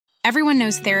Everyone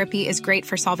knows therapy is great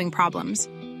for solving problems,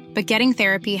 but getting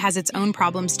therapy has its own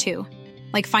problems too,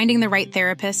 like finding the right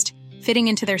therapist, fitting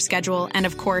into their schedule, and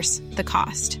of course, the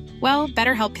cost. Well,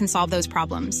 BetterHelp can solve those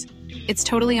problems. It's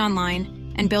totally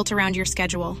online and built around your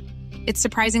schedule. It's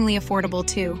surprisingly affordable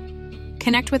too.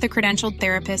 Connect with a credentialed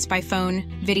therapist by phone,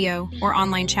 video, or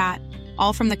online chat,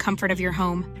 all from the comfort of your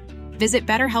home. Visit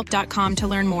BetterHelp.com to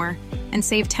learn more and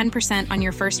save 10% on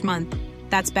your first month.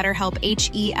 That's BetterHelp,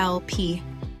 H-E-L-P.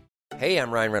 Hey,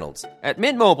 I'm Ryan Reynolds. At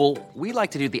Mint Mobile, we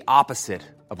like to do the opposite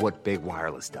of what Big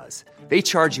Wireless does. They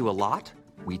charge you a lot,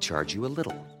 we charge you a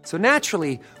little. So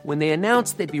naturally, when they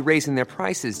announced they'd be raising their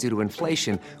prices due to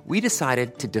inflation, we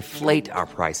decided to deflate our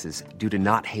prices due to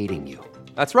not hating you.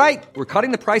 That's right. We're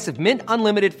cutting the price of Mint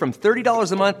Unlimited from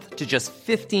 $30 a month to just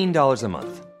 $15 a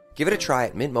month. Give it a try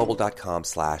at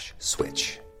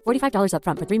mintmobile.com/switch. $45 up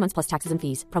front for 3 months plus taxes and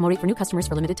fees. Promo rate for new customers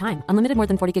for limited time. Unlimited more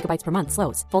than 40 gigabytes per month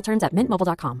slows. Full terms at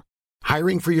mintmobile.com.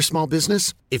 Hiring for your small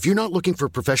business? If you're not looking for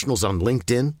professionals on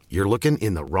LinkedIn, you're looking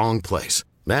in the wrong place.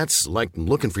 That's like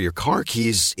looking for your car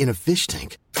keys in a fish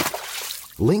tank.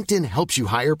 LinkedIn helps you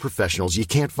hire professionals you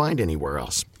can't find anywhere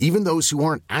else, even those who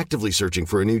aren't actively searching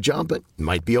for a new job but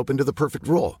might be open to the perfect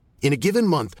role. In a given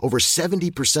month, over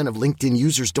 70% of LinkedIn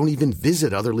users don't even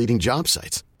visit other leading job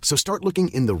sites. So start looking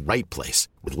in the right place.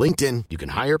 With LinkedIn, you can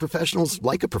hire professionals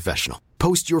like a professional.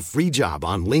 Post your free job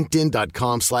on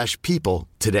linkedin.com/people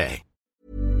today.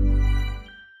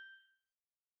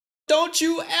 Don't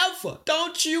you ever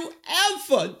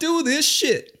do this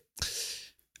shit.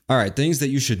 All right, things that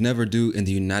you should never do in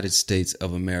the United States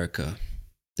of America.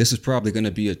 This is probably going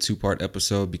to be a 2-part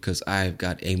episode because I've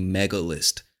got a mega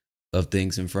list of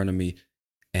things in front of me,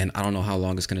 and I don't know how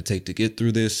long it's going to take to get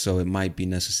through this, so it might be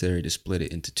necessary to split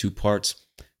it into 2 parts.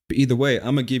 But either way,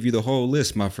 I'm going to give you the whole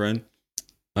list, my friend.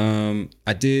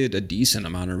 I did a decent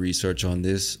amount of research on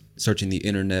this, searching the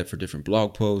internet for different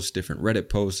blog posts, different Reddit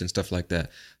posts, and stuff like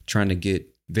that, trying to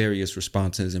get various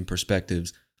responses and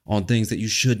perspectives on things that you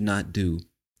should not do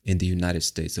in the United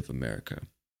States of America.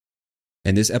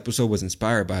 And this episode was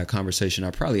inspired by a conversation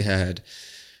I probably had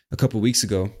a couple weeks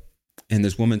ago. And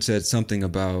this woman said something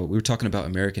about, we were talking about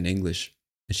American English,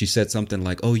 and she said something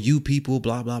like, "Oh, you people,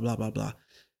 blah, blah, blah, blah, blah."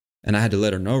 And I had to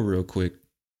let her know real quick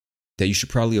that you should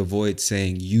probably avoid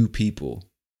saying you people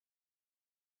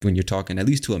when you're talking, at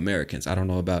least to Americans. I don't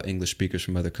know about English speakers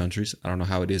from other countries. I don't know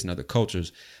how it is in other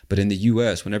cultures. But in the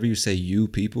US, whenever you say you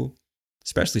people,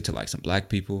 especially to like some black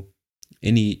people,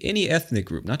 any ethnic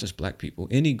group, not just black people,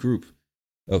 any group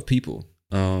of people,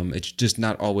 it's just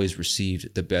not always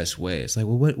received the best way. It's like,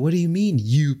 well, what do you mean,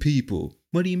 you people?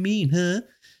 What do you mean, huh?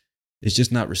 It's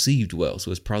just not received well. So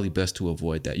it's probably best to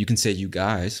avoid that. You can say you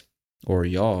guys or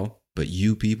y'all, but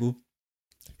you people,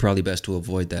 probably best to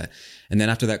avoid that. And then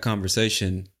after that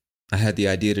conversation, I had the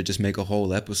idea to just make a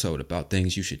whole episode about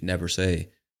things you should never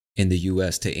say in the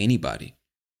US to anybody.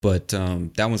 But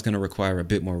that one's going to require a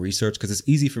bit more research because it's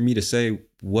easy for me to say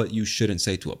what you shouldn't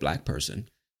say to a black person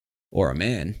or a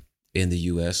man in the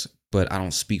US, but I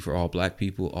don't speak for all black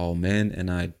people, all men, and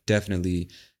I definitely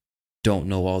don't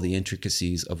know all the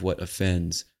intricacies of what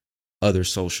offends other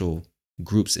social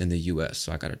groups in the US.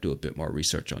 So I got to do a bit more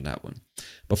research on that one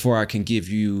before I can give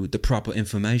you the proper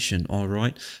information. All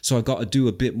right. So I got to do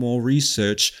a bit more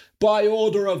research by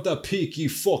order of the Peaky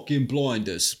fucking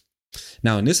Blinders.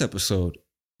 Now, in this episode,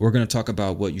 we're going to talk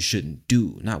about what you shouldn't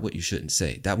do, not what you shouldn't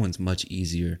say. That one's much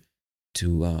easier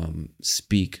to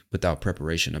speak without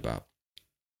preparation about,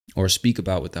 or speak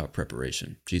about without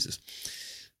preparation. Jesus.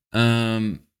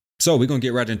 So we're going to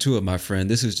get right into it, my friend.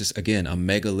 This is just, again, a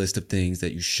mega list of things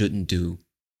that you shouldn't do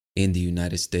in the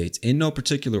United States in no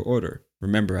particular order.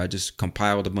 Remember, I just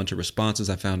compiled a bunch of responses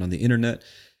I found on the internet,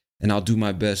 and I'll do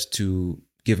my best to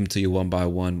give them to you one by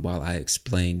one while I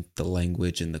explain the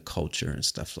language and the culture and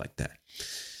stuff like that.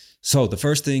 So the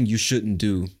first thing you shouldn't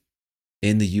do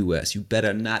in the US, you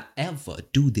better not ever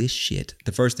do this shit.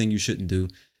 The first thing you shouldn't do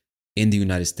in the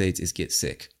United States is get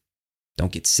sick.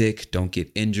 Don't get sick. Don't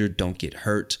get injured. Don't get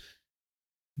hurt.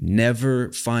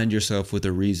 Never find yourself with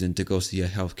a reason to go see a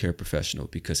healthcare professional,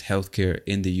 because healthcare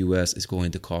in the US is going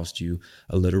to cost you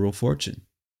a literal fortune.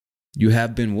 You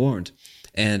have been warned.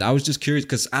 And I was just curious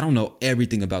because I don't know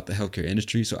everything about the healthcare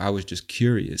industry. So I was just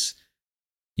curious.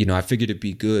 You know, I figured it'd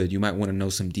be good. You might want to know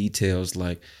some details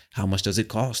like how much does it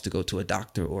cost to go to a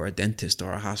doctor or a dentist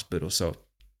or a hospital. So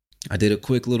I did a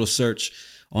quick little search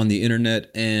on the internet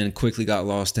and quickly got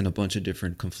lost in a bunch of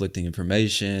different conflicting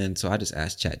information. So I just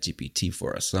asked ChatGPT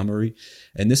for a summary.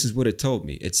 And this is what it told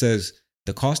me. It says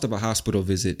the cost of a hospital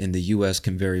visit in the US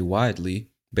can vary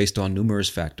widely based on numerous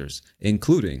factors,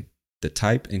 including the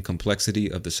type and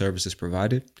complexity of the services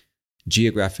provided,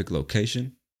 geographic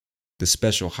location, the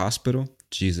special hospital,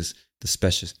 Jesus, the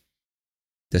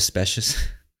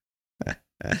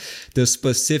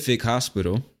specific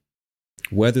hospital,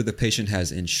 whether the patient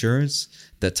has insurance,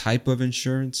 the type of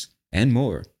insurance, and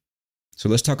more. So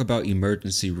let's talk about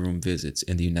emergency room visits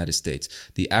in the United States.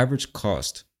 The average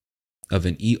cost of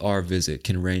an ER visit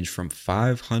can range from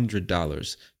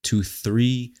 $500 to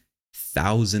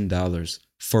 $3,000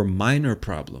 for minor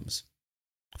problems.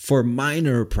 For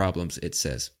minor problems, it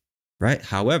says, right?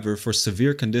 However, for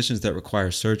severe conditions that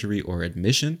require surgery or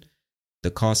admission,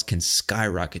 the cost can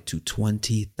skyrocket to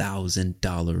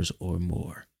 $20,000 or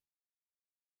more.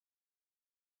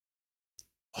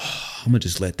 Oh, I'm going to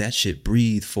just let that shit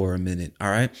breathe for a minute, all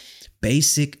right?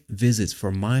 Basic visits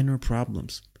for minor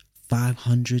problems,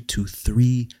 $500 to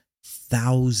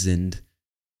 $3,000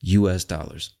 US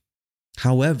dollars.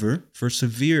 However, for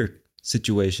severe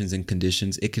situations and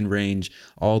conditions, it can range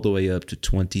all the way up to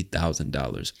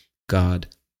 $20,000. God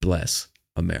bless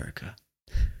America.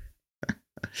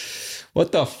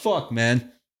 What the fuck,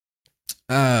 man?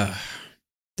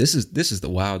 This is the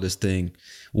wildest thing.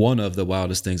 One of the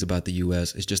wildest things about the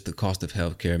U.S. is just the cost of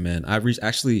healthcare, man.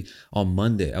 Actually on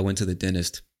Monday, I went to the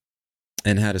dentist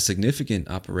and had a significant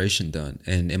operation done.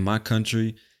 And in my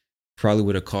country, probably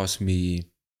would have cost me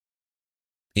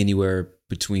anywhere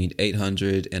between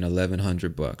 $800 and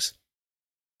 $1,100.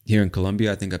 Here in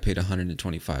Colombia, I think I paid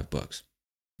 $125.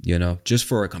 You know, just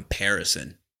for a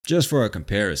comparison.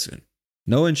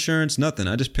 No insurance, nothing.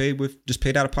 I just paid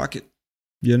out of pocket,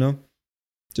 you know,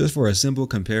 just for a simple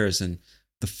comparison.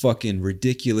 The fucking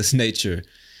ridiculous nature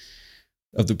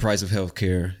of the price of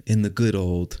healthcare in the good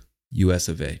old US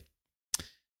of A.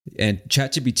 And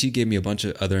ChatGPT gave me a bunch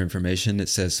of other information. It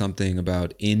says something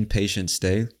about inpatient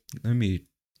stay. I don't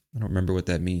remember what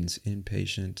that means.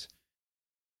 Inpatient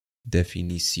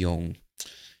definition.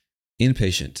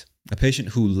 Inpatient, a patient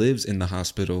who lives in the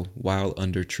hospital while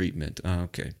under treatment.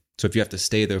 Okay. So if you have to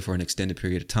stay there for an extended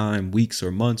period of time, weeks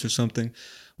or months or something,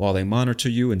 while they monitor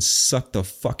you and suck the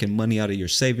fucking money out of your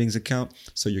savings account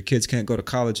so your kids can't go to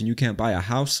college and you can't buy a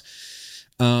house.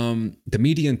 The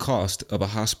median cost of a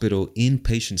hospital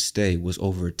inpatient stay was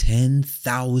over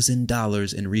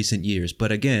 $10,000 in recent years.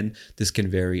 But again, this can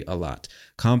vary a lot.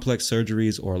 Complex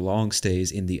surgeries or long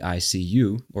stays in the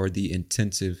ICU or the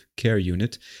intensive care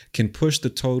unit can push the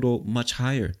total much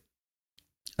higher.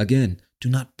 Again, do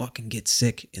not fucking get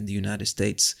sick in the United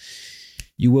States.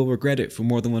 You will regret it for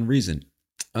more than one reason.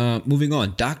 Moving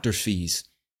on, doctor fees.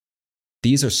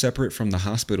 These are separate from the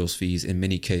hospital's fees in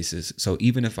many cases. So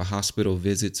even if a hospital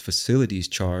visit's facilities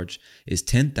charge is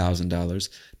 $10,000,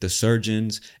 the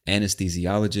surgeons,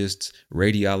 anesthesiologists,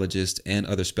 radiologists, and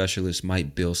other specialists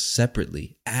might bill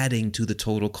separately, adding to the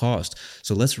total cost.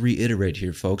 So let's reiterate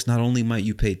here, folks. Not only might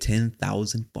you pay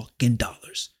 $10,000 fucking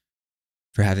dollars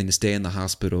for having to stay in the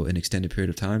hospital an extended period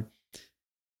of time,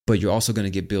 but you're also going to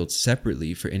get billed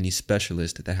separately for any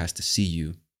specialist that has to see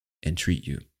you and treat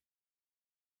you.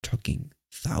 Talking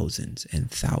thousands and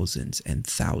thousands and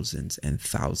thousands and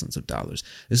thousands of dollars.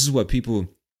 This is what people,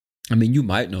 I mean, you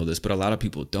might know this, but a lot of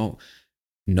people don't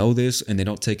know this and they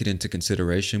don't take it into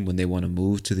consideration when they want to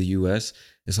move to the US.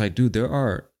 It's like, dude, there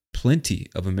are plenty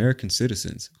of American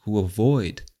citizens who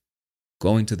avoid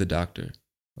going to the doctor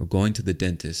or going to the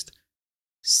dentist,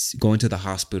 going to the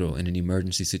hospital in an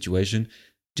emergency situation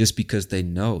just because they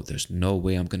know there's no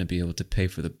way I'm going to be able to pay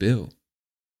for the bill.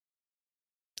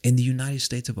 In the United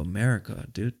States of America,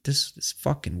 dude, this is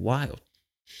fucking wild.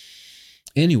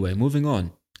 Anyway, moving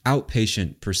on.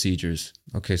 Outpatient procedures.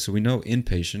 Okay, so we know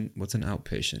inpatient. What's an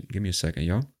outpatient? Give me a second,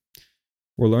 y'all.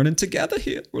 We're learning together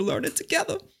here.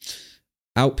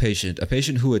 Outpatient, a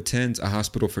patient who attends a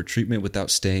hospital for treatment without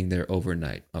staying there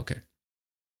overnight. Okay.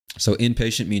 So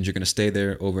inpatient means you're going to stay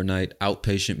there overnight.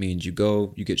 Outpatient means you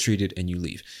go, you get treated, and you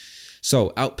leave. So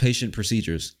outpatient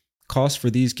procedures. Costs for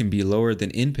these can be lower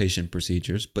than inpatient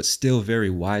procedures, but still vary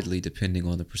widely depending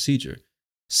on the procedure.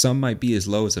 Some might be as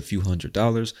low as a few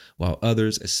 $100s, while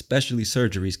others, especially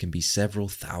surgeries, can be several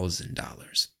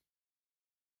 $1,000s.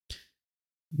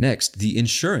 Next, the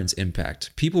insurance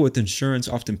impact. People with insurance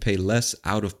often pay less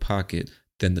out of pocket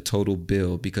than the total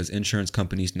bill because insurance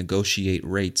companies negotiate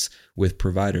rates with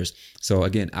providers. So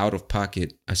again, out of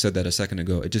pocket, I said that a second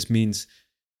ago, it just means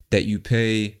that you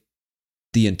pay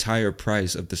the entire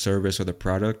price of the service or the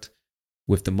product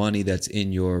with the money that's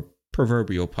in your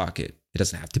proverbial pocket. It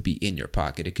doesn't have to be in your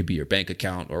pocket. It could be your bank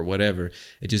account or whatever.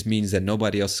 It just means that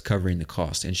nobody else is covering the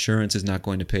cost. Insurance is not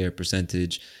going to pay a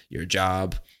percentage. Your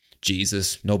job,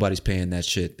 Jesus, nobody's paying that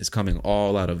shit. It's coming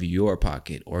all out of your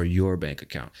pocket or your bank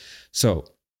account. So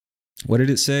what did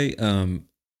it say?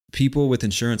 People with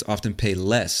insurance often pay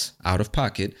less out of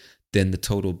pocket than the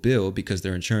total bill because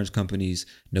their insurance companies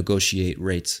negotiate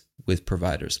rates with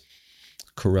providers.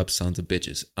 Corrupt sons of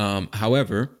bitches.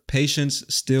 However,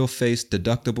 patients still face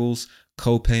deductibles,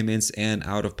 co-payments, and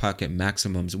out-of-pocket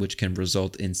maximums, which can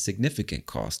result in significant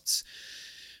costs.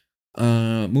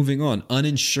 Moving on,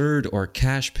 uninsured or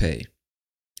cash pay,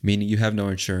 meaning you have no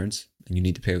insurance and you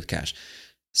need to pay with cash.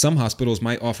 Some hospitals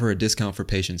might offer a discount for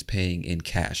patients paying in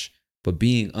cash, but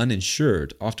being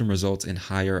uninsured often results in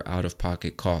higher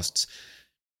out-of-pocket costs.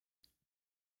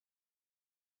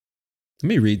 Let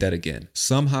me read that again.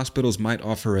 Some hospitals might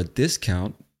offer a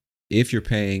discount if you're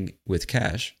paying with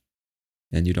cash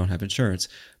and you don't have insurance,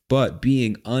 but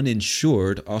being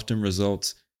uninsured often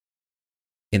results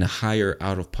in a higher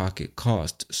out-of-pocket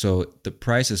cost. So the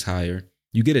price is higher.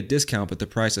 You get a discount, but the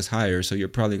price is higher, so you're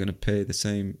probably going to pay the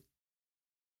same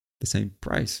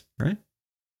price, right?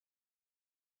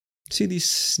 See these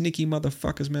sneaky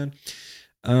motherfuckers, man.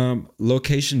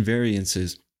 Location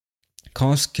variances.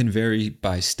 Costs can vary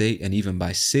by state and even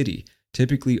by city.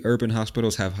 Typically, urban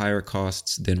hospitals have higher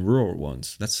costs than rural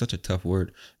ones. That's such a tough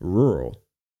word. Rural.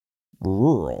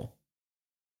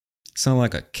 Sound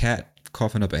like a cat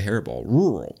coughing up a hairball.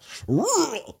 Rural.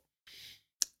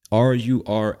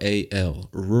 R-U-R-A-L.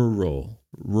 Rural.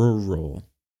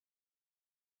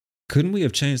 Couldn't we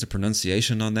have changed the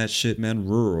pronunciation on that shit, man?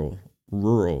 Rural.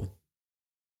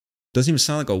 Doesn't even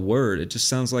sound like a word. It just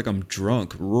sounds like I'm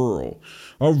drunk. Rural.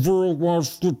 A rural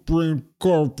wants to bring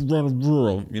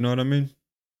rural. You know what I mean?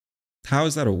 How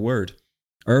is that a word?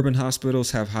 Urban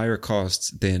hospitals have higher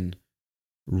costs than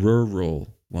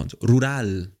rural ones.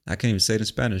 Rural. I can't even say it in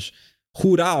Spanish.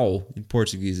 Rural. In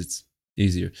Portuguese, it's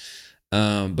easier.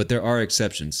 But there are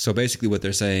exceptions. So basically what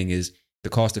they're saying is the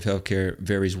cost of healthcare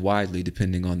varies widely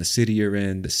depending on the city you're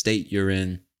in, the state you're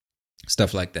in,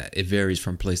 stuff like that. It varies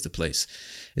from place to place.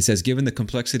 It says, given the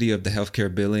complexity of the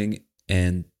healthcare billing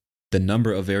and the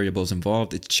number of variables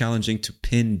involved, it's challenging to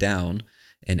pin down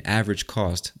an average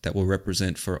cost that will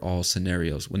represent for all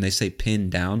scenarios. When they say pin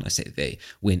down, I say they.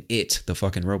 When the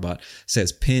fucking robot,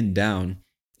 says pin down,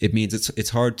 it means it's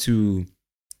hard to,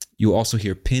 you also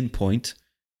hear pinpoint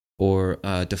or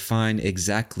define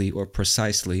exactly or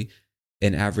precisely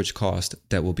an average cost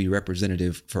that will be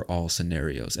representative for all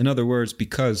scenarios. In other words,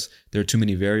 because there are too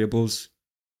many variables,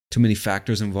 too many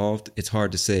factors involved, it's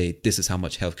hard to say this is how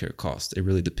much healthcare costs. It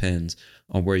really depends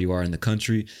on where you are in the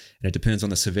country, and it depends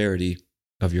on the severity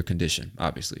of your condition,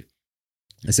 obviously.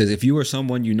 It says, if you or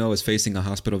someone you know is facing a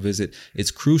hospital visit, it's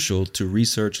crucial to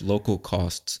research local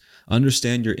costs,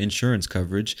 understand your insurance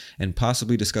coverage, and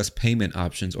possibly discuss payment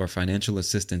options or financial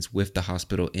assistance with the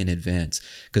hospital in advance.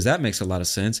 Because that makes a lot of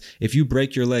sense. If you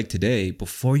break your leg today,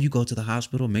 before you go to the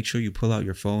hospital, make sure you pull out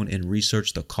your phone and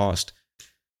research the cost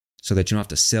so that you don't have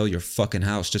to sell your fucking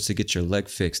house just to get your leg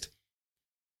fixed.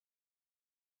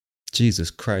 Jesus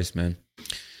Christ, man.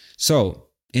 So,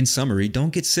 in summary,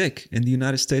 don't get sick in the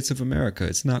United States of America.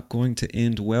 It's not going to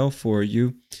end well for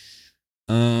you.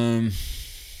 Man,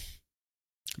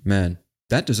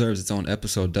 that deserves its own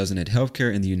episode, doesn't it?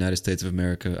 Healthcare in the United States of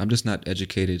America. I'm just not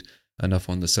educated enough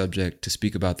on the subject to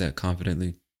speak about that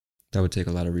confidently. That would take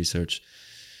a lot of research.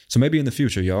 So maybe in the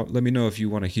future, y'all, let me know if you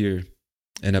want to hear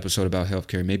an episode about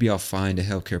healthcare. Maybe I'll find a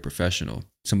healthcare professional,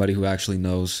 somebody who actually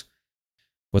knows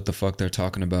what the fuck they're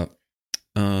talking about.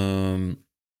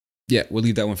 Yeah, we'll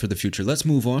leave that one for the future. Let's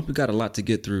move on. We got a lot to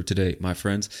get through today, my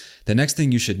friends. The next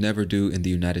thing you should never do in the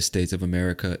United States of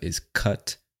America is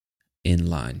cut in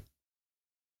line.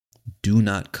 Do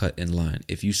not cut in line.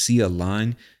 If you see a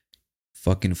line,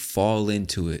 fucking fall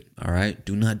into it, all right?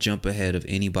 Do not jump ahead of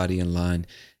anybody in line.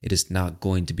 It is not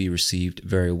going to be received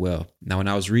very well. Now, when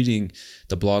I was reading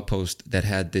the blog post that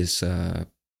had this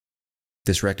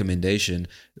recommendation,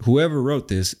 whoever wrote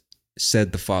this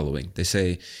said the following. They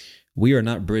say, "We are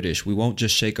not British. We won't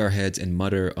just shake our heads and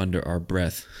mutter under our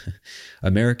breath.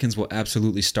 Americans will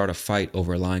absolutely start a fight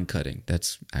over line cutting."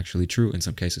 That's actually true in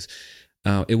some cases.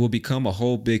 It will become a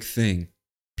whole big thing.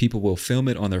 People will film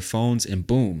it on their phones and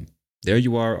boom, there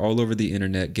you are all over the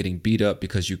internet getting beat up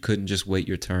because you couldn't just wait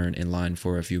your turn in line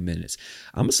for a few minutes.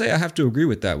 I'm going to say I have to agree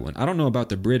with that one. I don't know about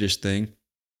the British thing.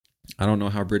 I don't know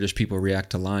how British people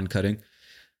react to line cutting.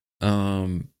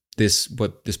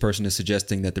 What this person is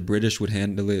suggesting that the British would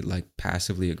handle it like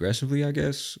passively aggressively, I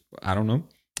guess. I don't know.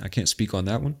 I can't speak on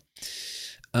that one.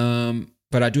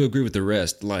 But I do agree with the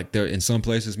rest. Like there in some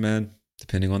places, man,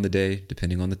 depending on the day,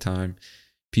 depending on the time,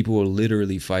 people will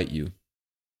literally fight you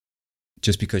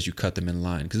just because you cut them in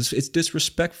line. Because it's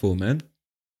disrespectful, man.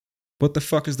 What the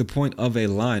fuck is the point of a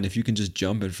line if you can just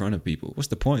jump in front of people? What's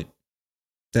the point?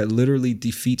 That literally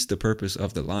defeats the purpose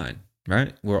of the line,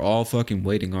 right? We're all fucking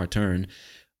waiting our turn.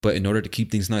 But in order to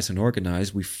keep things nice and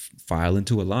organized, we file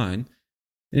into a line.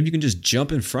 And if you can just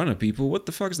jump in front of people, what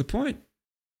the fuck is the point?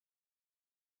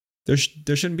 There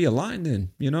shouldn't be a line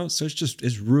then, you know? So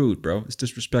it's rude, bro. It's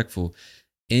disrespectful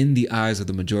in the eyes of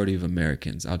the majority of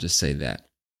Americans. I'll just say that.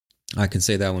 I can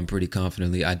say that one pretty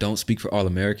confidently. I don't speak for all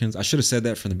Americans. I should have said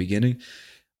that from the beginning.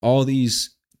 All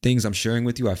these things I'm sharing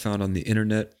with you, I found on the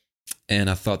internet, and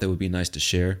I thought that would be nice to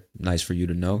share, nice for you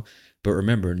to know. But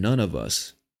remember, none of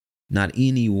us, not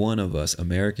any one of us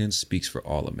Americans speaks for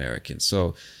all Americans.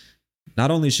 So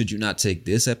not only should you not take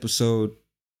this episode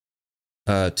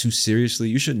too seriously,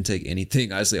 you shouldn't take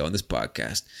anything I say on this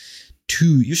podcast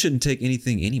you shouldn't take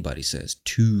anything anybody says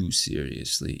too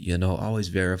seriously. You know, always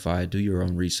verify, do your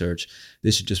own research.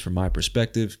 This is just from my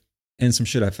perspective and some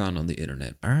shit I found on the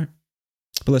internet. All right.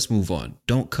 But let's move on.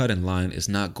 Don't cut in line. It's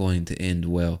not going to end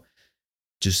well.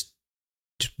 Just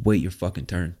wait your fucking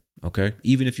turn. Okay.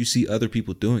 Even if you see other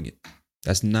people doing it,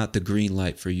 that's not the green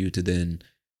light for you to then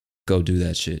go do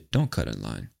that shit. Don't cut in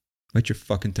line. Wait your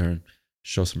fucking turn.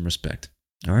 Show some respect.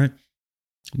 All right.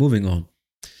 Moving on.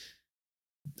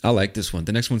 I like this one.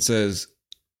 The next one says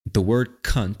the word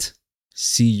cunt,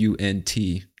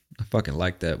 C-U-N-T. I fucking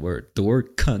like that word. The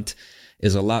word cunt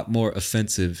is a lot more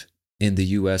offensive in the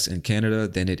US and Canada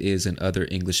than it is in other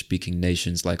English-speaking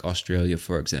nations like Australia,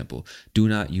 for example. Do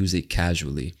not use it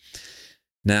casually.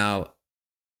 Now,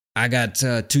 I got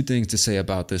two things to say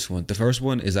about this one. The first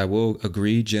one is I will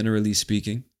agree, generally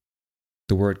speaking,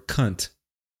 the word cunt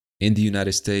in the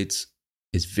United States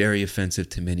is very offensive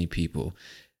to many people.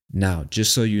 Now,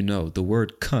 just so you know, the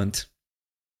word cunt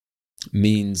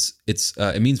means it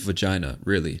means vagina,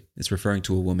 really. It's referring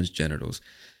to a woman's genitals.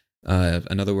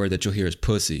 Another word that you'll hear is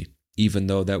pussy, even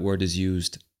though that word is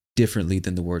used differently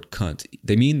than the word cunt.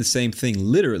 They mean the same thing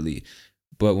literally,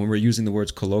 but when we're using the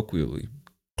words colloquially,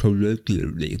 when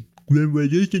we're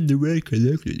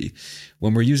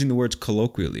using the words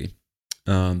colloquially,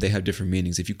 they have different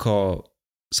meanings. If you call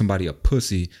somebody a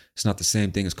pussy, it's not the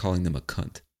same thing as calling them a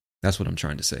cunt. That's what I'm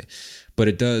trying to say. But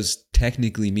it does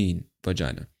technically mean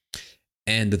vagina.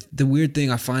 And the weird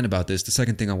thing I find about this, the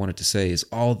second thing I wanted to say is,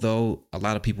 although a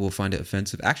lot of people will find it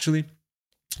offensive, actually,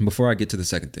 before I get to the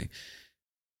second thing,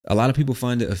 a lot of people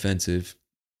find it offensive.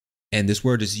 And this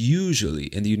word is usually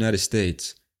in the United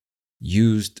States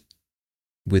used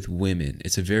with women.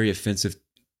 It's a very offensive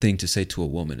thing to say to a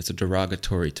woman. It's a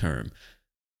derogatory term.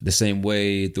 The same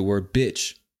way the word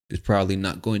bitch is probably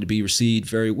not going to be received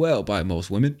very well by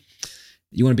most women.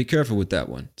 You want to be careful with that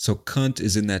one. So cunt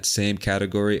is in that same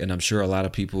category. And I'm sure a lot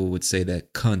of people would say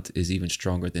that cunt is even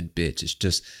stronger than bitch. It's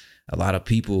just a lot of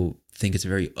people think it's a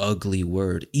very ugly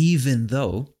word, even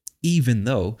though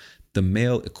the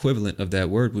male equivalent of that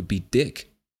word would be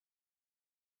dick,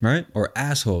 right? Or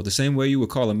asshole. The same way you would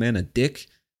call a man a dick.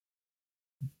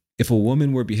 If a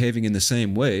woman were behaving in the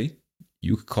same way,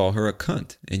 you could call her a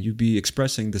cunt and you'd be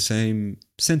expressing the same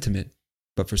sentiment.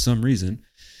 But for some reason,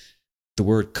 the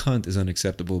word cunt is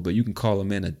unacceptable, but you can call a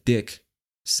man a dick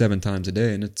 7 times a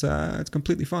day and it's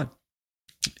completely fine.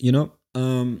 You know?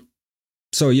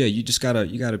 So yeah, you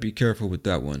gotta be careful with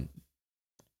that one.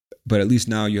 But at least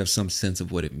now you have some sense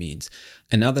of what it means.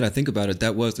 And now that I think about it,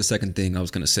 that was the second thing I was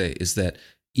going to say, is that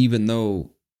even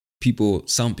though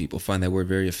some people find that word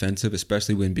very offensive,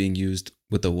 especially when being used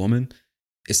with a woman,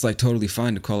 it's like totally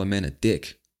fine to call a man a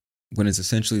dick when it's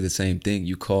essentially the same thing.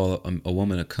 You call a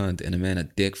woman a cunt and a man a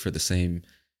dick for the same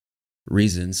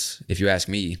reasons, if you ask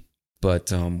me.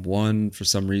 But one, for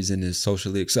some reason, is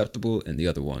socially acceptable and the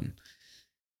other one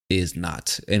is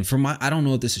not. And I don't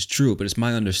know if this is true, but it's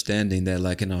my understanding that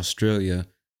like in Australia,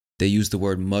 they use the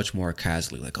word much more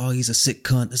casually. Like, oh, he's a sick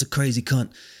cunt. That's a crazy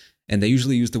cunt. And they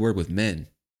usually use the word with men.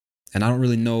 And I don't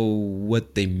really know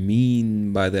what they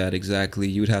mean by that exactly.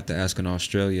 You would have to ask an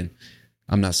Australian.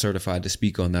 I'm not certified to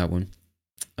speak on that one.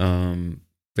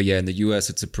 But yeah, in the US,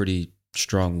 it's a pretty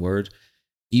strong word.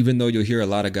 Even though you'll hear a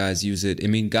lot of guys use it. I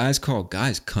mean, guys call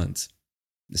guys cunts.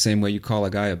 The same way you call a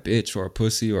guy a bitch or a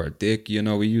pussy or a dick. You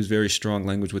know, we use very strong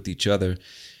language with each other.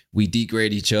 We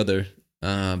degrade each other,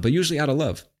 but usually out of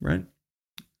love, right?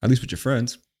 At least with your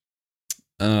friends.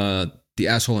 The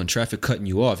asshole in traffic cutting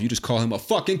you off, you just call him a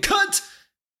fucking cunt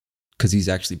because he's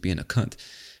actually being a cunt.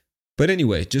 But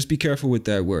anyway, just be careful with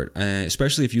that word,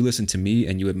 especially if you listen to me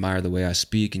and you admire the way I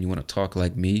speak and you want to talk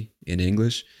like me in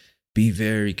English. Be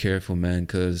very careful, man,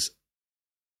 because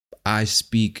I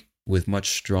speak with much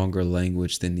stronger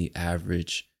language than the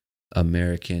average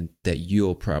American that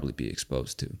you'll probably be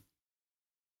exposed to.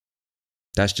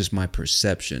 That's just my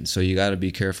perception. So you got to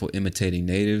be careful imitating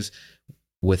natives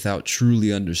without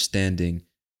truly understanding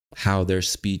how their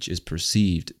speech is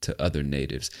perceived to other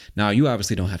natives. Now, you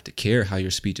obviously don't have to care how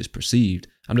your speech is perceived.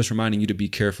 I'm just reminding you to be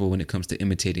careful when it comes to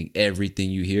imitating everything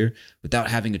you hear without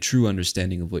having a true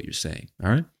understanding of what you're saying.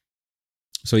 All right.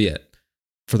 So yeah,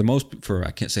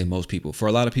 I can't say most people, for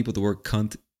a lot of people, the word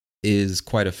cunt is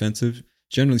quite offensive.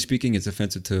 Generally speaking, it's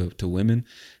offensive to women.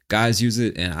 Guys use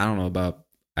it, and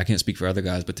I can't speak for other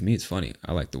guys, but to me, it's funny.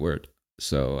 I like the word.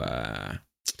 So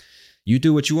you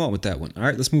do what you want with that one. All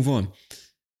right, let's move on.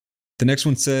 The next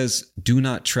one says, do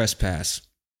not trespass.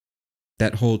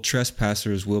 That whole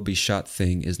trespassers will be shot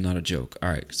thing is not a joke. All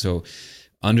right, so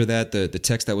under that, the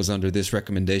text that was under this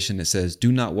recommendation, it says,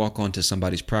 do not walk onto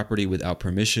somebody's property without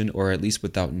permission or at least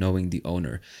without knowing the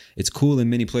owner. It's cool in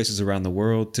many places around the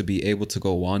world to be able to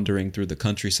go wandering through the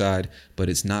countryside, but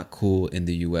it's not cool in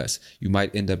the US. You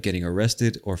might end up getting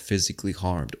arrested or physically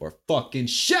harmed or fucking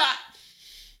shot.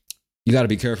 You got to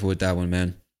be careful with that one,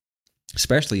 man,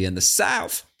 especially in the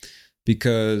South,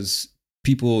 because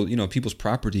people's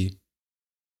property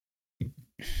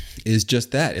is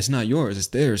just that. It's not yours, it's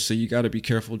theirs. So you got to be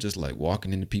careful just like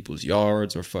walking into people's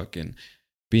yards or fucking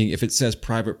if it says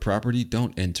private property,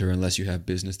 don't enter unless you have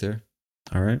business there.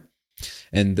 All right.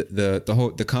 And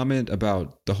the comment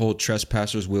about the whole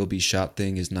trespassers will be shot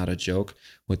thing is not a joke.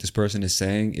 What this person is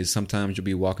saying is sometimes you'll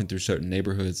be walking through certain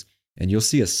neighborhoods and you'll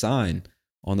see a sign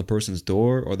on the person's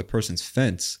door or the person's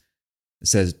fence. It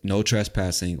says no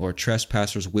trespassing or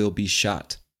trespassers will be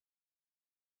shot.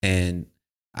 And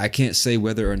I can't say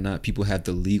whether or not people have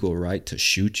the legal right to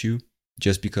shoot you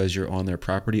just because you're on their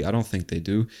property. I don't think they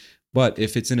do. But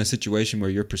if it's in a situation where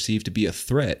you're perceived to be a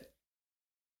threat,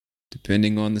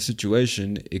 depending on the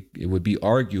situation, it would be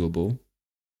arguable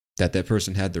that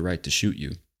person had the right to shoot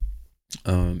you.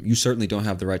 You certainly don't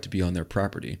have the right to be on their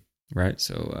property, right?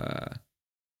 So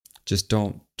just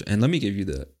don't. And let me give you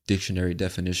the dictionary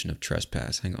definition of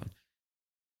trespass. Hang on.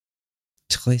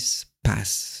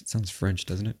 Trespass. It sounds French,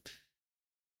 doesn't it?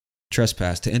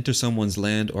 Trespass, to enter someone's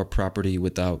land or property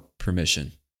without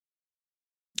permission.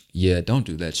 Yeah, don't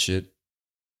do that shit.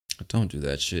 Don't do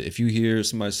that shit. If you hear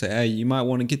somebody say, hey, you might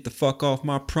want to get the fuck off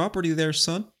my property there,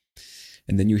 son.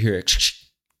 And then you hear it,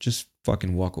 just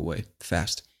fucking walk away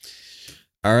fast.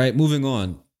 All right, moving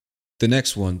on. The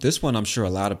next one. This one I'm sure a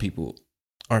lot of people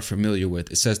are familiar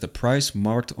with. It says the price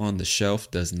marked on the shelf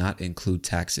does not include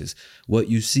taxes. What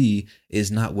you see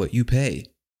is not what you pay.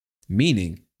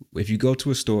 Meaning, if you go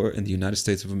to a store in the United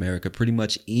States of America, pretty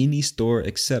much any store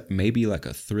except maybe like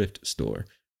a thrift store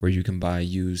where you can buy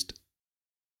used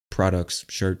products,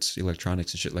 shirts,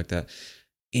 electronics and shit like that.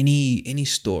 Any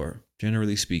store,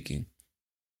 generally speaking,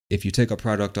 if you take a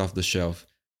product off the shelf,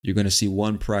 you're going to see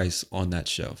one price on that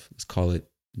shelf. Let's call it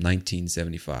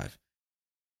 $19.75.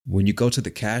 When you go to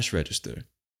the cash register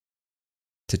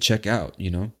to check out,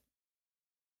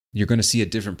 you're going to see a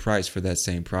different price for that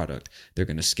same product. They're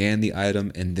going to scan the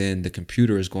item and then the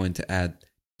computer is going to add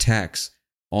tax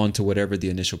onto whatever the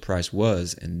initial price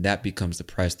was, and that becomes the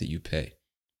price that you pay.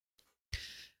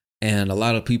 And a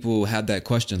lot of people have that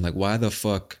question, like, why the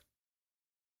fuck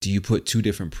do you put two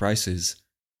different prices?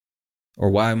 Or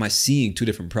why am I seeing two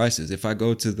different prices? If I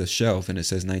go to the shelf and it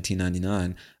says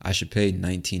 $19.99, I should pay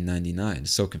 $19.99.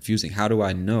 It's so confusing. How do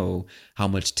I know how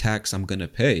much tax I'm going to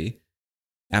pay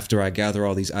after I gather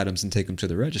all these items and take them to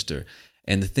the register?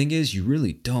 And the thing is, you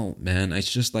really don't, man.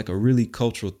 It's just like a really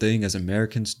cultural thing as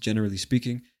Americans, generally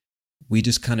speaking. We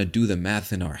just kind of do the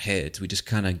math in our heads. We just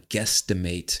kind of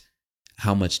guesstimate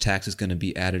how much tax is going to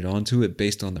be added onto it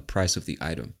based on the price of the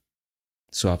item.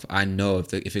 So if I know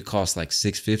if it costs like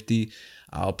 $6.50,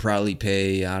 I'll probably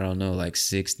pay, I don't know, like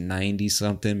 $6.90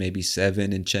 something, maybe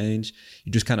 $7 and change.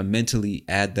 You just kind of mentally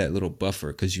add that little buffer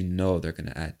because you know they're going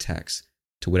to add tax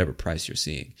to whatever price you're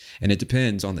seeing. And it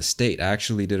depends on the state. I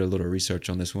actually did a little research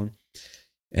on this one.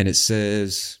 And it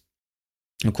says,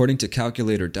 according to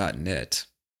calculator.net,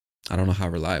 I don't know how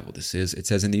reliable this is. It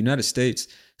says in the United States,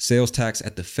 sales tax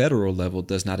at the federal level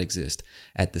does not exist.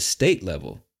 At the state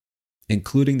level,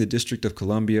 including the District of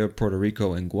Columbia, Puerto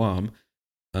Rico, and Guam,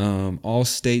 all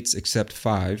states except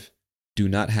 5 do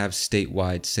not have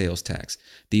statewide sales tax.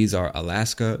 These are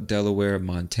Alaska, Delaware,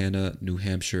 Montana, New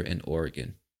Hampshire, and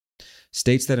Oregon.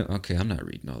 States that, okay, I'm not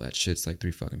reading all that shit. It's like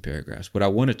 3 fucking paragraphs. What I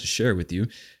wanted to share with you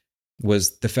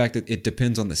was the fact that it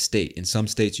depends on the state. In some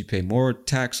states, you pay more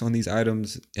tax on these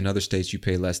items. In other states, you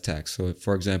pay less tax. So,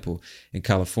 for example, in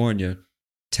California,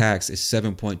 tax is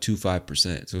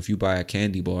 7.25%. So if you buy a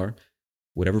candy bar,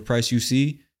 whatever price you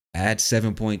see, add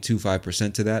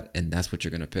 7.25% to that, and that's what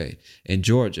you're going to pay. In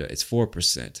Georgia, it's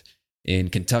 4%. In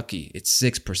Kentucky, it's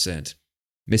 6%.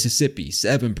 Mississippi,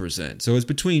 7%. So it's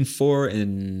between 4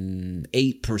 and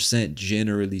 8%,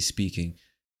 generally speaking,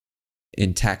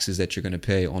 in taxes that you're going to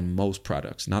pay on most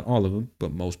products. Not all of them,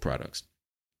 but most products.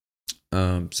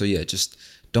 So yeah, just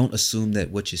don't assume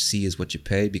that what you see is what you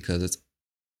pay, because it's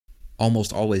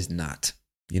almost always not.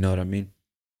 You know what I mean?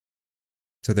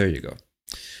 So there you go.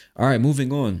 All right,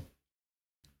 moving on.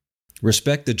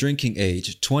 Respect the drinking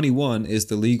age. 21 is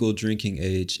the legal drinking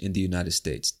age in the United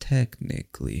States,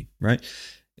 technically, right?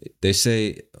 They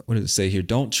say, what does it say here?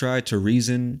 Don't try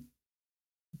to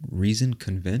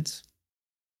convince?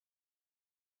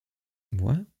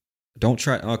 What? Don't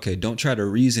try to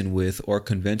reason with or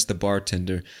convince the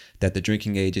bartender that the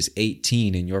drinking age is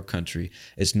 18 in your country.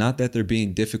 It's not that they're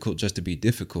being difficult just to be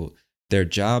difficult. Their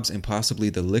jobs and possibly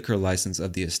the liquor license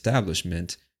of the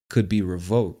establishment could be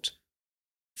revoked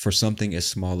for something as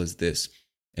small as this.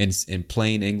 And in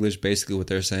plain English, basically what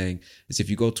they're saying is, if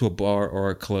you go to a bar or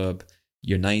a club,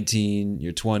 you're 19,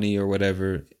 you're 20 or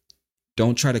whatever,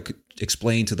 don't try to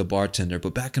explain to the bartender,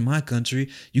 but back in my country,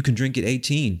 you can drink at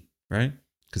 18, right?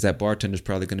 Because that bartender's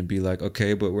probably going to be like,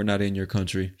 okay, but we're not in your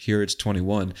country. Here it's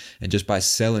 21. And just by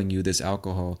selling you this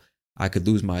alcohol, I could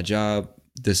lose my job.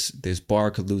 This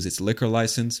bar could lose its liquor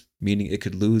license, meaning it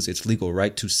could lose its legal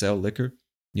right to sell liquor.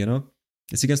 You know,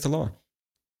 it's against the law.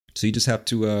 So you just have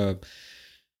to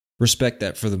respect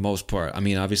that for the most part. I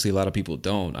mean, obviously, a lot of people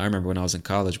don't. I remember when I was in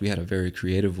college, we had a very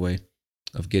creative way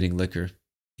of getting liquor,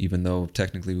 even though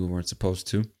technically we weren't supposed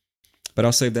to. But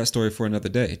I'll save that story for another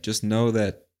day. Just know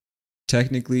that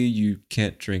technically you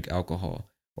can't drink alcohol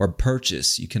or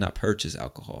purchase. You cannot purchase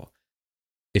alcohol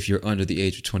if you're under the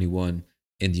age of 21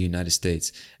 in the United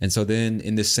States. And so then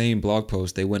in this same blog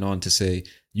post, they went on to say,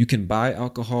 you can buy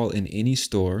alcohol in any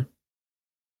store,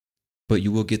 but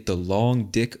you will get the long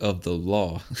dick of the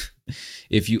law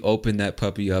if you open that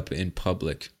puppy up in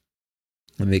public.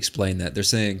 Let me explain that. They're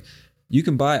saying you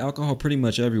can buy alcohol pretty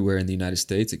much everywhere in the United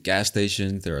States. At gas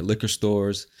stations, there are liquor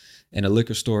stores, and a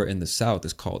liquor store in the South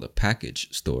is called a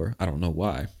package store. I don't know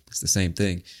why. It's the same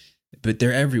thing, but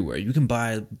they're everywhere. You can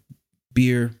buy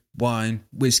beer, wine,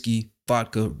 whiskey,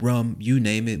 vodka, rum, you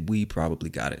name it. We probably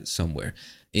got it somewhere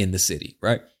in the city,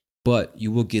 right? But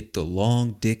you will get the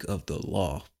long dick of the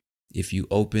law if you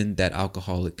open that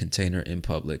alcoholic container in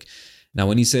public. Now,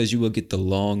 when he says you will get the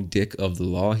long dick of the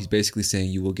law, he's basically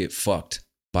saying you will get fucked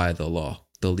by the law,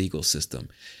 the legal system,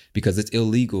 because it's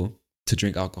illegal to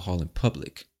drink alcohol in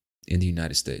public in the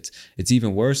United States. It's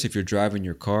even worse if you're driving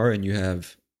your car and you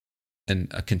have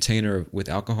a container with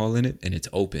alcohol in it and it's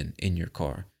open in your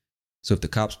car. So if the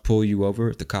cops pull you over,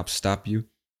 if the cops stop you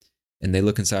and they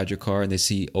look inside your car and they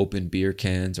see open beer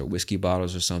cans or whiskey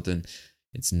bottles or something,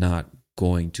 it's not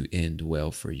going to end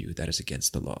well for you. That is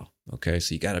against the law. Okay,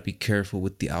 so you got to be careful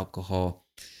with the alcohol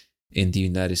in the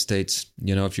United States.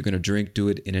 You know, if you're going to drink, do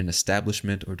it in an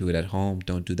establishment or do it at home.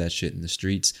 Don't do that shit in the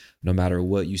streets, no matter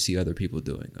what you see other people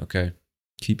doing. Okay,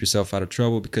 keep yourself out of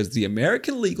trouble, because the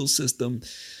American legal system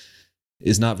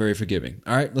is not very forgiving.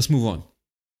 All right, let's move on.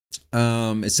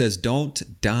 It says,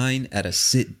 don't dine at a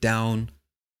sit-down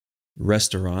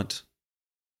restaurant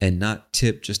and not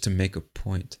tip just to make a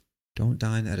point. Don't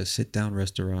dine at a sit-down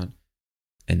restaurant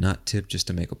and not tip just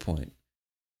to make a point.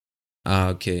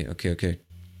 Okay.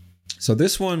 So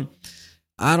this one,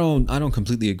 I don't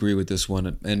completely agree with this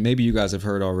one. And maybe you guys have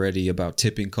heard already about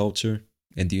tipping culture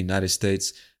in the United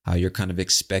States, how you're kind of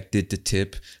expected to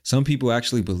tip. Some people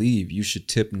actually believe you should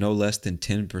tip no less than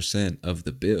 10% of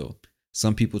the bill.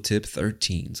 Some people tip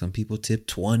 13%. Some people tip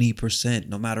 20%,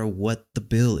 no matter what the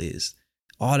bill is.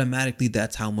 Automatically,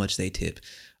 that's how much they tip.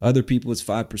 Other people, it's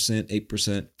 5%,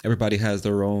 8%. Everybody has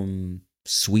their own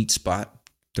sweet spot,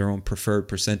 their own preferred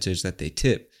percentage that they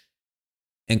tip.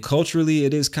 And culturally,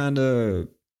 it is kind of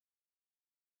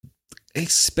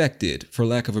expected, for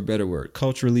lack of a better word.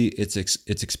 Culturally, it's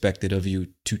expected of you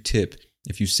to tip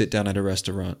if you sit down at a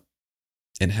restaurant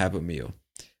and have a meal.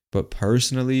 But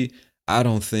personally, I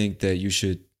don't think that you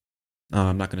should.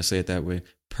 I'm not going to say it that way.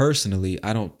 Personally,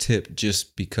 I don't tip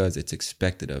just because it's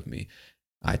expected of me.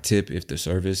 I tip if the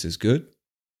service is good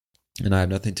and I have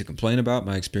nothing to complain about.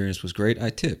 My experience was great. I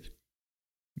tip,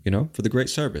 for the great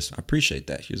service. I appreciate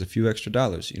that. Here's a few extra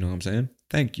dollars. You know what I'm saying?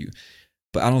 Thank you.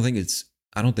 But I don't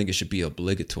think it should be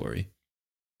obligatory.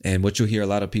 And what you'll hear a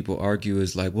lot of people argue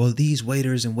is like, well, these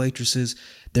waiters and waitresses,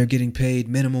 they're getting paid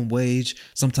minimum wage,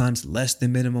 sometimes less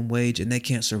than minimum wage, and they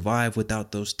can't survive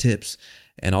without those tips.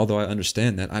 And although I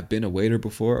understand that, I've been a waiter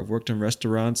before. I've worked in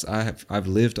restaurants. I've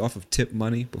lived off of tip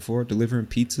money before, delivering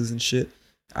pizzas and shit.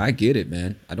 I get it,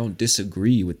 man. I don't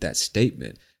disagree with that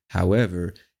statement.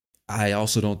 However, I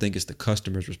also don't think it's the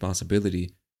customer's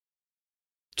responsibility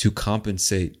to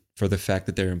compensate for the fact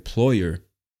that their employer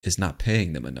is not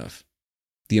paying them enough.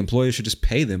 The employer should just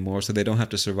pay them more so they don't have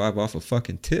to survive off of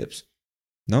fucking tips.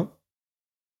 No,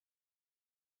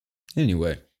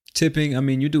 Anyway, tipping, I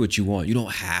mean, you do what you want. You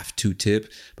don't have to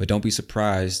tip, but don't be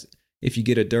surprised if you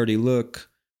get a dirty look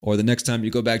or the next time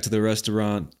you go back to the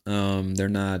restaurant, they're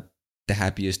not the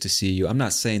happiest to see you. I'm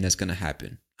not saying that's going to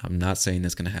happen. I'm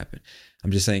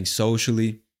just saying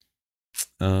socially,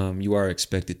 you are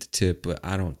expected to tip, but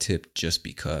I don't tip just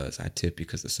because. I tip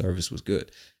because the service was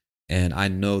good. And I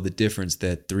know the difference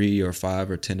that $3 or $5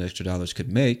 or $10 extra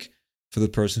could make for the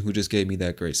person who just gave me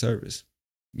that great service.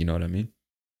 You know what I mean?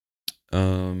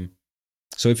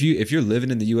 So if you're living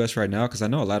in the US right now, because I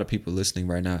know a lot of people listening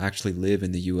right now actually live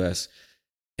in the US,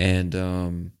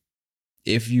 and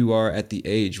if you are at the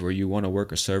age where you want to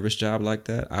work a service job like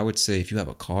that, I would say if you have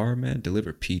a car, man,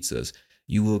 deliver pizzas.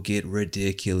 You will get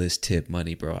ridiculous tip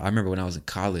money, bro. I remember when I was in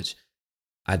college,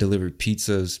 I delivered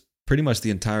pizzas pretty much the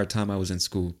entire time I was in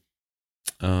school.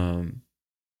 And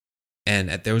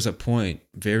there was a point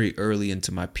very early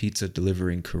into my pizza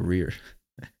delivering career.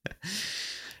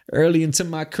 Early into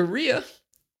my career,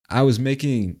 I was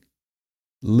making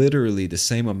literally the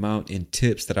same amount in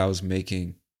tips that I was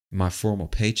making my formal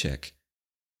paycheck.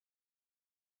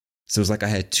 So it was like I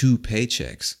had 2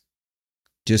 paychecks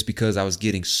just because I was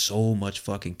getting so much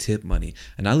fucking tip money.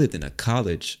 And I lived in a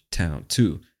college town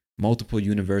too. Multiple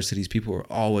universities, people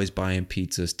were always buying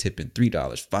pizzas, tipping $3,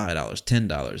 $5,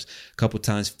 $10, a couple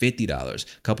times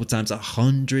 $50, a couple times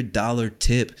 $100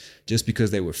 tip just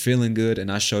because they were feeling good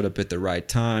and I showed up at the right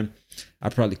time. I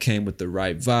probably came with the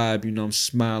right vibe, you know, I'm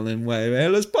smiling, wave, hey,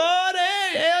 let's party,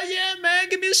 hell yeah, man,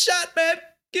 give me a shot, man,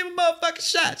 give me a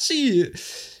motherfucking shot,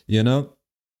 shit, you know,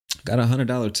 got a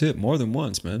 $100 tip more than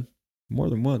once, man, more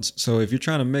than once. So if you're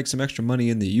trying to make some extra money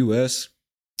in the US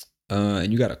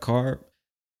and you got a car,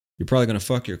 you're probably going to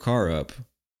fuck your car up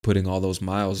putting all those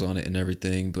miles on it and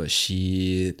everything, but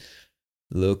shit,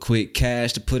 a little quick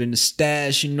cash to put in the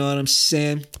stash, you know what I'm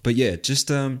saying? But yeah,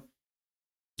 just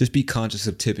be conscious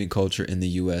of tipping culture in the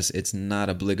US. It's not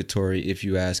obligatory if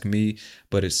you ask me,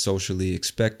 but it's socially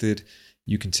expected.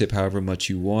 You can tip however much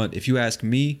you want. If you ask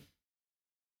me,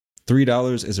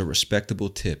 $3 is a respectable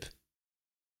tip,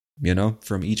 you know,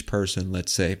 from each person,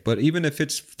 let's say. But even if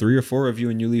it's 3 or 4 of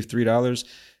you and you leave $3,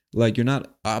 like, you're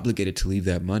not obligated to leave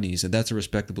that money. So that's a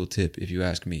respectable tip if you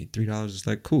ask me. $3 is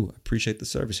like, cool, appreciate the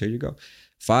service. Here you go.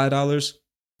 $5,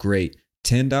 great.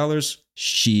 $10,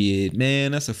 shit,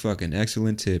 man, that's a fucking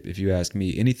excellent tip if you ask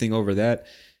me. Anything over that,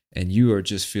 and you are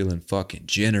just feeling fucking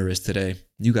generous today,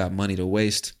 you got money to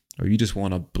waste, or you just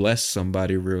want to bless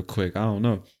somebody real quick, I don't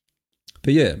know.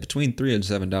 But yeah, between $3 and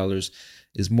 $7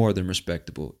 is more than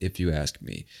respectable if you ask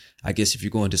me. I guess if you're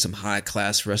going to some high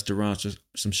class restaurants or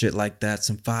some shit like that,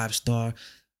 some 5-star,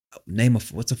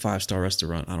 what's a 5-star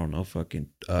restaurant? I don't know, fucking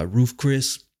Roof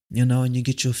Chris, you know, and you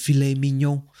get your filet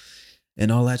mignon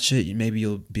and all that shit, maybe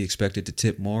you'll be expected to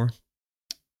tip more.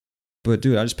 But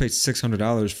dude, I just paid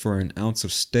 $600 for an ounce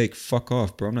of steak. Fuck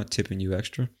off, bro. I'm not tipping you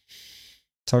extra.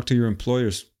 Talk to your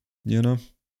employers, you know?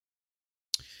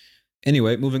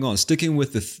 Anyway, moving on. Sticking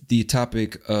with the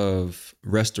topic of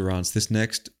restaurants, this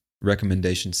next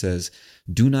recommendation says,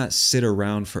 do not sit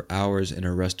around for hours in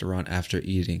a restaurant after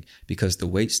eating because the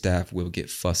wait staff will get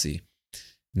fussy.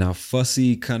 Now,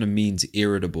 fussy kind of means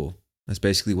irritable. That's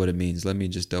basically what it means. Let me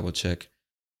just double check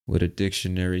with a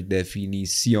dictionary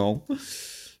definition.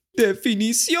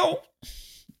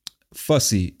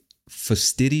 Fussy,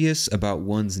 fastidious about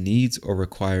one's needs or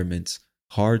requirements,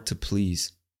 hard to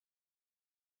please.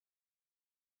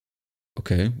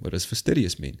 Okay, what does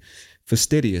fastidious mean?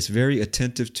 Fastidious, very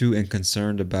attentive to and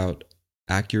concerned about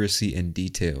accuracy and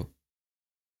detail.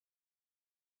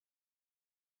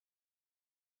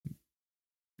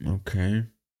 Okay.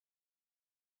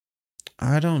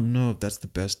 I don't know if that's the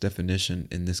best definition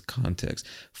in this context.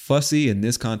 Fussy in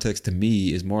this context to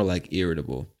me is more like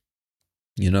irritable.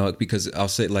 You know, because I'll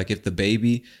say, like, if the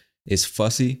baby is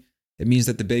fussy, it means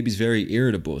that the baby's very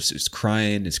irritable. So it's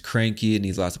crying, it's cranky, it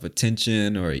needs lots of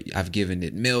attention, or I've given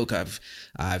it milk, I've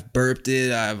burped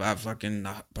it, I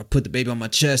put the baby on my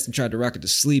chest and tried to rock it to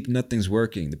sleep, nothing's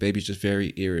working. The baby's just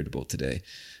very irritable today.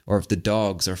 Or if the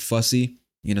dogs are fussy,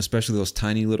 you know, especially those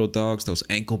tiny little dogs, those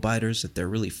ankle biters, that they're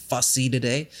really fussy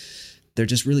today. They're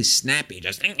just really snappy.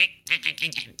 Just,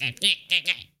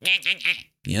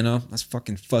 you know, that's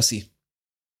fucking fussy.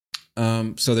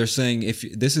 So they're saying if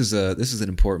this is an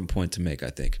important point to make, I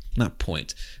think. Not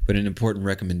point, but an important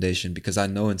recommendation, because I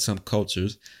know in some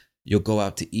cultures you'll go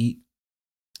out to eat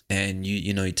and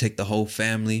you take the whole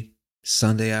family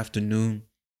Sunday afternoon.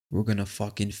 We're going to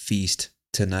fucking feast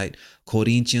tonight.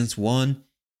 Corinthians won.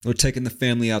 We're taking the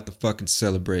family out to fucking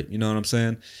celebrate. You know what I'm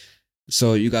saying?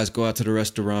 So you guys go out to the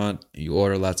restaurant, you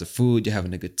order lots of food, you're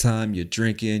having a good time, you're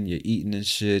drinking, you're eating and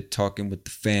shit, talking with the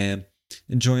fam,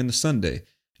 enjoying the Sunday.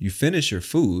 You finish your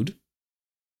food,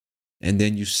 and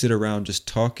then you sit around just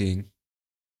talking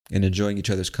and enjoying each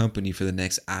other's company for the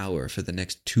next hour, for the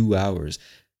next 2 hours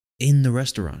in the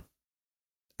restaurant,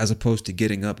 as opposed to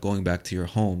getting up, going back to your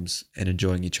homes and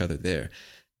enjoying each other there.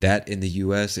 That in the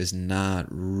US is not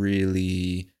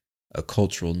really a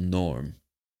cultural norm.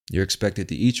 You're expected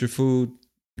to eat your food,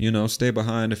 stay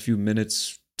behind a few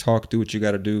minutes, talk, do what you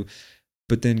got to do,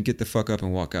 but then get the fuck up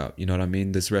and walk out. You know what I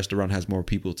mean? This restaurant has more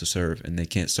people to serve, and they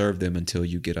can't serve them until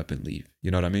you get up and leave.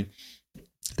 You know what I mean?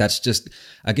 That's just,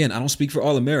 again, I don't speak for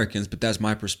all Americans, but that's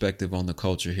my perspective on the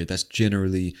culture here. That's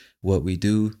generally what we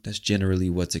do. That's generally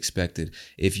what's expected.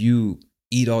 If you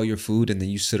eat all your food and then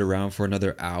you sit around for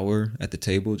another hour at the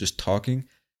table just talking,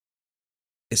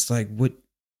 it's like, what?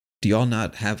 Do y'all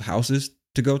not have houses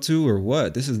to go to or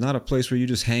what? This is not a place where you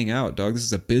just hang out, dog. This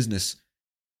is a business.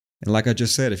 And like I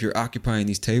just said, if you're occupying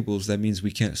these tables, that means we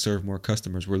can't serve more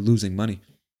customers. We're losing money.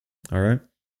 All right.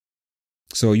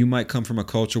 So you might come from a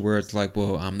culture where it's like,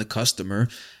 well, I'm the customer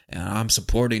and I'm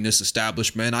supporting this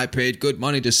establishment. I paid good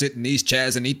money to sit in these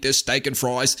chairs and eat this steak and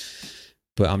fries.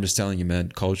 But I'm just telling you, man,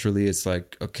 culturally, it's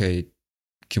like, okay,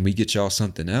 can we get y'all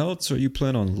something else? Or you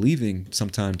plan on leaving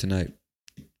sometime tonight?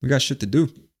 We got shit to do,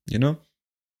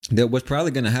 That what's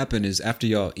probably going to happen is after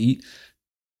y'all eat,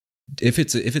 if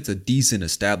it's a decent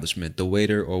establishment, the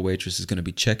waiter or waitress is going to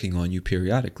be checking on you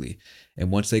periodically.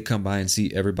 And once they come by and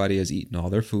see everybody has eaten all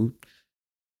their food,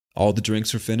 all the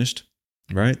drinks are finished,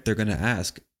 right? They're going to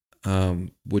ask,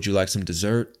 would you like some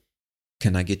dessert?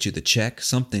 Can I get you the check?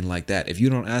 Something like that. If you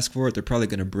don't ask for it, they're probably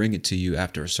going to bring it to you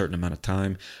after a certain amount of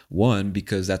time. One,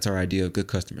 because that's our idea of good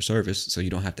customer service, so you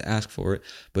don't have to ask for it.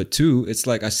 But two, it's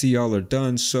like, I see y'all are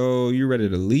done, so you're ready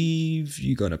to leave.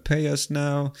 You're going to pay us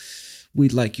now.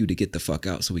 We'd like you to get the fuck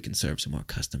out so we can serve some more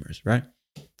customers, right?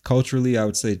 Culturally, I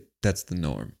would say that's the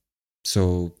norm.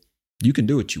 So you can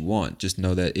do what you want. Just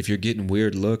know that if you're getting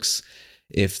weird looks,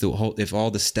 if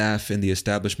all the staff in the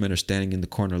establishment are standing in the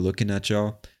corner looking at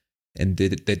y'all and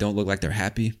they don't look like they're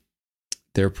happy,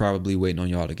 they're probably waiting on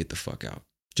y'all to get the fuck out.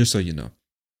 Just so you know.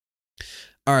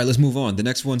 All right, let's move on. The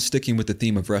next one, sticking with the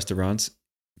theme of restaurants.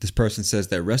 This person says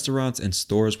that restaurants and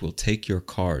stores will take your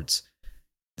cards.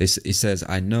 It says,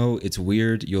 I know it's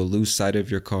weird. You'll lose sight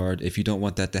of your card. If you don't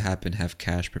want that to happen, have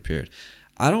cash prepared.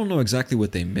 I don't know exactly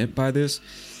what they meant by this,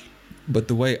 but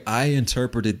the way I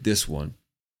interpreted this one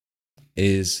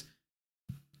is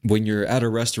when you're at a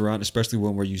restaurant, especially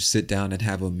one where you sit down and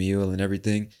have a meal and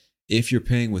everything, if you're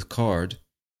paying with card,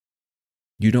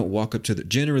 you don't walk up to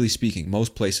generally speaking,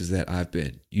 most places that I've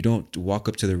been, you don't walk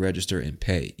up to the register and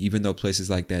pay, even though places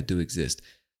like that do exist.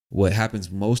 What happens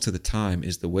most of the time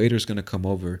is the waiter's going to come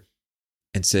over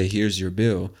and say, here's your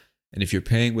bill. And if you're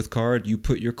paying with card, you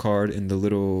put your card in the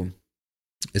little,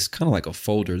 it's kind of like a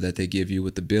folder that they give you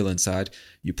with the bill inside.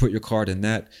 You put your card in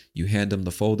that, you hand them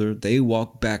the folder. They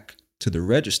walk back to the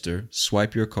register,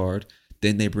 swipe your card,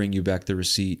 then they bring you back the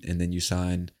receipt, and then you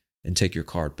sign and take your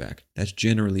card back. That's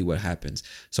generally what happens.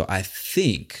 So I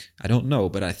don't know,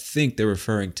 but I think they're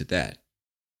referring to that.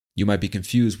 You might be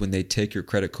confused when they take your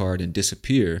credit card and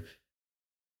disappear,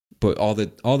 but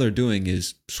all they're doing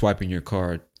is swiping your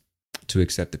card to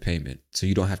accept the payment. So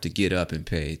you don't have to get up and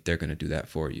pay. They're going to do that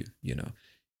for you,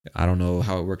 I don't know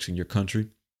how it works in your country,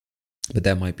 but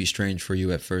that might be strange for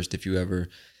you at first if you ever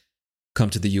come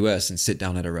to the US and sit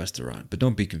down at a restaurant. But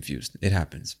don't be confused. It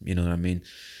happens. You know what I mean?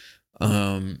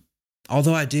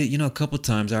 Although I did, a couple of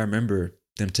times I remember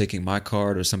them taking my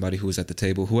card or somebody who was at the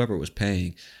table, whoever was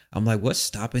paying. I'm like, what's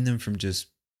stopping them from just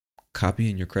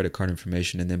copying your credit card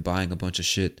information and then buying a bunch of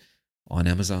shit on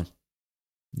Amazon?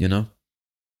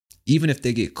 Even if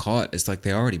they get caught, it's like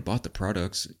they already bought the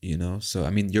products, So,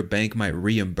 your bank might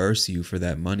reimburse you for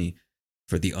that money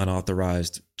for the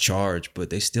unauthorized charge, but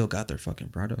they still got their fucking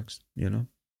products, And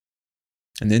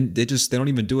then they don't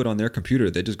even do it on their computer.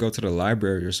 They just go to the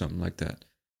library or something like that.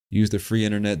 Use the free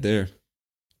internet there.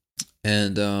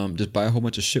 And just buy a whole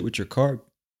bunch of shit with your card.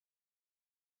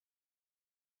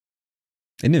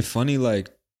 Isn't it funny, like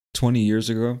 20 years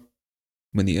ago,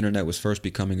 when the internet was first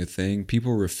becoming a thing,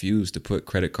 people refused to put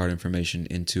credit card information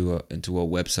into a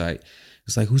website.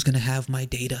 It's like, who's going to have my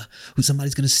data?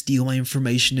 Somebody's going to steal my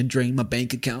information and drain my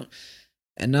bank account.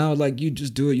 And now, like, you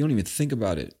just do it. You don't even think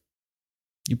about it.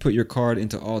 You put your card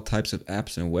into all types of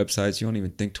apps and websites. You don't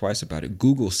even think twice about it.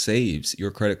 Google saves your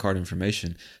credit card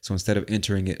information. So instead of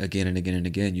entering it again and again and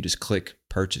again, you just click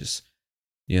purchase.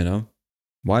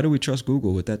 Why do we trust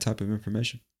Google with that type of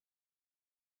information?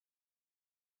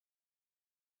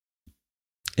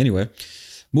 Anyway,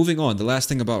 moving on. The last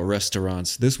thing about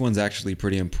restaurants. This one's actually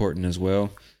pretty important as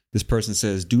well. This person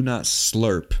says, do not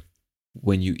slurp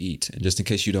when you eat. And just in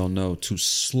case you don't know, to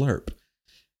slurp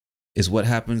is what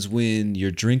happens when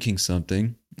you're drinking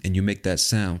something and you make that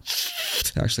sound.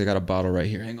 Actually, I got a bottle right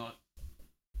here. Hang on.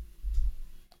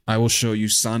 I will show you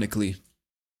sonically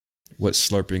what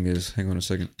slurping is. Hang on a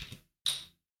second.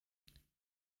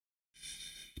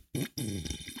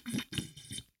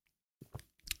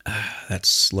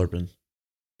 That's slurping.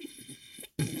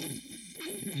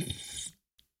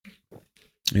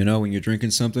 You know, when you're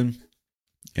drinking something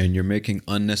and you're making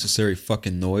unnecessary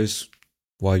fucking noise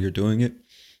while you're doing it,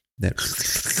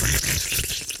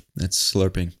 that's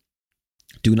slurping.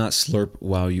 Do not slurp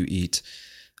while you eat.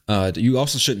 You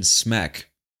also shouldn't smack.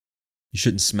 You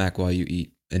shouldn't smack while you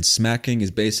eat. And smacking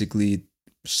is basically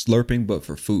slurping, but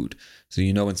for food. So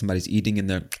you know when somebody's eating and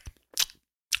they're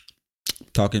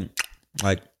talking,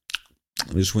 like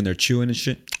just when they're chewing and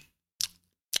shit.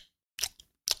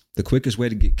 The quickest way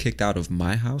to get kicked out of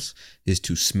my house is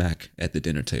to smack at the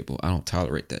dinner table. I don't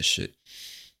tolerate that shit.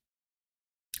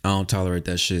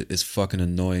 It's fucking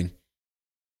annoying.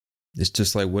 It's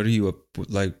just like, what are you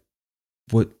like?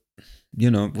 What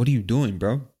are you doing,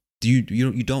 bro?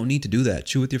 You don't need to do that.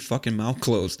 Chew with your fucking mouth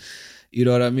closed. You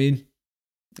know what I mean?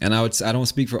 And I don't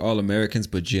speak for all Americans,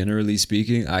 but generally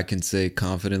speaking, I can say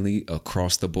confidently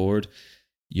across the board,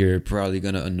 you're probably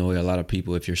gonna annoy a lot of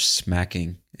people if you're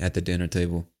smacking at the dinner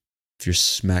table. If you're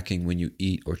smacking when you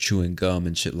eat or chewing gum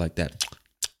and shit like that.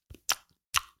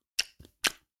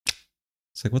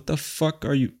 It's like, what the fuck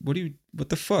are you? What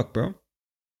the fuck, bro?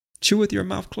 Chew with your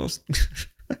mouth closed.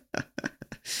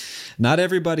 Not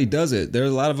everybody does it. There are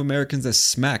a lot of Americans that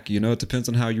smack. You know, it depends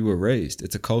on how you were raised.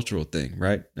 It's a cultural thing,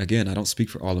 right? Again, I don't speak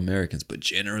for all Americans, but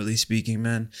generally speaking,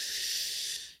 man,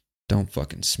 don't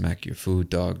fucking smack your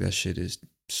food, dog. That shit is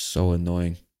so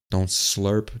annoying. Don't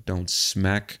slurp. Don't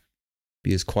smack.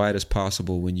 Be as quiet as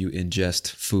possible when you ingest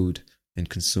food and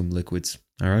consume liquids.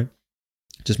 All right?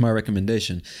 Just my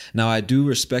recommendation. Now, I do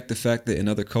respect the fact that in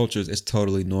other cultures, it's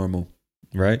totally normal,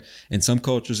 right? In some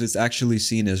cultures, it's actually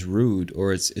seen as rude,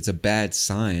 or it's a bad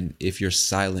sign if you're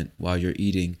silent while you're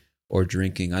eating or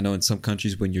drinking. I know in some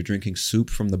countries, when you're drinking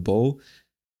soup from the bowl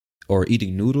or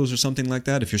eating noodles or something like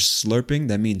that, if you're slurping,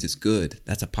 that means it's good.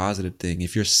 That's a positive thing.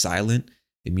 If you're silent,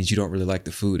 it means you don't really like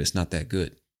the food. It's not that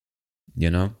good,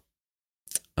 you know?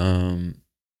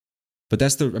 But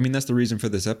that's the reason for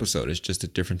this episode. It's just a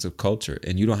difference of culture,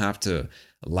 and you don't have to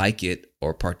like it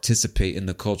or participate in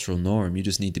the cultural norm. You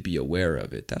just need to be aware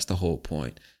of it. That's the whole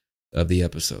point of the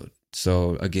episode.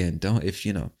 So again, if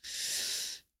you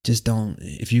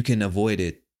can avoid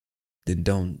it, then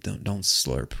don't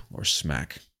slurp or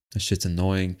smack. That shit's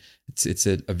annoying. It's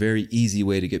a very easy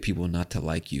way to get people not to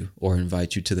like you or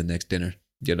invite you to the next dinner,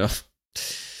 you know?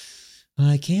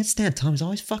 I can't stand Tommy's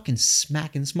always fucking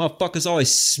smacking. This motherfucker's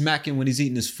always smacking when he's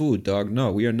eating his food, dog.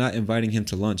 No, we are not inviting him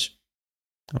to lunch.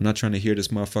 I'm not trying to hear this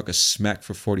motherfucker smack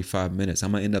for 45 minutes. I'm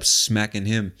going to end up smacking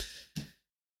him,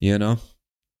 you know?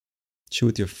 Chew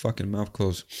with your fucking mouth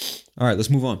closed. All right, let's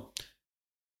move on.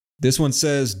 This one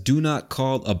says, do not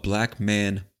call a black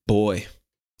man boy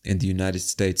in the United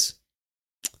States.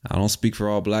 I don't speak for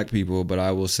all black people, but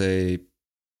I will say,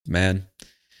 man,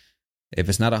 if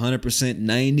it's not 100%,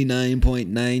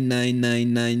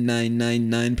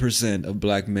 99.9999999% of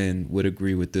black men would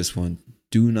agree with this one.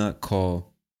 Do not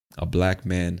call a black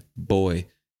man boy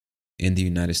in the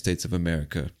United States of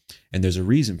America. And there's a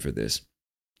reason for this.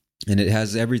 And it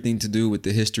has everything to do with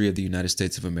the history of the United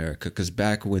States of America. Because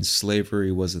back when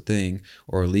slavery was a thing,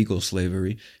 or illegal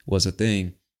slavery was a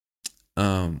thing,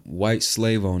 white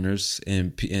slave owners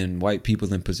and white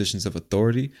people in positions of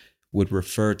authority would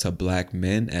refer to black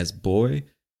men as boy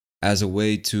as a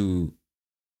way to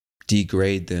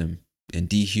degrade them and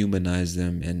dehumanize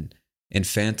them and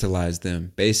infantilize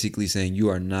them, basically saying you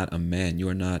are not a man. You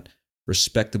are not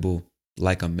respectable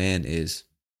like a man is.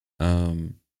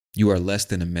 You are less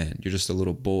than a man. You're just a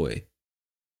little boy.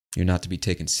 You're not to be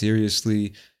taken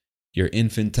seriously. You're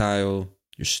infantile.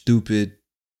 You're stupid.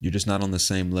 You're just not on the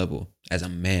same level as a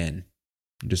man.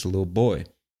 You're just a little boy,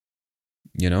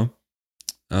 you know?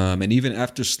 And even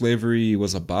after slavery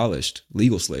was abolished,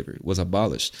 legal slavery was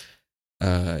abolished,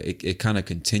 it kind of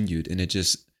continued, and it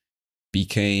just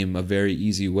became a very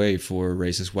easy way for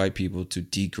racist white people to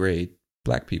degrade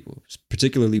black people,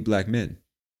 particularly black men.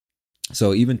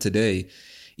 So even today,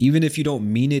 even if you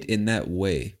don't mean it in that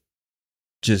way,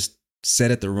 just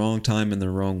said at the wrong time in the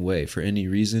wrong way for any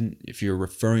reason, if you're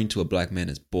referring to a black man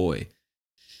as boy,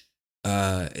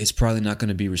 it's probably not going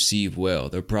to be received well.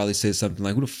 They'll probably say something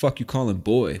like, "Who the fuck you calling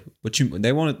boy?"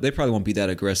 They probably won't be that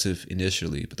aggressive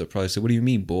initially, but they'll probably say, "What do you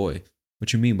mean, boy?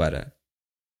 What you mean by that?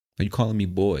 Are you calling me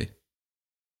boy?"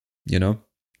 You know,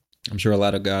 I'm sure a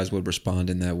lot of guys would respond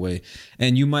in that way.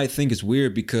 And you might think it's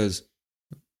weird because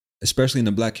especially in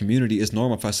the black community, it's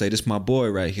normal if I say, this my boy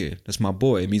right here. That's my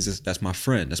boy. It means that's my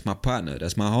friend. That's my partner.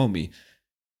 That's my homie.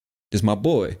 That's my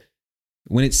boy.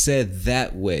 When it's said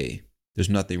that way, there's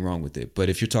nothing wrong with it. But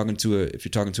if you're talking to a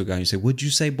guy and you say, what'd you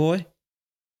say, boy?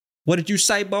 What did you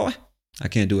say, boy? I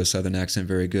can't do a Southern accent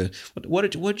very good.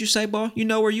 What'd you say, boy? You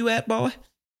know where you at, boy?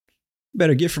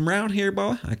 Better get from around here,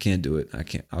 boy. I can't do it.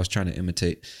 I was trying to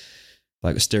imitate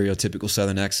like a stereotypical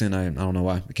Southern accent. I don't know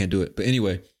why. I can't do it. But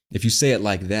anyway, if you say it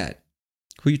like that,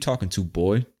 who are you talking to,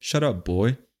 boy? Shut up,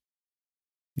 boy.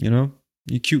 You know,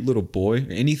 you cute little boy.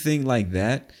 Anything like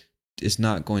that is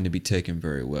not going to be taken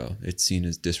very well. It's seen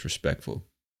as disrespectful.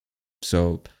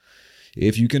 So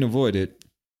if you can avoid it,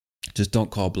 just don't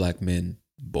call black men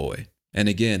boy. And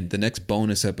again, the next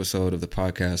bonus episode of the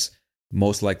podcast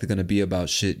most likely going to be about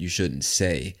shit you shouldn't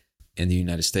say in the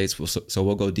United States. So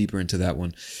we'll go deeper into that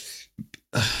one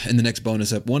in the next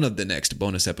one of the next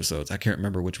bonus episodes. I can't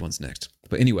remember which one's next.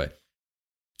 But anyway,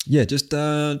 yeah, just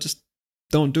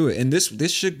don't do it. And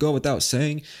this should go without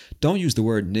saying. Don't use the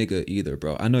word nigga either,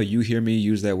 bro. I know you hear me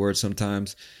use that word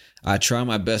sometimes. I try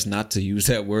my best not to use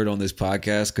that word on this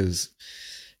podcast because,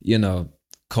 you know,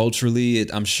 culturally,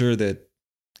 I'm sure that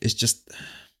it's just,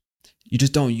 you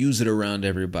just don't use it around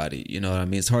everybody. You know what I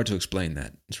mean? It's hard to explain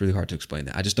that. It's really hard to explain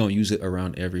that. I just don't use it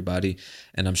around everybody.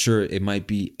 And I'm sure it might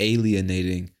be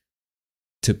alienating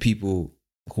to people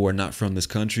who are not from this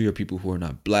country or people who are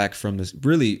not black from this.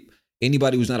 Really,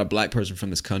 anybody who's not a black person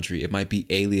from this country, it might be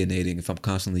alienating if I'm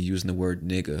constantly using the word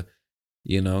nigga,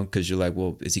 you know, because you're like,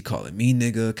 well, is he calling me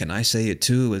nigga? Can I say it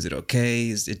too? Is it okay?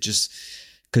 Is it just,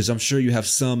 because I'm sure you have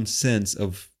some sense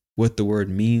of what the word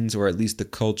means, or at least the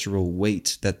cultural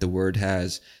weight that the word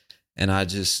has. And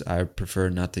I prefer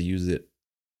not to use it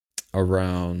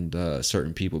around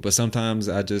certain people. But sometimes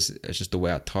it's just the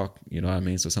way I talk, you know what I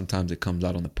mean? So sometimes it comes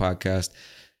out on the podcast.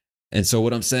 And so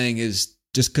what I'm saying is,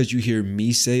 just because you hear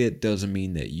me say it doesn't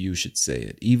mean that you should say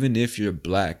it. Even if you're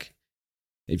black,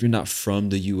 if you're not from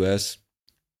the US,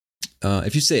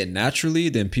 if you say it naturally,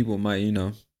 then people might, you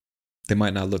know, they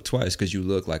might not look twice because you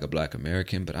look like a black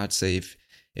American. But I'd say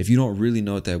if you don't really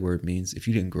know what that word means, if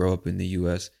you didn't grow up in the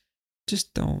US,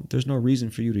 just don't. There's no reason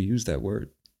for you to use that word.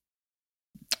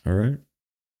 All right.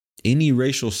 Any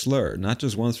racial slur, not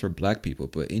just ones for black people,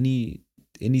 but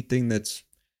anything that's,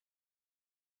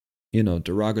 you know,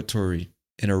 derogatory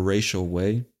in a racial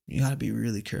way, you gotta be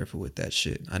really careful with that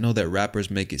shit. I know that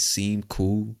rappers make it seem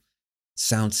cool,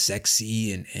 sound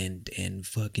sexy and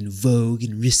fucking vogue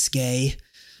and risque,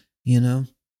 you know,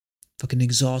 fucking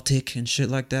exotic and shit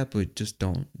like that, but just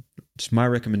don't. It's my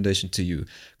recommendation to you,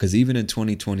 because even in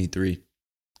 2023,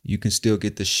 you can still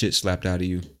get the shit slapped out of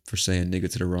you for saying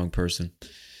nigga to the wrong person.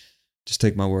 Just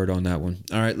take my word on that one.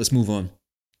 All right, let's move on.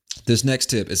 This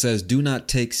next tip, it says, do not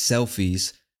take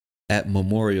selfies at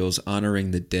memorials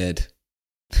honoring the dead.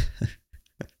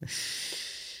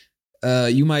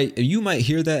 You might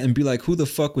hear that and be like, who the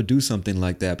fuck would do something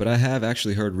like that? But I have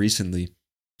actually heard recently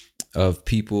of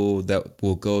people that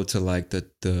will go to like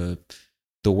the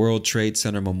World Trade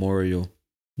Center Memorial.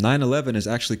 9/11 is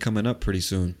actually coming up pretty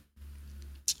soon.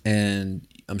 And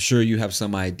I'm sure you have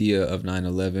some idea of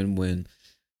 9/11 when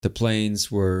the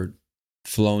planes were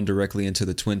flown directly into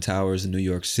the Twin Towers in New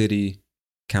York City.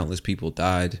 Countless people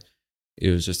died. It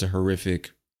was just a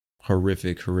horrific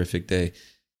day.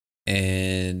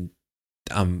 And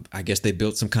I guess they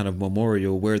built some kind of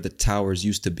memorial where the towers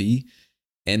used to be.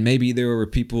 And maybe there were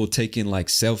people taking like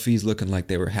selfies looking like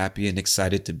they were happy and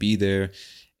excited to be there.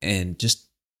 And just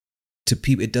to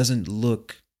people, it doesn't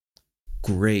look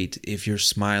great if you're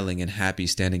smiling and happy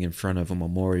standing in front of a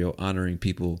memorial honoring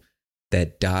people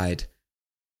that died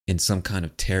in some kind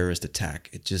of terrorist attack.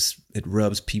 It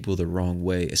rubs people the wrong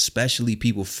way, especially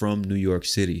people from New York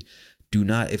City. Do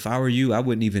not, if I were you, I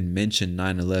wouldn't even mention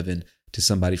 9/11 to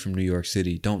somebody from New York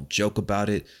City. Don't joke about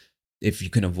it. If you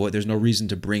can avoid, there's no reason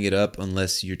to bring it up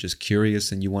unless you're just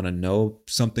curious and you want to know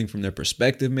something from their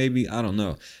perspective, maybe. I don't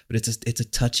know. But it's a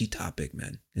touchy topic,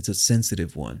 man. It's a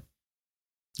sensitive one.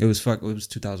 It was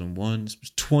 2001. It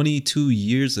was 22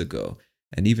 years ago.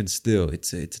 And even still,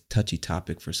 it's a touchy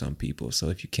topic for some people. So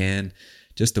if you can,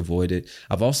 just avoid it.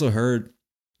 I've also heard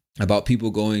about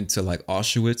people going to like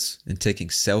Auschwitz and taking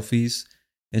selfies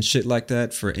and shit like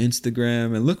that for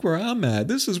Instagram. And look where I'm at.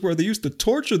 This is where they used to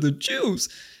torture the Jews.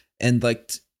 And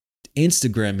like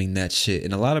Instagramming that shit.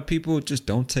 And a lot of people just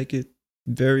don't take it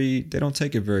very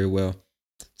well.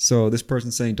 So this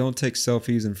person's saying don't take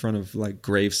selfies in front of like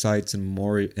grave sites and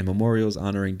memorials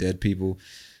honoring dead people.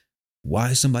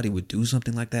 Why somebody would do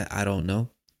something like that, I don't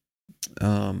know.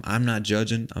 I'm not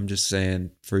judging. I'm just saying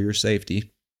for your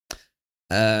safety,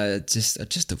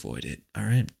 just avoid it. All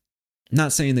right.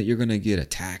 Not saying that you're going to get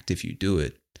attacked if you do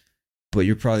it, but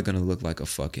you're probably going to look like a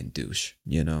fucking douche,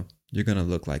 you know? You're going to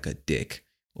look like a dick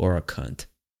or a cunt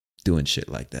doing shit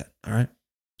like that, all right?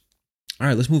 All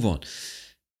right, let's move on.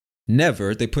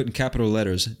 Never, they put in capital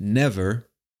letters, never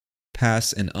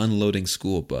pass an unloading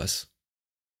school bus.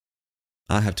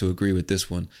 I have to agree with this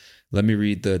one. Let me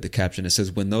read the caption. It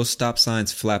says, when those stop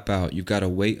signs flap out, you've got to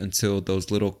wait until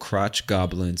those little crotch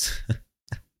goblins.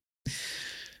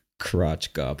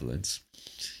 Crotch goblins.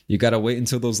 You got to wait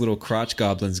until those little crotch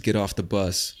goblins get off the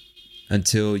bus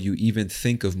until you even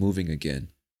think of moving again.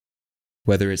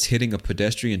 Whether it's hitting a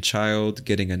pedestrian child,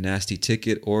 getting a nasty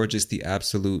ticket, or just the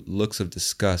absolute looks of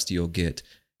disgust you'll get,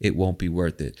 it won't be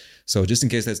worth it. So just in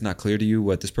case that's not clear to you,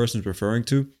 what this person's referring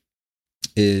to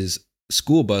is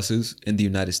school buses in the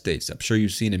United States. I'm sure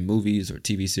you've seen in movies or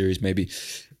TV series, maybe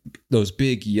those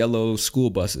big yellow school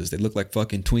buses. They look like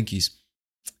fucking Twinkies.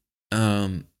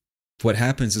 What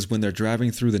happens is when they're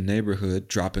driving through the neighborhood,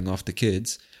 dropping off the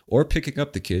kids or picking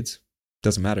up the kids,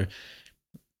 doesn't matter.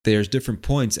 There's different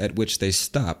points at which they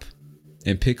stop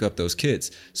and pick up those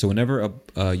kids. So whenever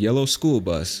a yellow school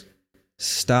bus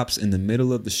stops in the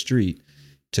middle of the street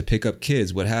to pick up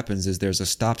kids, what happens is there's a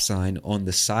stop sign on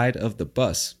the side of the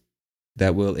bus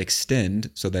that will extend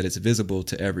so that it's visible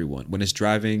to everyone. When it's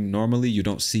driving normally, you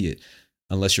don't see it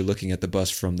unless you're looking at the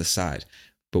bus from the side.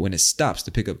 But when it stops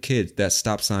to pick up kids, that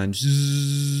stop sign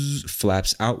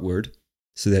flaps outward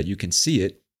so that you can see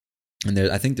it. And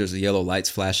I think there's yellow lights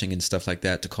flashing and stuff like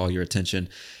that to call your attention.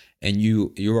 And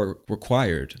you are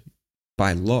required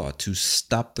by law to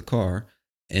stop the car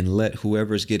and let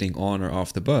whoever's getting on or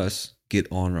off the bus get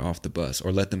on or off the bus,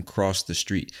 or let them cross the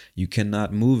street. You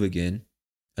cannot move again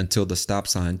until the stop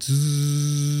sign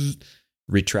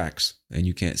retracts and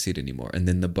you can't see it anymore. And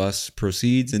then the bus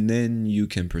proceeds and then you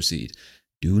can proceed.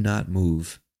 Do not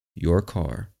move your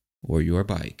car or your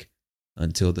bike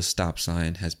until the stop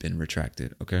sign has been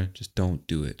retracted, okay? Just don't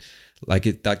do it. Like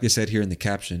they said here in the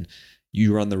caption,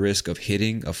 you run the risk of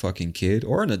hitting a fucking kid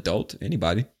or an adult,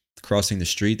 anybody, crossing the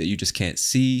street that you just can't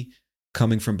see,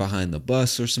 coming from behind the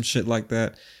bus or some shit like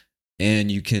that.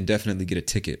 And you can definitely get a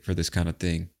ticket for this kind of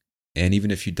thing. And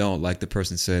even if you don't, like the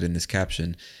person said in this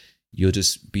caption, you'll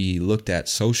just be looked at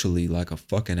socially like a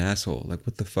fucking asshole. Like,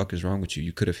 what the fuck is wrong with you?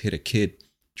 You could have hit a kid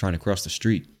trying to cross the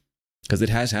street, because it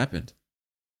has happened.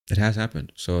 It has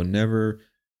happened. So never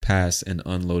pass an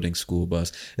unloading school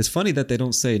bus. It's funny that they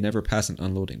don't say never pass an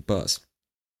unloading bus.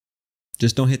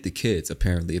 Just don't hit the kids,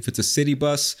 apparently. If it's a city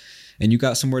bus and you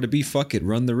got somewhere to be, fuck it.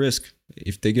 Run the risk.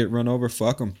 If they get run over,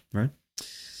 fuck them, right?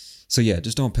 So yeah,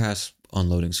 just don't pass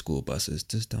unloading school buses.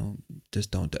 Just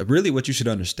don't. Really, what you should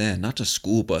understand, not just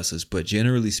school buses, but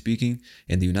generally speaking,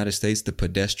 in the United States, the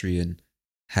pedestrian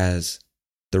has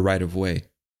the right of way,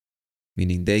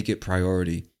 meaning they get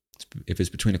priority. If it's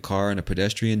between a car and a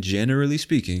pedestrian, generally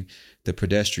speaking, the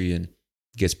pedestrian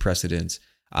gets precedence.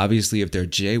 Obviously, if they're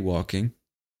jaywalking,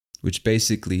 which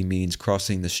basically means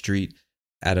crossing the street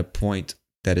at a point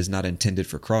that is not intended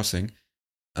for crossing,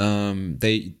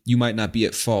 you might not be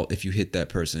at fault if you hit that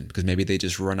person, because maybe they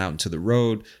just run out into the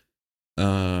road,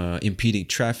 impeding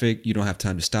traffic. You don't have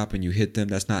time to stop and you hit them.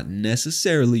 That's not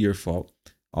necessarily your fault,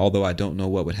 although I don't know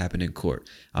what would happen in court.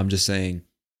 I'm just saying,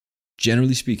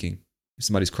 generally speaking, if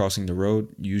somebody's crossing the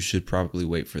road, you should probably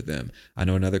wait for them. I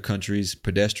know in other countries,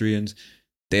 pedestrians,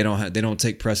 they don't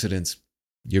take precedence.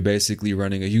 You're basically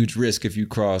running a huge risk if you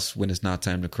cross when it's not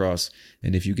time to cross.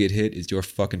 And if you get hit, it's your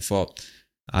fucking fault.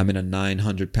 I'm in a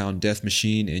 900-pound death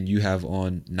machine and you have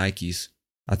on Nikes.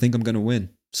 I think I'm going to win.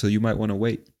 So you might want to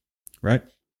wait, right?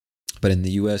 But in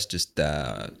the US, just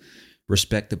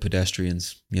respect the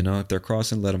pedestrians. You know, if they're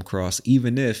crossing, let them cross.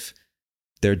 Even if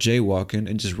they're jaywalking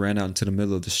and just ran out into the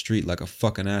middle of the street like a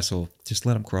fucking asshole, just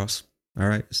let them cross. All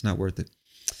right? It's not worth it.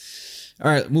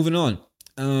 All right, moving on.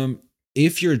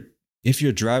 If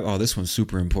you're driving, oh, this one's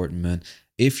super important, man.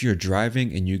 If you're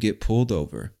driving and you get pulled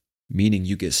over, meaning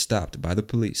you get stopped by the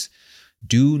police,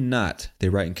 do not, they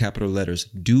write in capital letters,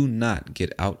 do not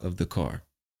get out of the car.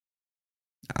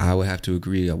 I would have to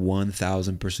agree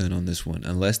 1,000% on this one.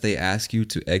 Unless they ask you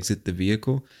to exit the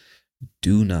vehicle,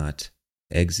 do not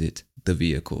exit the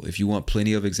vehicle. If you want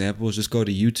plenty of examples, just go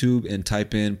to YouTube and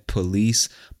type in police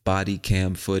body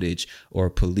cam footage, or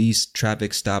police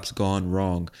traffic stops gone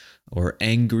wrong, or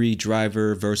angry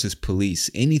driver versus police,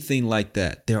 anything like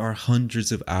that. There are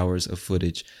hundreds of hours of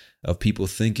footage of people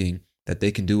thinking that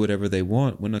they can do whatever they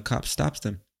want when a cop stops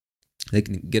them. They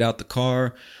can get out the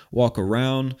car, walk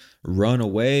around, run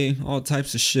away, all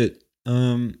types of shit.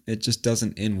 It just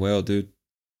doesn't end well, dude.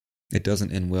 It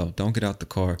doesn't end well. Don't get out the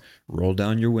car. Roll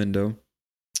down your window.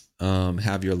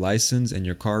 Have your license and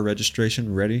your car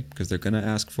registration ready because they're going to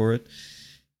ask for it.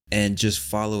 And just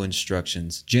follow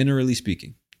instructions. Generally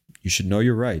speaking, you should know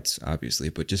your rights, obviously,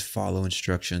 but just follow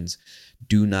instructions.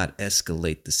 Do not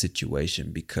escalate the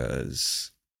situation,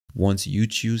 because once you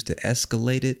choose to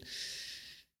escalate it,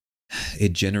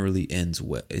 it generally ends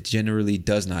well. It generally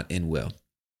does not end well.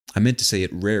 I meant to say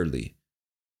it rarely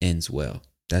ends well.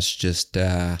 That's just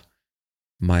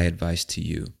my advice to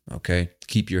you, okay?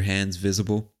 Keep your hands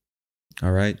visible,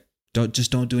 all right? Don't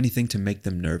do anything to make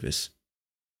them nervous.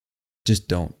 Just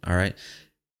don't, all right?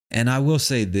 And I will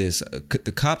say this,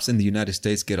 the cops in the United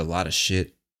States get a lot of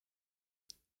shit.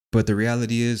 But the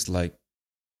reality is, like,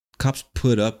 cops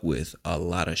put up with a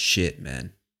lot of shit,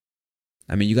 man.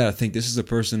 I mean, you got to think, this is a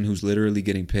person who's literally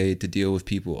getting paid to deal with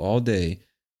people all day.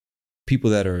 People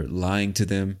that are lying to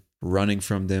them, running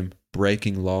from them,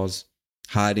 breaking laws,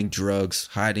 hiding drugs,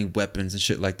 hiding weapons and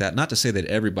shit like that. Not to say that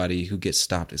everybody who gets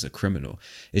stopped is a criminal.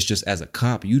 It's just, as a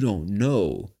cop, you don't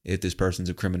know if this person's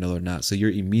a criminal or not. So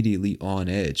you're immediately on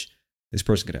edge. This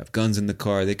person could have guns in the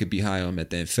car. They could be high on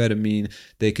methamphetamine.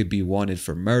 They could be wanted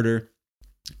for murder.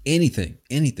 Anything.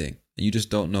 And you just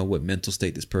don't know what mental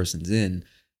state this person's in.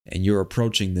 And you're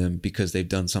approaching them because they've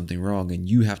done something wrong and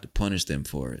you have to punish them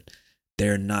for it.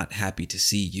 They're not happy to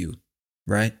see you,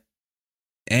 right?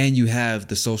 And you have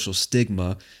the social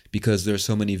stigma because there's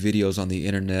so many videos on the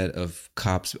internet of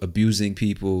cops abusing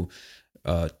people,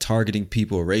 targeting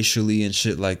people racially and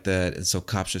shit like that. And so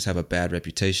cops just have a bad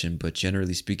reputation. But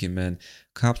generally speaking, man,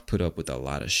 cops put up with a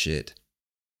lot of shit.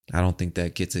 I don't think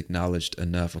that gets acknowledged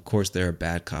enough. Of course, there are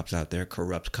bad cops out there,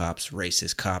 corrupt cops,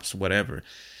 racist cops, whatever.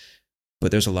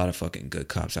 But there's a lot of fucking good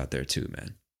cops out there too,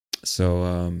 man. So,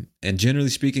 and generally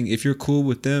speaking, if you're cool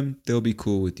with them, they'll be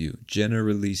cool with you.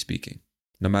 Generally speaking,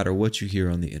 no matter what you hear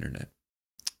on the internet.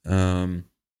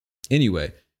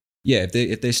 Anyway, yeah,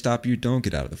 if they stop you, don't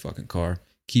get out of the fucking car.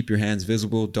 Keep your hands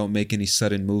visible. Don't make any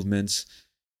sudden movements.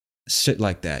 Shit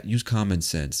like that. Use common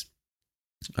sense.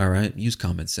 All right, use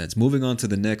common sense. Moving on to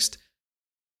the next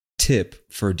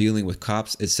tip for dealing with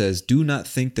cops. It says, do not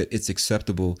think that it's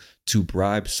acceptable to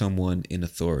bribe someone in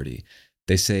authority.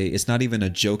 They say it's not even a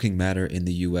joking matter in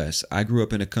the US. I grew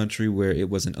up in a country where it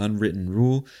was an unwritten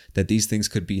rule that these things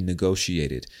could be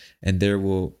negotiated, and there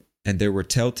were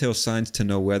telltale signs to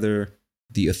know whether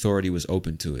the authority was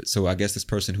open to it. So I guess this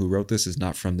person who wrote this is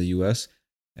not from the US,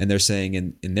 and they're saying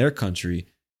in their country,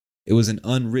 it was an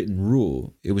unwritten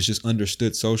rule. It was just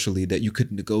understood socially that you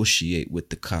could negotiate with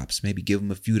the cops. Maybe give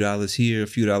them a few dollars here, a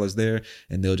few dollars there,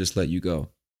 and they'll just let you go.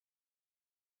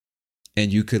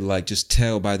 And you could like just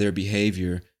tell by their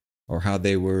behavior or how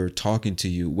they were talking to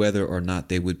you whether or not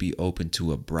they would be open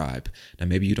to a bribe. Now,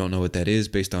 maybe you don't know what that is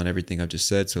based on everything I've just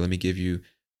said. So let me give you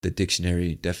the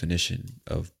dictionary definition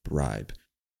of bribe.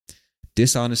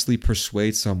 Dishonestly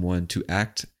persuade someone to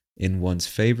act in one's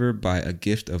favor by a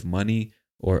gift of money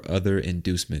or other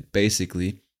inducement.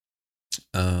 Basically,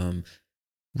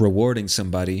 rewarding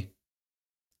somebody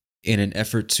in an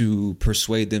effort to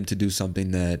persuade them to do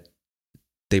something that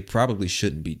they probably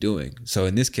shouldn't be doing. So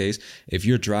in this case, if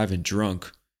you're driving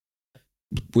drunk,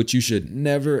 which you should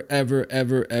never, ever,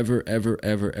 ever, ever, ever,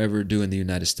 ever, ever do in the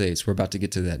United States. We're about to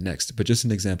get to that next. But just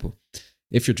an example.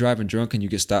 If you're driving drunk and you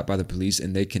get stopped by the police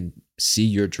and they can see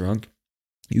you're drunk,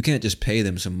 you can't just pay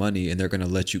them some money and they're going to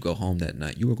let you go home that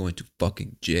night. You are going to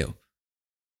fucking jail.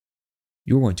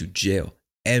 You're going to jail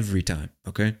every time,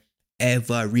 okay?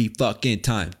 Every fucking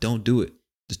time. Don't do it.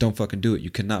 Just don't fucking do it. You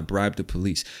cannot bribe the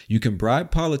police. You can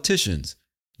bribe politicians.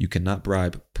 You cannot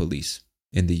bribe police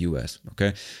in the US,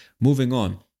 okay? Moving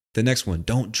on. The next one,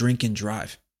 don't drink and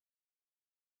drive.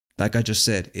 Like I just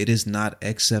said, it is not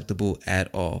acceptable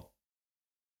at all.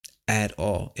 At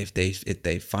all. If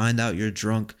they find out you're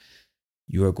drunk,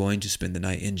 you are going to spend the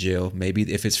night in jail. Maybe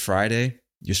if it's Friday,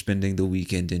 you're spending the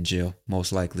weekend in jail,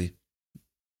 most likely.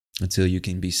 Until you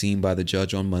can be seen by the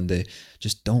judge on Monday.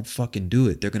 Just don't fucking do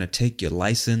it. They're going to take your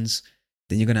license.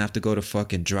 Then you're going to have to go to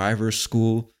fucking driver's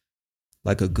school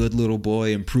like a good little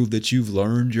boy and prove that you've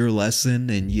learned your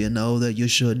lesson and you know that you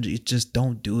shouldn't. You just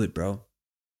don't do it, bro.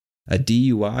 A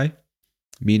DUI,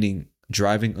 meaning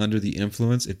driving under the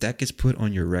influence, if that gets put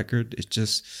on your record, it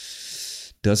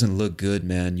just doesn't look good,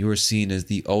 man. You are seen as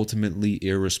the ultimately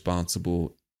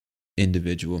irresponsible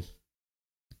individual.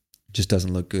 It just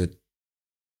doesn't look good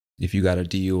if you got a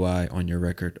DUI on your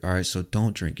record. All right, so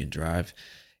don't drink and drive.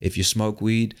 If you smoke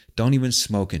weed, don't even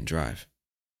smoke and drive.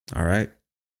 All right?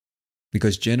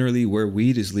 Because generally where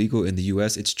weed is legal in the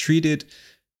US, it's treated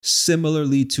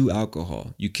similarly to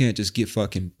alcohol. You can't just get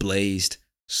fucking blazed,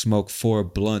 smoke 4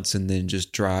 blunts, and then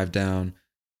just drive down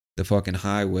the fucking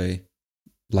highway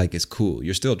like it's cool.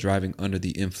 You're still driving under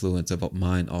the influence of a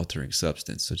mind-altering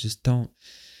substance. So just don't.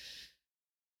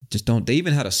 They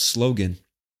even had a slogan.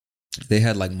 They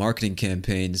had like marketing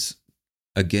campaigns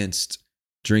against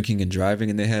drinking and driving,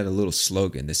 and they had a little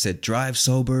slogan that said, drive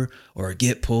sober or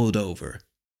get pulled over.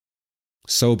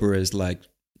 Sober is like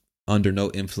under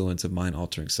no influence of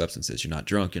mind-altering substances. You're not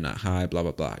drunk, you're not high, blah,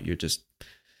 blah, blah. You're just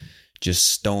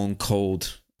stone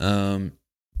cold. So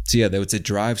yeah, they would say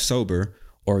drive sober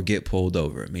or get pulled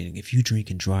over. Meaning if you drink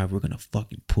and drive, we're going to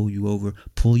fucking pull you over,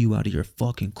 pull you out of your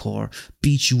fucking car,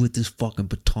 beat you with this fucking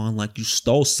baton like you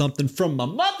stole something from my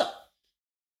mother.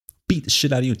 Beat the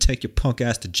shit out of you and take your punk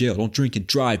ass to jail. Don't drink and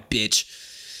drive, bitch.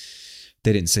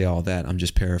 They didn't say all that. I'm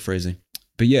just paraphrasing.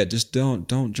 But yeah, just don't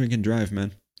drink and drive,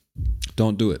 man.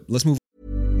 Don't do it. Let's move.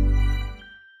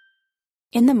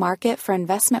 In the market for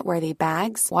investment-worthy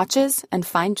bags, watches, and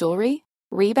fine jewelry,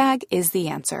 Rebag is the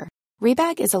answer.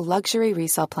 Rebag is a luxury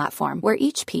resale platform where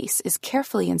each piece is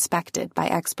carefully inspected by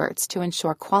experts to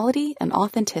ensure quality and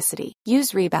authenticity.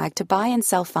 Use Rebag to buy and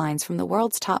sell finds from the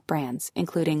world's top brands,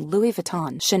 including Louis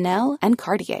Vuitton, Chanel, and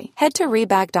Cartier. Head to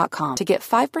Rebag.com to get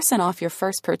 5% off your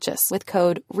first purchase with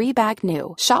code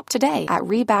REBAGNEW. Shop today at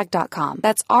Rebag.com.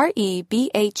 That's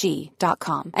REBAG.com.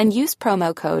 And use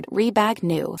promo code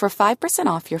REBAGNEW for 5%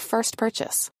 off your first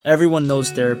purchase. Everyone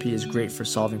knows therapy is great for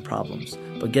solving problems,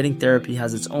 but getting therapy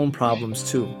has its own problems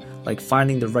too, like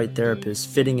finding the right therapist,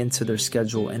 fitting into their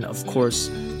schedule, and of course,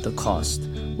 the cost.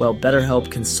 Well,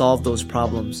 BetterHelp can solve those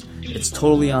problems. It's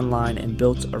totally online and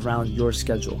built around your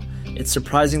schedule. It's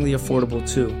surprisingly affordable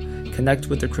too. Connect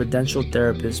with a credentialed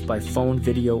therapist by phone,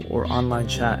 video, or online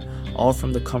chat, all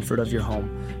from the comfort of your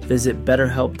home. Visit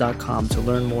BetterHelp.com to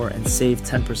learn more and save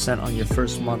 10% on your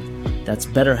first month. That's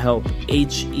BetterHelp,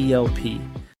 H-E-L-P.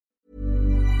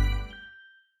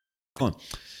 Come on.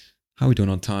 How are we doing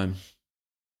on time?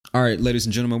 All right, ladies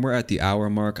and gentlemen, we're at the hour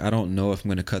mark. I don't know if I'm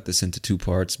going to cut this into 2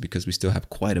 parts because we still have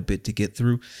quite a bit to get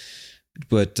through.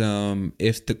 But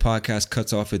if the podcast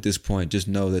cuts off at this point, just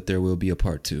know that there will be a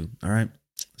part 2. All right,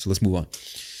 so let's move on.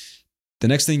 The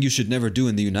next thing you should never do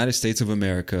in the United States of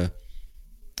America.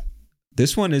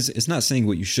 This one it's not saying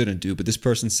what you shouldn't do, but this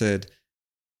person said,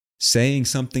 saying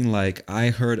something like, I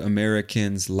heard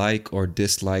Americans like or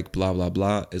dislike blah, blah,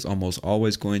 blah is almost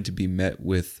always going to be met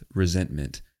with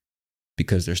resentment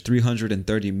because there's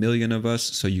 330 million of us,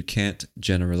 so you can't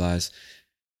generalize.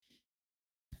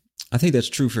 I think that's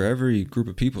true for every group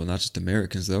of people, not just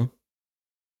Americans, though.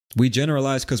 We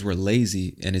generalize because we're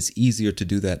lazy and it's easier to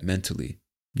do that mentally,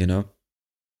 you know?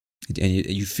 And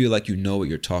you feel like you know what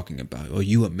you're talking about. Oh,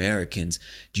 you Americans,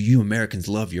 do you Americans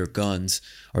love your guns?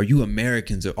 Or you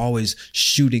Americans are always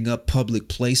shooting up public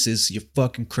places. You're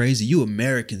fucking crazy. You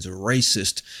Americans are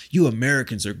racist. You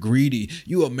Americans are greedy.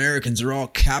 You Americans are all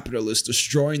capitalists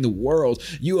destroying the world.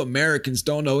 You Americans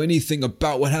don't know anything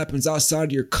about what happens outside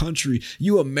of your country.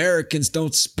 You Americans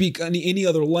don't speak any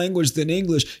other language than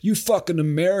English. You fucking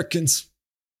Americans.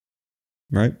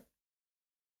 Right?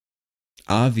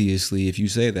 Obviously, if you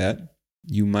say that,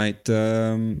 you might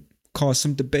cause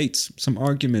some debates, some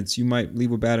arguments. You might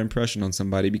leave a bad impression on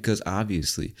somebody because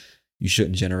obviously you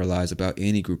shouldn't generalize about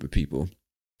any group of people.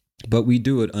 But we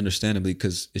do it understandably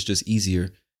because it's just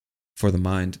easier for the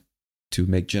mind to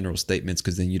make general statements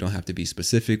because then you don't have to be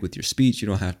specific with your speech. You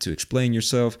don't have to explain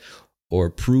yourself or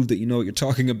prove that you know what you're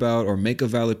talking about or make a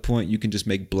valid point. You can just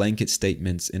make blanket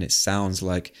statements and it sounds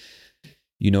like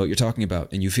you know what you're talking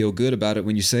about and you feel good about it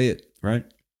when you say it, right?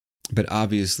 But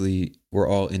obviously, we're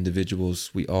all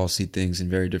individuals. We all see things in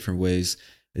very different ways.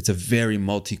 It's a very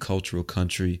multicultural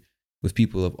country with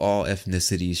people of all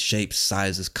ethnicities, shapes,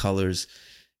 sizes, colors,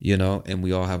 you know, and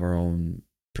we all have our own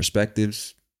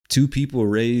perspectives. 2 people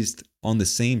raised on the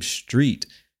same street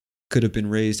could have been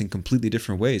raised in completely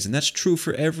different ways. And that's true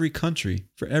for every country,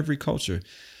 for every culture.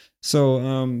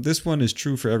 So this one is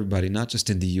true for everybody, not just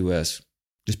in the US.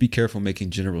 Just be careful making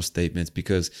general statements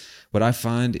because what I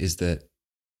find is that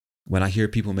when I hear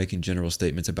people making general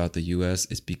statements about the US,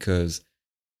 it's because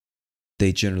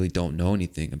they generally don't know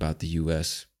anything about the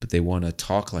US, but they want to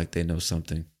talk like they know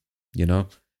something, you know?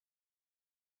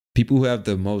 People who have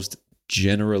the most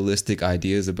generalistic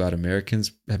ideas about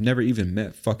Americans have never even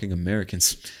met fucking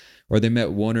Americans, or they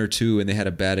met 1 or 2 and they had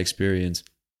a bad experience.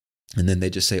 And then they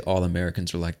just say all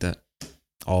Americans are like that.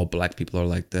 All black people are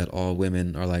like that. All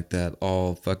women are like that.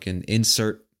 All fucking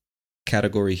insert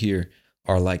category here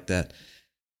are like that.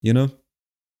 You know?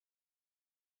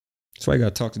 That's why I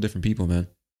got to talk to different people, man.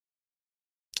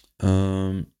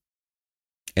 And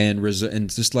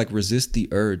just like resist the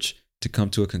urge to come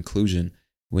to a conclusion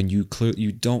when you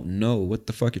don't know what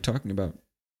the fuck you're talking about.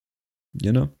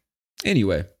 You know?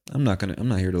 Anyway, I'm not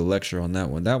here to lecture on that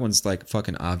one. That one's like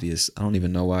fucking obvious. I don't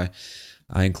even know why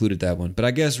I included that one. But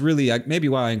I guess really, maybe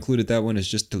why I included that one is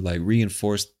just to like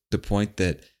reinforce the point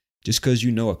that just because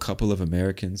you know a couple of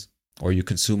Americans or you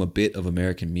consume a bit of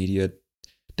American media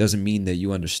doesn't mean that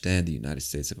you understand the United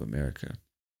States of America.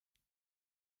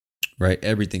 Right?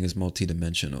 Everything is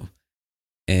multidimensional.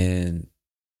 And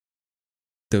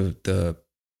the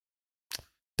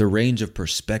range of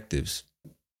perspectives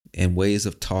and ways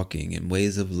of talking and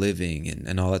ways of living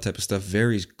and all that type of stuff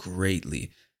varies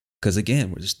greatly. Because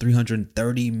again, there's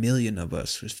 330 million of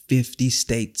us. There's 50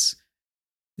 states.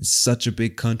 It's such a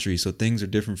big country. So things are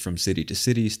different from city to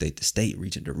city, state to state,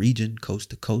 region to region, coast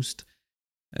to coast.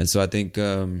 And so I think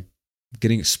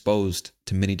getting exposed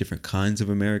to many different kinds of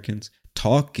Americans,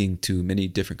 talking to many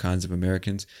different kinds of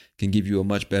Americans can give you a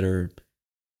much better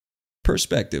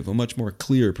perspective, a much more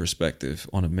clear perspective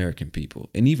on American people.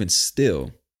 And even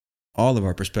still, all of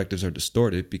our perspectives are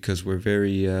distorted because we're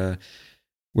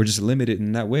just limited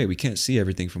in that way. We can't see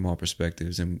everything from all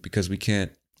perspectives, and because we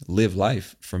can't live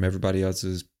life from everybody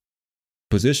else's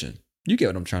position. You get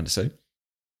what I'm trying to say,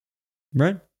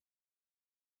 right?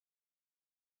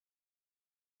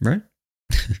 Right?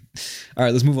 All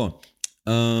right, let's move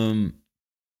on.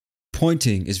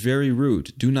 Pointing is very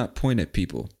rude. Do not point at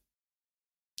people.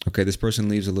 Okay, this person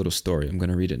leaves a little story. I'm going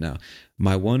to read it now.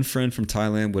 My one friend from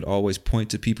Thailand would always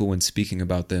point to people when speaking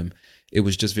about them. It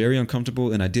was just very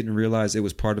uncomfortable, and I didn't realize it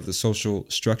was part of the social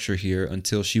structure here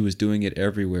until she was doing it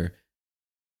everywhere.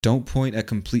 Don't point at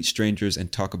complete strangers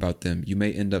and talk about them. You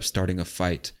may end up starting a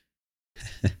fight.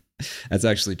 That's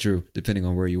actually true, depending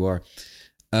on where you are.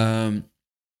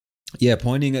 Yeah,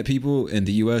 pointing at people in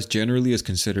the US generally is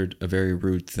considered a very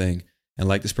rude thing. And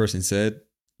like this person said,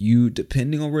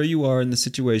 depending on where you are in the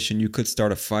situation, you could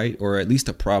start a fight or at least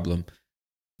a problem,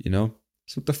 you know?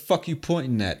 So what the fuck you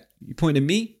pointing at? You pointing at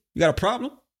me? You got a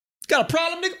problem? You got a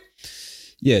problem, nigga?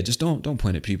 Yeah, just don't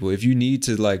point at people. If you need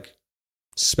to like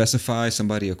specify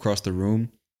somebody across the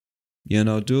room, you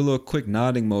know, do a little quick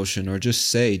nodding motion or just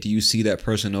say, do you see that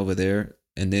person over there?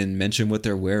 And then mention what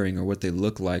they're wearing or what they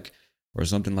look like or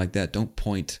something like that. Don't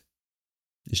point.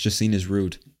 It's just seen as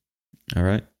rude. All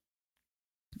right.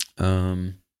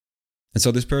 And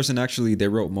so this person actually, they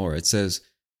wrote more. It says,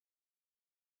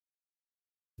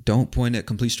 don't point at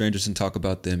complete strangers and talk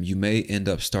about them. You may end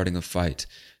up starting a fight.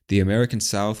 The American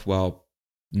South, while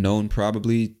known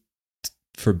probably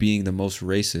for being the most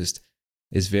racist,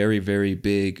 is very, very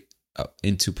big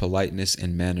into politeness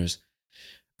and manners.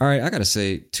 All right, I got to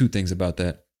say two things about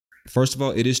that. First of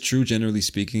all, it is true, generally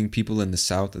speaking, people in the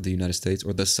South of the United States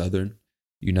or the Southern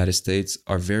United States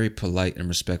are very polite and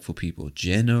respectful people,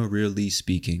 generally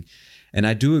speaking. And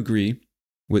I do agree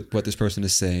with what this person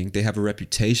is saying. They have a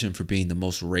reputation for being the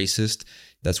most racist.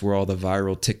 That's where all the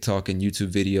viral TikTok and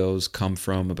YouTube videos come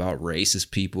from about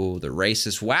racist people, the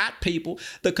racist white people,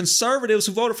 the conservatives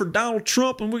who voted for Donald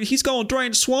Trump, and he's going to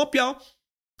drain the swamp, y'all.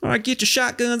 All right, get your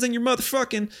shotguns and your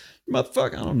motherfucking, I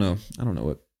don't know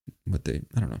what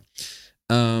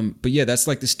but yeah, that's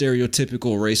like the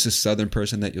stereotypical racist Southern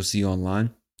person that you'll see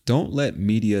online. Don't let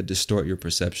media distort your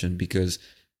perception, because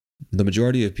the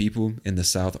majority of people in the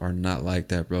South are not like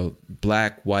that, bro.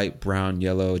 Black, white, brown,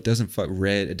 yellow, it doesn't fuck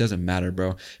red. It doesn't matter,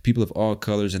 bro. People of all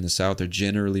colors in the South are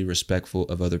generally respectful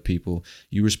of other people.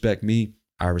 You respect me,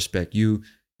 I respect you.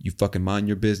 You fucking mind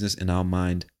your business and I'll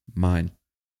mind mine.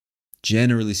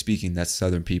 Generally speaking, that's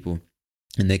Southern people.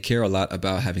 And they care a lot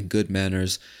about having good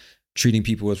manners, treating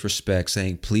people with respect,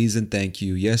 saying please and thank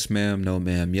you. Yes, ma'am. No,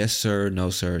 ma'am. Yes, sir.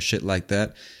 No, sir. Shit like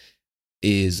that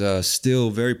is still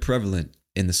very prevalent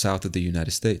in the South of the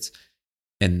United States.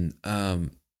 And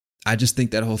I just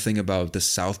think that whole thing about the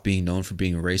South being known for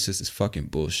being racist is fucking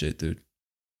bullshit, dude.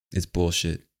 It's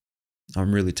bullshit.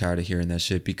 I'm really tired of hearing that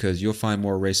shit, because you'll find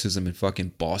more racism in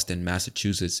fucking Boston,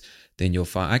 Massachusetts than you'll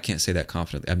find. I can't say that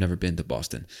confidently. I've never been to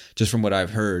Boston. Just from what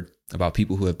I've heard about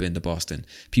people who have been to Boston,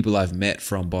 people I've met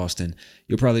from Boston,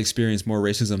 you'll probably experience more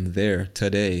racism there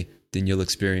today than you'll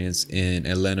experience in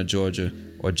Atlanta, Georgia,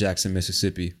 or Jackson,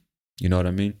 Mississippi. You know what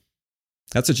I mean?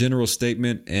 That's a general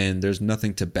statement and there's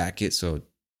nothing to back it. So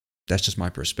that's just my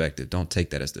perspective. Don't take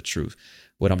that as the truth.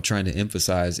 What I'm trying to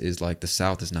emphasize is like the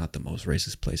South is not the most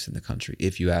racist place in the country.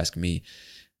 If you ask me,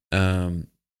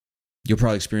 you'll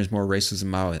probably experience more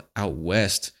racism out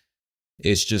west.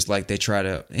 It's just like they try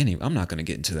to, anyway, I'm not going to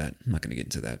get into that.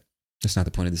 That's not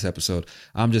the point of this episode.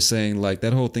 I'm just saying, like,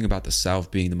 that whole thing about the South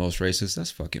being the most racist,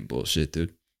 that's fucking bullshit,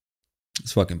 dude.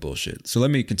 It's fucking bullshit. So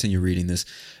let me continue reading this.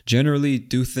 Generally,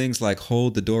 do things like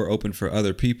hold the door open for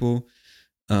other people.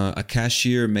 A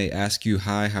cashier may ask you,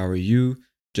 hi, how are you?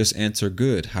 Just answer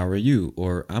good, how are you?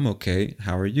 Or I'm okay,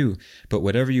 how are you? But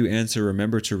whatever you answer,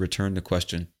 remember to return the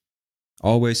question.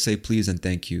 Always say please and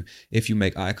thank you. If you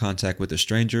make eye contact with a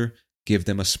stranger, give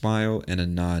them a smile and a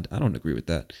nod. I don't agree with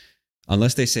that.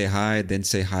 Unless they say hi, then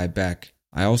say hi back.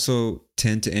 I also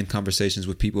tend to end conversations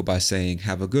with people by saying,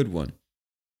 have a good one.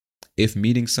 If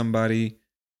meeting somebody,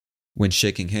 when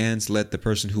shaking hands, let the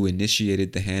person who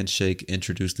initiated the handshake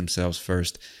introduce themselves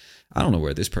first. I don't know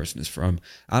where this person is from.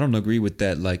 I don't agree with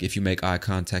that. Like, if you make eye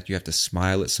contact, you have to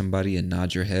smile at somebody and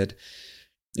nod your head.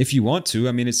 If you want to,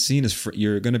 I mean, it's seen as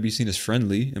you're going to be seen as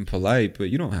friendly and polite, but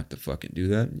you don't have to fucking do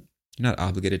that. You're not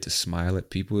obligated to smile at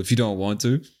people if you don't want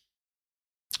to.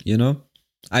 You know,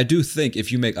 I do think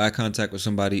if you make eye contact with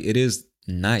somebody, it is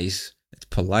nice, it's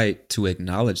polite to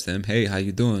acknowledge them. Hey, how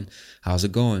you doing? How's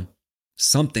it going?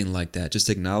 Something like that. Just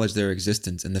acknowledge their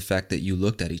existence and the fact that you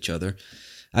looked at each other.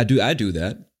 I do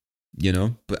that. You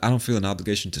know, but I don't feel an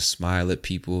obligation to smile at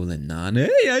people and nod.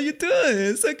 Hey, how you doing?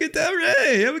 It's a good time,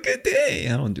 Ray. Have a good day.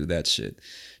 I don't do that shit.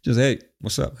 Just, hey,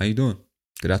 what's up? How you doing?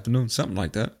 Good afternoon. Something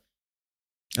like that.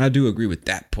 I do agree with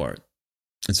that part.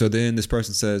 And so then this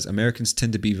person says, Americans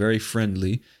tend to be very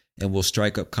friendly and will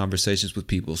strike up conversations with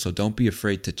people. So don't be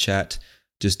afraid to chat.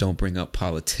 Just don't bring up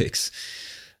politics.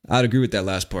 I'd agree with that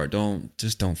last part. Don't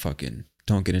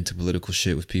get into political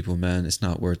shit with people, man. It's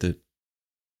not worth it.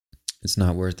 It's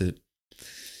not worth it.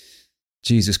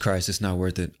 Jesus Christ, it's not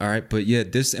worth it. All right. But yeah,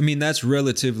 that's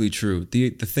relatively true.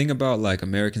 The thing about like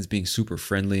Americans being super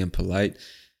friendly and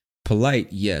polite,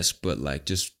 yes, but like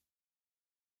just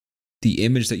the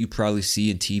image that you probably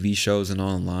see in TV shows and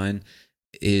online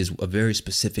is a very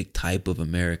specific type of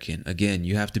American. Again,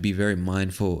 you have to be very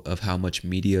mindful of how much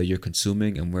media you're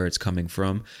consuming and where it's coming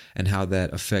from and how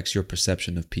that affects your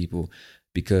perception of people,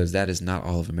 because that is not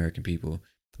all of American people.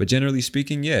 But generally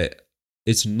speaking, yeah,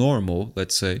 it's normal,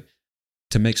 let's say,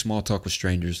 to make small talk with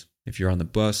strangers. If you're on the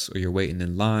bus or you're waiting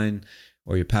in line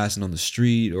or you're passing on the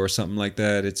street or something like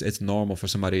that, it's normal for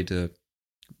somebody to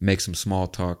make some small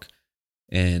talk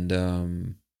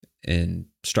and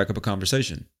strike up a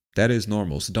conversation. That is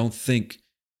normal. So don't think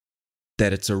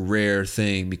that it's a rare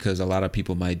thing because a lot of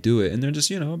people might do it and they're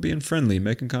just, being friendly,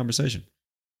 making conversation.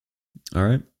 All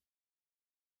right.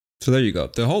 So there you go.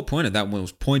 The whole point of that one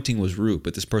was pointing was rude,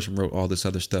 but this person wrote all this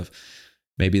other stuff.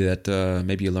 Maybe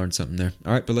you learned something there.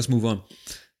 All right, but let's move on.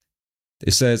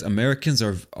 It says Americans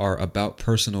are about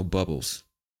personal bubbles.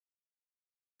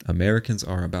 Americans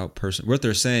are about what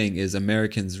they're saying is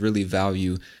Americans really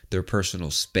value their personal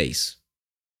space.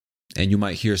 And you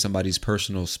might hear somebody's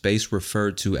personal space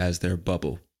referred to as their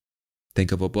bubble.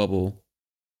 Think of a bubble,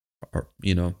 or,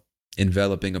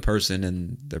 enveloping a person,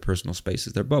 and their personal space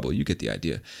is their bubble. You get the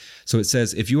idea. So it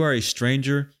says, if you are a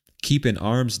stranger, keep an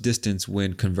arm's distance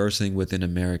when conversing with an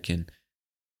American.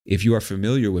 If you are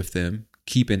familiar with them,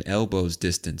 keep an elbow's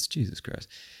distance. Jesus Christ.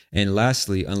 And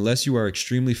lastly, unless you are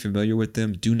extremely familiar with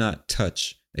them, do not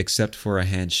touch except for a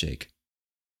handshake.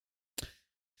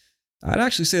 I'd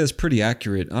actually say that's pretty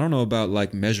accurate. I don't know about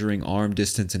like measuring arm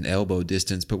distance and elbow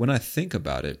distance, but when I think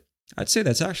about it, I'd say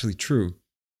that's actually true.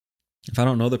 If I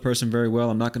don't know the person very well,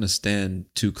 I'm not going to stand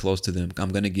too close to them. I'm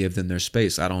going to give them their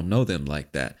space. I don't know them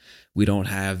like that. We don't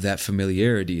have that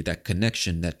familiarity, that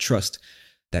connection, that trust,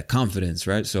 that confidence,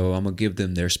 right? So I'm going to give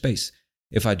them their space.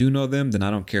 If I do know them, then I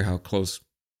don't care how close.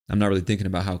 I'm not really thinking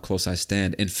about how close I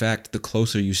stand. In fact, the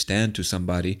closer you stand to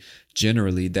somebody,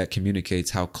 generally that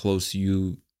communicates how close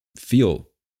you feel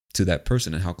to that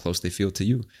person and how close they feel to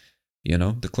you.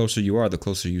 The closer you are, the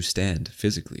closer you stand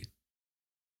physically.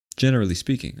 Generally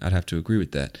speaking, I'd have to agree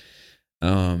with that.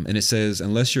 And it says,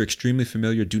 unless you're extremely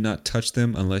familiar, do not touch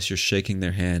them unless you're shaking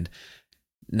their hand.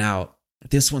 Now,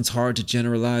 this one's hard to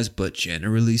generalize, but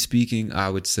generally speaking, I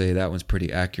would say that one's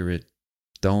pretty accurate.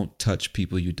 Don't touch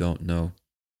people you don't know.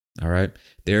 All right.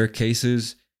 There are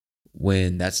cases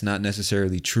when that's not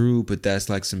necessarily true, but that's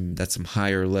some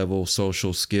higher level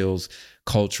social skills,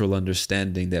 cultural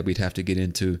understanding that we'd have to get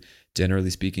into.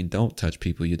 Generally speaking, don't touch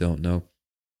people you don't know.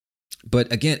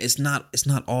 But again, it's not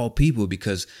all people,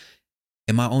 because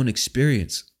in my own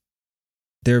experience,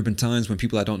 there have been times when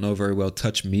people I don't know very well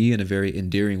touch me in a very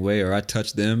endearing way, or I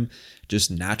touch them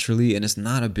just naturally, and it's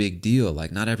not a big deal.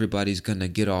 Like, not everybody's gonna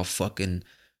get all fucking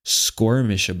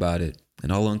squirmish about it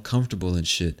and all uncomfortable and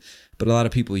shit. But a lot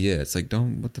of people, yeah, it's like,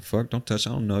 what the fuck? Don't touch.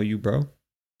 I don't know you, bro.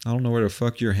 I don't know where the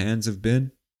fuck your hands have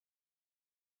been.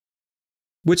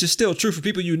 Which is still true for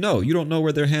people you know. You don't know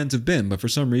where their hands have been, but for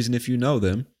some reason, if you know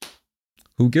them,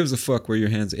 who gives a fuck where your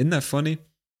hands? Isn't that funny?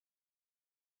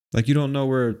 Like, you don't know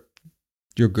where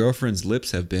your girlfriend's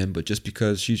lips have been, but just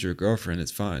because she's your girlfriend,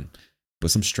 it's fine.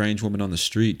 But some strange woman on the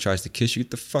street tries to kiss you,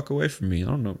 get the fuck away from me. I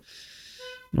don't know.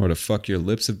 Or the fuck your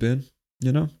lips have been,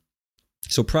 you know?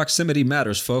 So proximity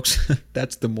matters, folks.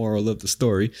 That's the moral of the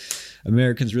story.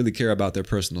 Americans really care about their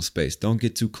personal space. Don't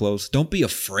get too close. Don't be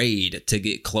afraid to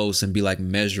get close and be like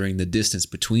measuring the distance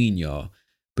between y'all.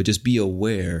 But just be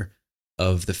aware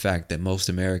of the fact that most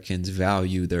Americans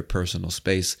value their personal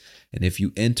space. And if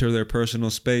you enter their personal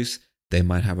space, they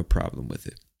might have a problem with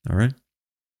it. All right?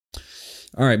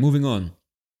 All right, moving on.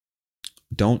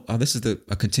 This is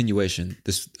a continuation.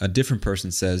 A different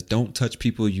person says, don't touch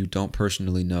people you don't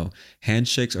personally know.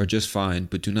 Handshakes are just fine,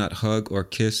 but do not hug or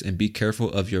kiss, and be careful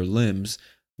of your limbs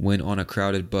when on a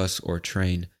crowded bus or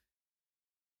train.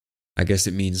 I guess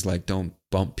it means like don't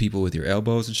bump people with your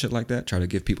elbows and shit like that. Try to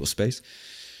give people space.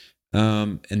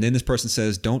 And then this person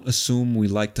says, don't assume we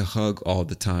like to hug all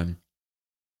the time.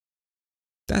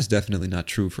 That's definitely not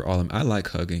true for all of them. I like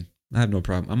hugging. I have no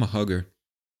problem. I'm a hugger.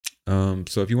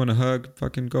 So if you want to hug,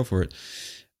 fucking go for it.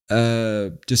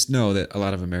 Just know that a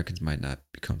lot of Americans might not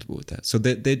be comfortable with that. So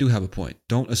they do have a point.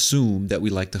 Don't assume that we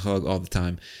like to hug all the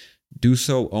time. Do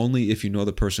so only if you know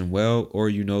the person well or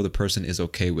you know the person is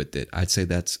okay with it. I'd say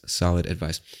that's solid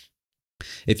advice.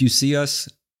 If you see us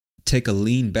take a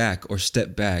lean back or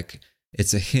step back,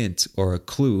 it's a hint or a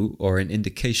clue or an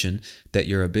indication that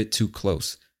you're a bit too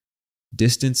close.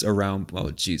 Distance around,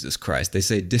 oh, Jesus Christ. They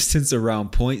say distance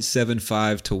around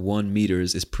 0.75 to 1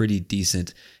 meters is pretty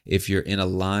decent if you're in a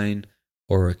line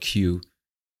or a queue.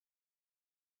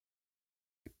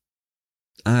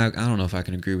 I don't know if I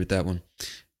can agree with that one.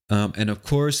 And of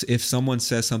course, if someone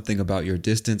says something about your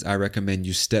distance, I recommend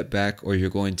you step back or you're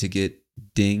going to get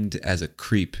dinged as a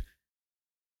creep.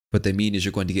 What they mean is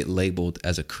you're going to get labeled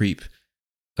as a creep.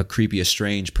 A creepy, a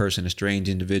strange person, a strange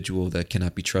individual that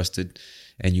cannot be trusted,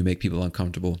 and you make people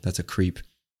uncomfortable. That's a creep.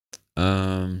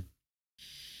 I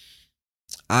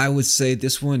would say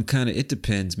this one kind of, it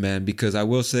depends, man, because I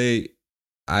will say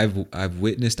I've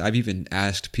even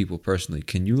asked people personally,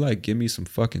 can you like give me some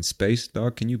fucking space,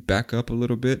 dog? Can you back up a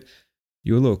little bit?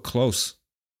 You're a little close,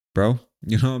 bro.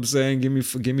 You know what I'm saying? Give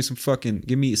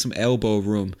me some elbow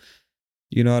room.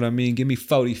 You know what I mean? Give me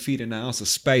 40 feet an ounce of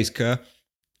space, cuh.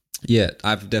 Yeah,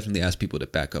 I've definitely asked people to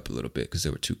back up a little bit because they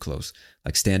were too close.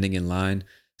 Like standing in line.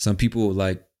 Some people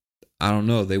like, I don't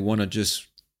know, they want to just,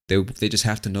 they just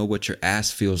have to know what your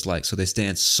ass feels like. So they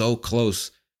stand so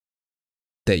close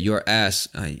that your ass,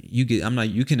 you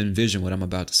can envision what I'm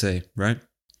about to say, right?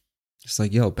 It's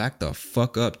like, yo, back the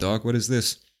fuck up, dog. What is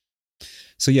this?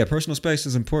 So yeah, personal space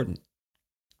is important.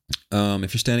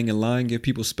 If you're standing in line, give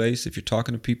people space. If you're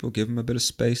talking to people, give them a bit of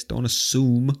space. Don't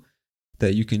assume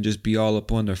that you can just be all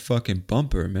up on their fucking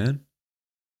bumper, man.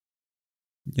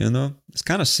 You know, it's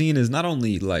kind of seen as not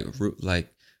only like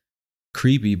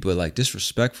creepy, but like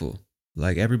disrespectful.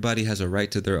 Like everybody has a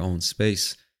right to their own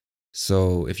space.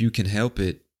 So if you can help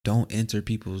it, don't enter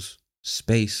people's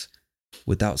space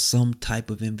without some type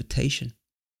of invitation.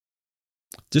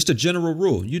 Just a general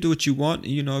rule. You do what you want.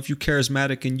 You know, if you're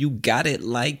charismatic and you got it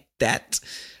like that,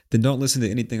 then don't listen to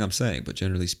anything I'm saying. But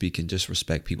generally speaking, just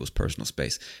respect people's personal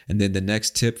space. And then the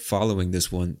next tip following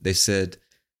this one, they said,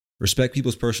 respect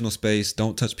people's personal space.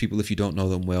 Don't touch people if you don't know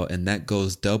them well. And that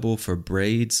goes double for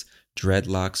braids,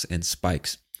 dreadlocks, and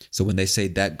spikes. So when they say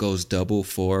that goes double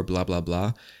for blah, blah,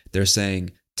 blah, they're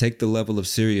saying take the level of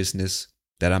seriousness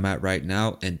that I'm at right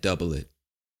now and double it.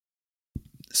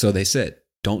 So they said,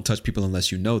 don't touch people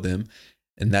unless you know them.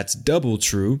 And that's double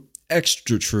true,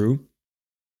 extra true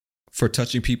for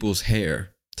touching people's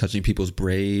hair, touching people's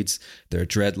braids, their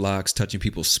dreadlocks, touching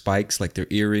people's spikes like their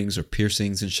earrings or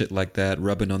piercings and shit like that,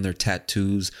 rubbing on their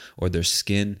tattoos or their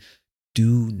skin.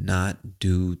 Do not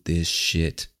do this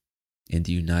shit in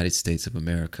the United States of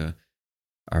America.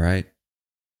 All right?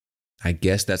 I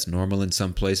guess that's normal in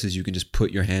some places. You can just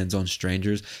put your hands on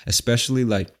strangers, especially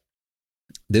like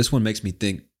this one makes me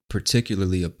think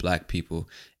particularly of black people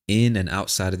in and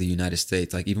outside of the United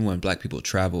States. Like even when black people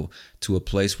travel to a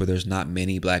place where there's not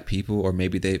many black people, or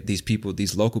maybe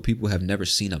these local people have never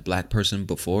seen a black person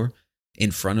before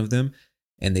in front of them,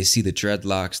 and they see the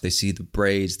dreadlocks, they see the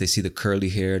braids, they see the curly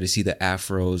hair, they see the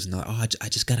afros, and they're like, oh, I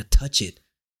just gotta touch it.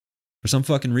 For some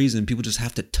fucking reason, people just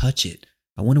have to touch it.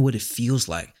 I wonder what it feels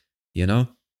like, you know?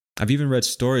 I've even read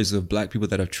stories of black people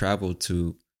that have traveled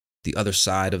to the other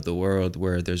side of the world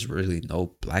where there's really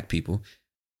no black people.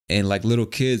 And like little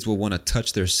kids will want to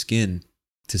touch their skin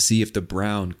to see if the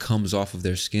brown comes off of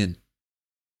their skin.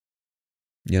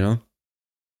 You know?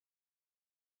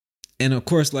 And of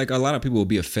course, like a lot of people will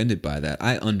be offended by that.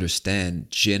 I understand,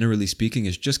 generally speaking,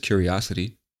 it's just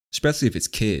curiosity, especially if it's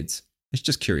kids. It's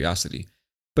just curiosity.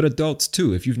 But adults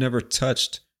too, if you've never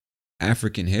touched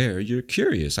African hair, you're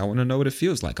curious. I want to know what it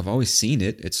feels like. I've always seen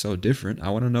it. It's so different. I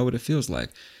want to know what it feels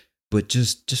like. But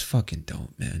just fucking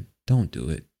don't, man. Don't do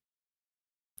it.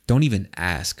 Don't even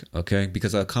ask, okay?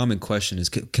 Because a common question is,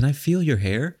 can I feel your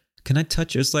hair? Can I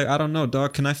touch it? It's like, I don't know,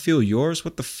 dog. Can I feel yours?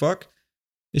 What the fuck?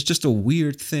 It's just a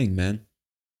weird thing, man.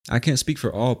 I can't speak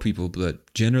for all people,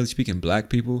 but generally speaking, black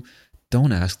people,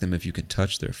 don't ask them if you can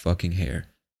touch their fucking hair.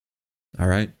 All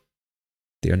right?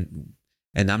 And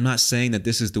I'm not saying that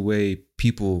this is the way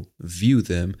people view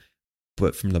them,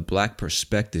 but from the black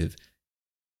perspective,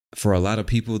 for a lot of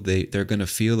people, they're going to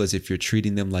feel as if you're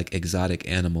treating them like exotic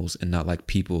animals and not like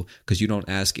people, because you don't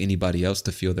ask anybody else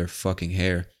to feel their fucking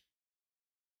hair.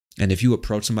 And if you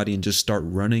approach somebody and just start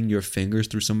running your fingers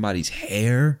through somebody's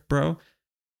hair, bro,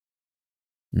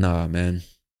 nah, man,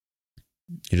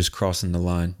 you're just crossing the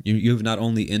line. You've not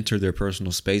only entered their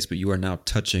personal space, but you are now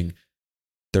touching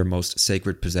their most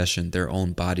sacred possession, their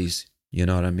own bodies. You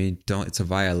know what I mean? It's a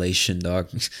violation, dog.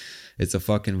 It's a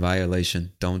fucking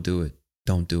violation. Don't do it.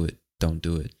 Don't do it. Don't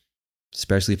do it.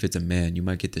 Especially if it's a man. You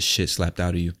might get the shit slapped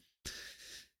out of you.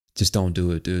 Just don't do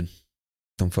it, dude.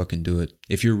 Don't fucking do it.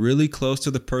 If you're really close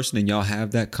to the person and y'all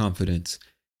have that confidence,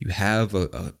 you have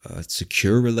a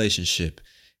secure relationship,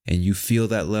 and you feel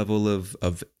that level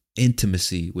of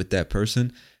intimacy with that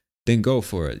person, then go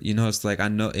for it. You know, it's like, I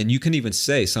know, and you can even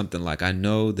say something like, I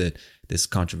know that this is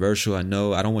controversial. I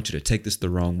know I don't want you to take this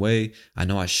the wrong way. I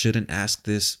know I shouldn't ask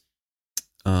this.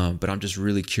 But I'm just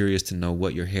really curious to know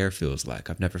what your hair feels like.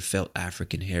 I've never felt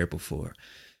African hair before,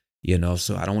 you know,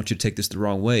 so I don't want you to take this the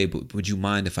wrong way, but would you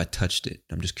mind if I touched it?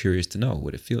 I'm just curious to know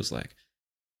what it feels like.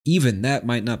 Even that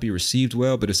might not be received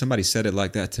well, but if somebody said it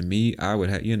like that to me, I would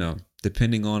have, you know,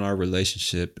 depending on our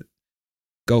relationship,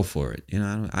 go for it. You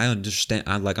know, I understand.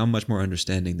 I'm much more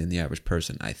understanding than the average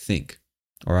person, I think,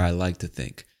 or I like to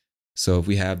think. So if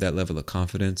we have that level of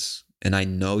confidence, and I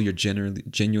know you're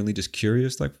genuinely just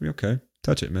curious, like, okay,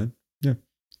 touch it, man. Yeah.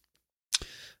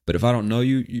 But if I don't know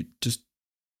you just,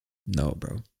 no,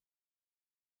 bro.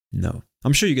 No.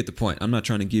 I'm sure you get the point. I'm not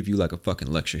trying to give you like a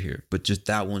fucking lecture here, but just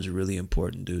that one's really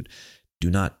important, dude. Do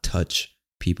not touch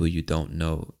people you don't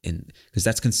know, and because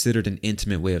that's considered an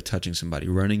intimate way of touching somebody.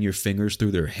 Running your fingers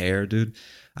through their hair, dude.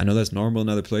 I know that's normal in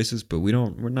other places, but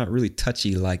we're not really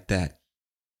touchy like that.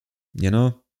 You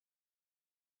know?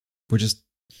 We're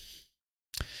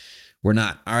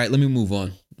not. All right, let me move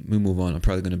on. I'm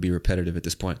probably going to be repetitive at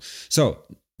this point. So,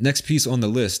 next piece on the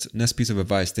list, next piece of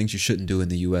advice, things you shouldn't do in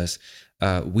the U.S.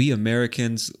 We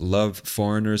Americans love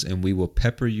foreigners, and we will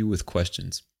pepper you with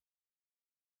questions.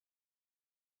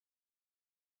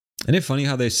 Isn't it funny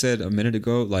how they said a minute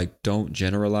ago, like, don't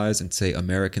generalize and say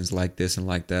Americans like this and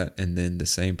like that, and then the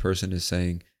same person is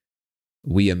saying,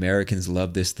 we Americans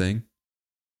love this thing?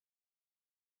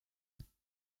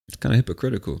 It's kind of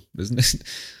hypocritical, isn't it?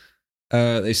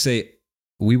 They say,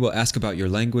 we will ask about your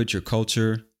language, your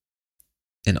culture,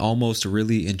 and almost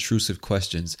really intrusive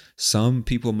questions. Some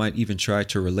people might even try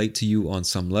to relate to you on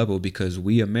some level because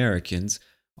we Americans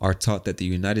are taught that the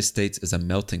United States is a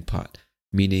melting pot,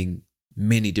 meaning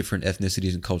many different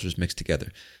ethnicities and cultures mixed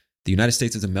together. The United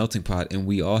States is a melting pot, and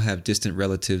we all have distant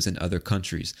relatives in other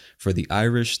countries. For the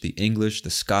Irish, the English, the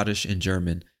Scottish, and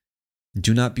German,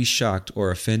 do not be shocked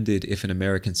or offended if an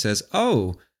American says,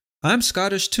 oh, I'm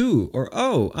Scottish too, or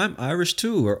oh, I'm Irish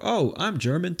too, or oh, I'm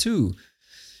German too.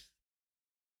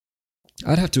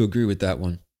 I'd have to agree with that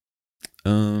one.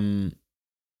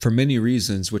 For many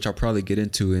reasons, which I'll probably get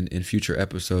into in future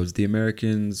episodes, the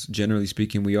Americans, generally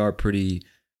speaking, we are pretty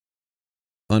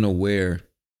unaware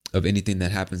of anything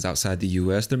that happens outside the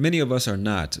U.S. Many of us are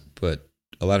not, but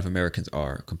a lot of Americans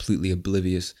are completely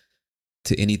oblivious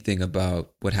to anything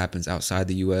about what happens outside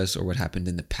the U.S. or what happened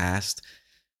in the past,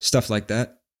 stuff like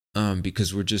that,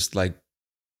 because we're just like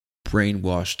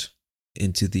brainwashed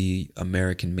into the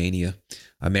American media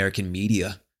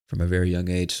from a very young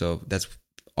age. So that's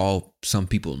all some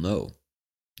people know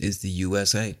is the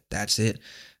USA. That's it.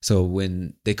 So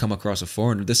when they come across a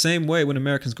foreigner, the same way when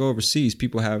Americans go overseas,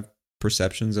 people have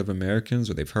perceptions of Americans,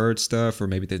 or they've heard stuff, or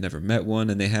maybe they've never met one,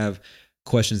 and they have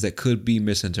questions that could be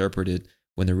misinterpreted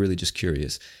when they're really just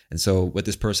curious. And so what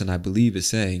this person, I believe, is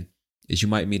saying is you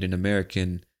might meet an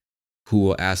American who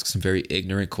will ask some very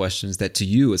ignorant questions that to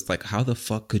you, it's like, how the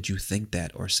fuck could you think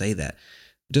that or say that?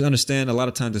 Just understand, a lot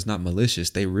of times it's not malicious.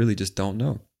 They really just don't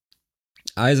know.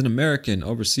 I, as an American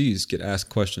overseas, get asked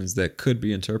questions that could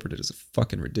be interpreted as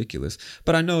fucking ridiculous,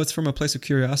 but I know it's from a place of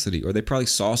curiosity, or they probably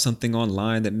saw something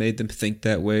online that made them think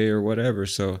that way or whatever.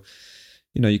 So,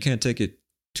 you know, you can't take it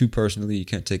too personally. You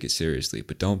can't take it seriously,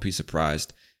 but don't be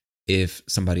surprised if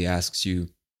somebody asks you,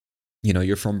 you know,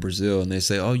 you're from Brazil and they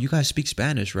say, oh, you guys speak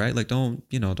Spanish, right? Like, don't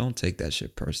take that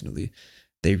shit personally.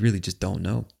 They really just don't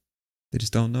know. They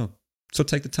just don't know. So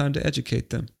take the time to educate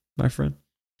them, my friend.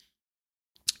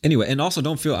 Anyway, and also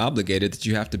don't feel obligated that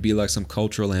you have to be like some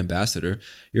cultural ambassador.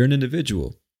 You're an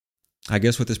individual. I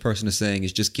guess what this person is saying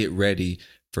is just get ready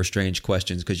for strange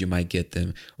questions because you might get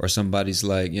them. Or somebody's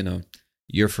like,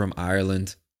 you're from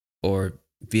Ireland or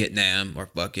Vietnam or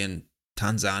fucking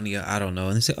Tanzania, I don't know.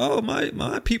 And they say, oh,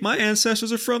 my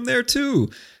ancestors are from there too.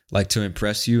 Like to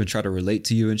impress you and try to relate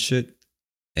to you and shit.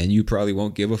 And you probably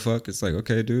won't give a fuck. It's like,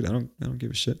 okay, dude, I don't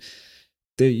give a shit.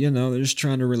 They're just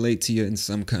trying to relate to you in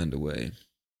some kind of way.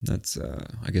 That's,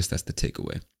 I guess that's the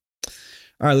takeaway.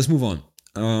 All right, let's move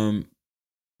on.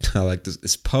 I like this.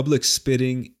 It's public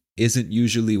spitting isn't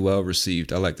usually well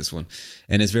received. I like this one.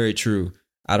 And it's very true.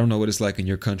 I don't know what it's like in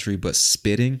your country, but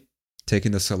spitting,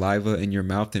 taking the saliva in your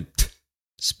mouth and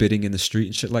spitting in the street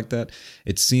and shit like that,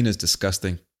 it's seen as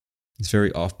disgusting. It's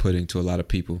very off-putting to a lot of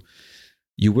people.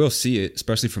 You will see it,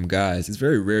 especially from guys. It's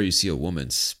very rare you see a woman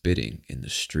spitting in the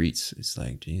streets. It's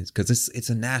like, geez, because it's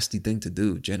a nasty thing to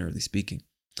do, generally speaking.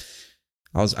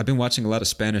 I've been watching a lot of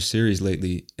Spanish series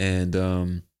lately, and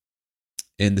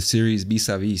in the series Vis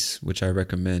a Vis, which I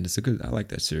recommend, I like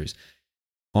that series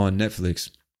on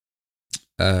Netflix.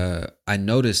 I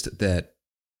noticed that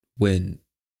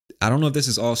I don't know if this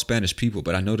is all Spanish people,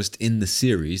 but I noticed in the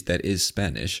series that is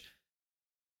Spanish,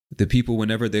 the people,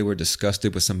 whenever they were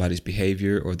disgusted with somebody's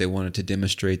behavior or they wanted to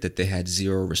demonstrate that they had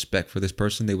zero respect for this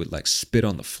person, they would like spit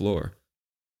on the floor.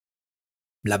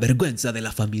 La vergüenza de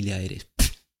la familia eres.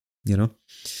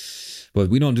 But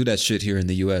we don't do that shit here in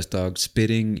the US, dog.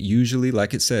 Spitting usually,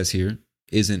 like it says here,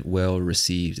 isn't well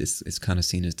received. It's kind of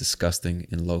seen as disgusting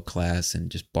and low class and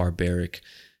just barbaric.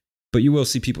 But you will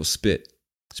see people spit,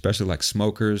 especially like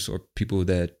smokers or people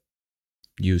that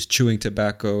use chewing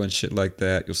tobacco and shit like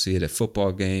that. You'll see it at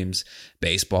football games,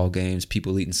 baseball games,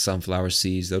 people eating sunflower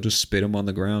seeds. They'll just spit them on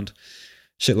the ground.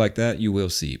 Shit like that you will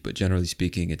see. But generally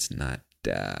speaking, it's not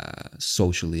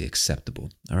socially acceptable.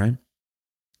 All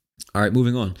right,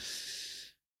 moving on.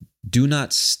 Do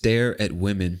not stare at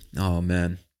women. Oh,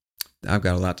 man. I've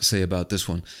got a lot to say about this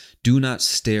one. Do not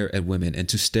stare at women. And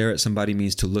to stare at somebody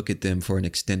means to look at them for an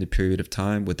extended period of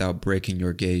time without breaking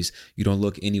your gaze. You don't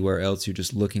look anywhere else. You're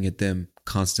just looking at them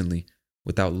constantly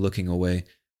without looking away.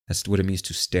 That's what it means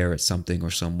to stare at something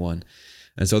or someone.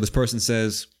 And so this person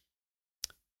says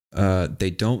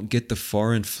they don't get the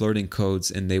foreign flirting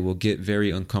codes and they will get very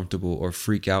uncomfortable or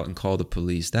freak out and call the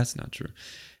police. That's not true.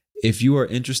 If you are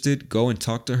interested, go and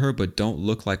talk to her, but don't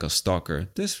look like a stalker.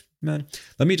 Let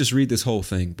me just read this whole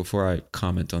thing before I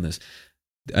comment on this.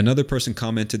 Another person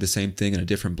commented the same thing in a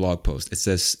different blog post. It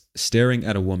says, staring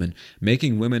at a woman,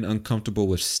 making women uncomfortable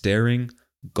with staring,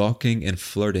 gawking, and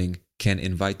flirting can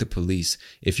invite the police.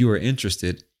 If you are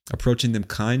interested, approaching them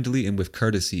kindly and with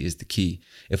courtesy is the key.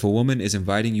 If a woman is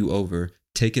inviting you over,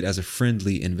 take it as a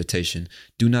friendly invitation.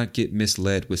 Do not get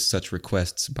misled with such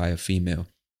requests by a female.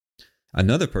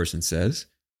 Another person says,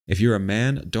 if you're a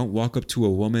man, don't walk up to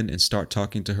a woman and start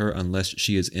talking to her unless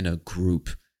she is in a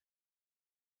group.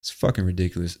 It's fucking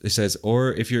ridiculous. It says,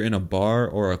 or if you're in a bar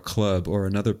or a club or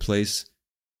another place,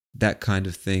 that kind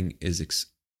of thing is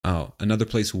another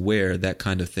place where that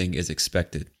kind of thing is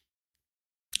expected.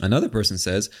 Another person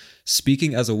says,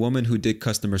 speaking as a woman who did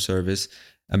customer service,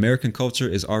 American culture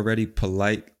is already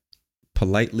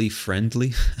politely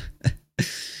friendly.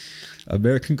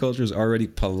 American culture is already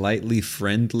politely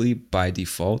friendly by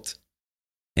default.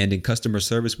 And in customer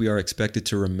service, we are expected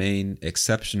to remain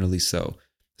exceptionally so.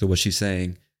 So what she's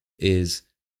saying is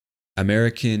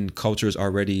American culture is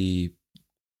already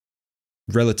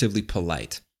relatively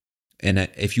polite. And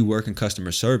if you work in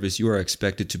customer service, you are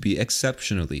expected to be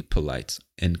exceptionally polite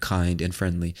and kind and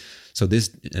friendly. So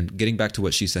this, and getting back to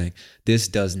what she's saying, this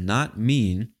does not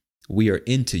mean we are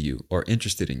into you or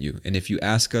interested in you. And if you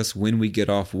ask us when we get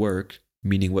off work,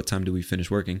 meaning what time do we finish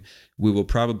working, we will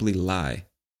probably lie.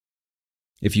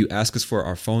 If you ask us for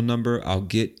our phone number, I'll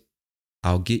get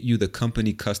you the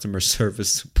company customer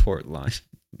service support line.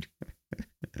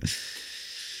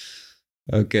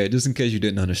 Okay, just in case you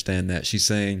didn't understand that, she's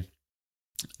saying,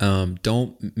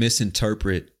 don't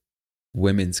misinterpret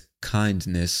women's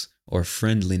kindness or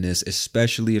friendliness,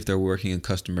 especially if they're working in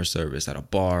customer service at a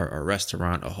bar, a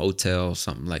restaurant, a hotel,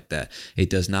 something like that. It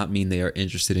does not mean they are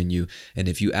interested in you. And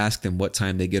if you ask them what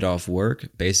time they get off work,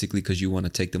 basically because you want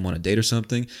to take them on a date or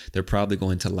something, they're probably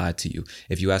going to lie to you.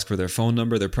 If you ask for their phone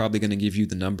number, they're probably going to give you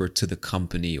the number to the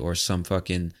company or some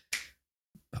fucking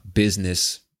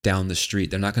business down the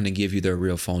street. They're not going to give you their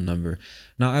real phone number.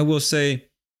 Now, I will say,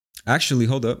 actually,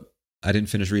 hold up. I didn't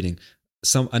finish reading.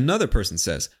 Another person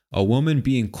says, a woman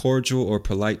being cordial or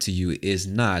polite to you is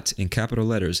not, in capital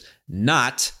letters,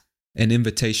 not an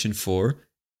invitation for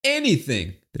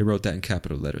anything. They wrote that in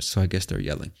capital letters, so I guess they're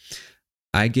yelling.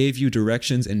 I gave you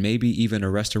directions and maybe even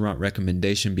a restaurant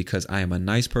recommendation because I am a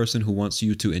nice person who wants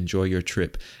you to enjoy your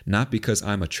trip, not because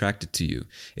I'm attracted to you.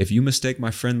 If you mistake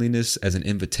my friendliness as an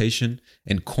invitation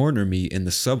and corner me in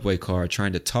the subway car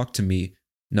trying to talk me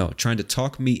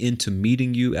into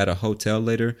meeting you at a hotel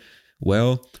later,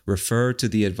 well, refer to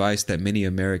the advice that many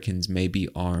Americans may be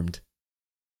armed.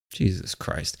 Jesus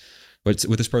Christ. What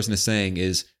this person is saying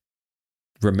is,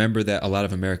 remember that a lot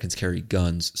of Americans carry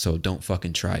guns, so don't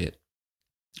fucking try it.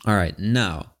 All right,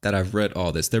 now that I've read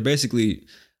all this,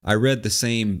 I read the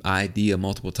same idea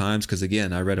multiple times because,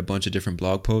 again, I read a bunch of different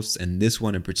blog posts, and this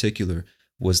one in particular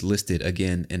was listed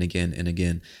again and again and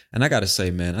again. And I gotta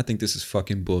say, man, I think this is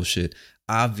fucking bullshit.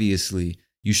 Obviously,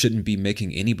 you shouldn't be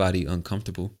making anybody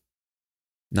uncomfortable.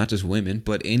 Not just women,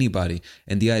 but anybody.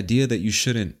 And the idea that you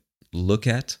shouldn't look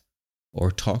at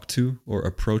or talk to or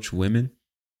approach women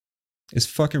is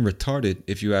fucking retarded,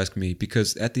 if you ask me,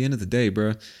 because at the end of the day,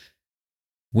 bruh,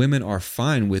 women are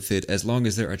fine with it as long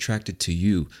as they're attracted to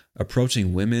you.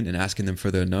 Approaching women and asking them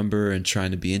for their number and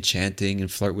trying to be enchanting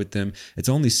and flirt with them, it's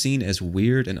only seen as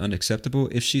weird and unacceptable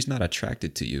if she's not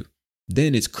attracted to you.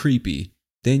 Then it's creepy.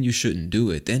 Then you shouldn't do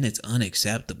it. Then it's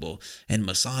unacceptable and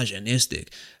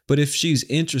misogynistic. But if she's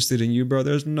interested in you, bro,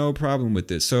 there's no problem with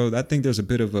this. So I think there's a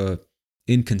bit of a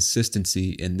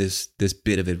inconsistency in this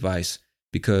bit of advice,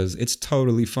 because it's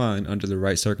totally fine under the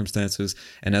right circumstances.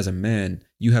 And as a man,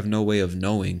 you have no way of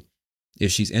knowing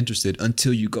if she's interested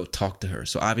until you go talk to her.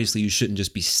 So obviously you shouldn't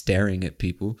just be staring at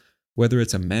people, whether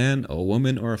it's a man, a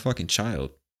woman, or a fucking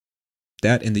child.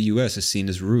 That in the US is seen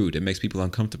as rude. It makes people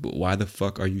uncomfortable. Why the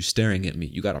fuck are you staring at me?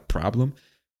 You got a problem?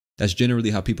 That's generally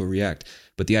how people react.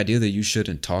 But the idea that you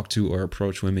shouldn't talk to or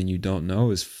approach women you don't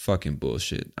know is fucking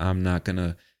bullshit.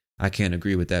 I can't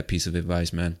agree with that piece of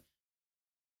advice, man.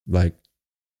 Like,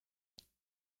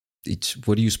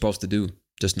 what are you supposed to do?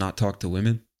 Just not talk to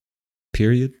women?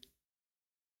 Period.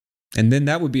 And then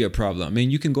that would be a problem. I mean,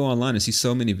 you can go online and see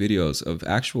so many videos of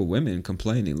actual women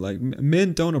complaining, like,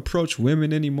 men don't approach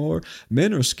women anymore.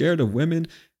 Men are scared of women.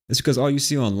 It's because all you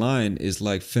see online is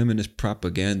like feminist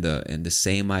propaganda and the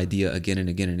same idea again and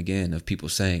again and again of people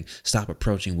saying, stop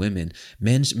approaching women.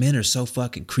 Men are so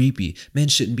fucking creepy. Men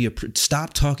shouldn't be,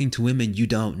 stop talking to women you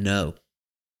don't know.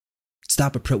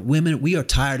 Women, we are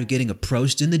tired of getting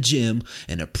approached in the gym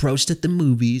and approached at the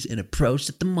movies and approached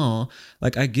at the mall.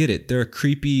 Like, I get it. There are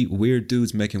creepy, weird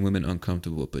dudes making women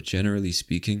uncomfortable. But generally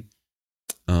speaking,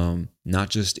 not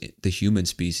just the human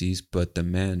species, but the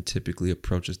man typically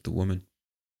approaches the woman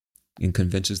and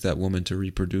convinces that woman to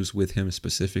reproduce with him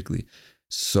specifically.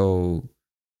 So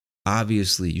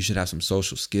obviously, you should have some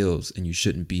social skills and you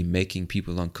shouldn't be making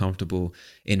people uncomfortable,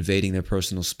 invading their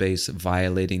personal space,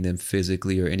 violating them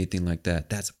physically or anything like that.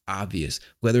 That's obvious,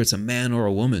 whether it's a man or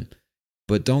a woman.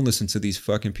 But don't listen to these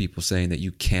fucking people saying that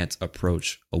you can't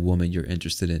approach a woman you're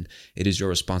interested in. It is your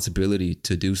responsibility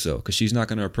to do so, because she's not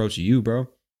going to approach you, bro.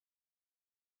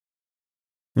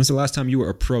 When's the last time you were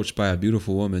approached by a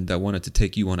beautiful woman that wanted to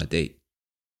take you on a date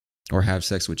or have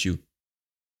sex with you?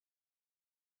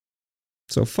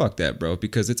 So fuck that, bro,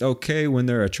 because it's okay when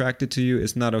they're attracted to you.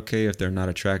 It's not okay if they're not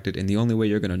attracted. And the only way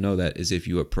you're going to know that is if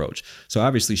you approach. So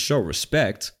obviously show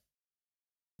respect.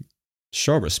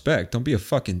 Show respect. Don't be a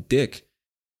fucking dick.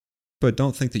 But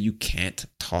don't think that you can't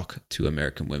talk to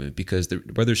American women, because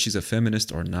whether she's a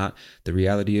feminist or not, the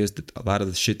reality is that a lot of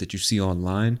the shit that you see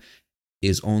online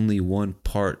is only one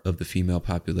part of the female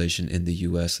population in the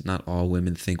US. Not all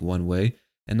women think one way.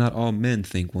 And not all men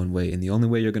think one way. And the only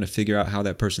way you're going to figure out how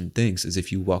that person thinks is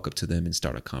if you walk up to them and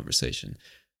start a conversation.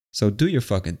 So do your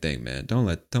fucking thing, man. Don't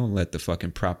let the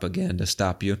fucking propaganda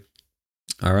stop you.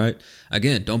 All right?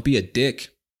 Again, don't be a dick,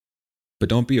 but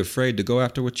don't be afraid to go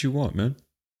after what you want, man.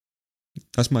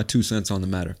 That's my 2 cents on the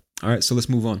matter. All right, so let's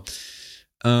move on.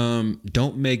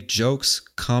 Don't make jokes,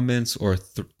 comments,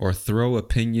 or throw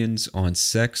opinions on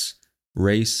sex,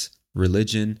 race,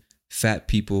 religion, fat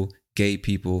people, gay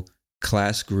people,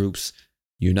 class groups,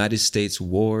 United States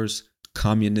wars,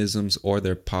 communism or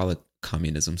their politics.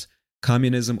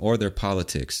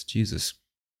 Jesus.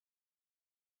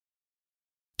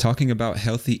 Talking about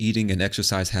healthy eating and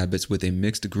exercise habits with a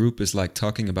mixed group is like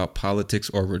talking about politics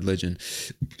or religion.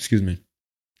 Excuse me.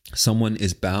 Someone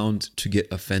is bound to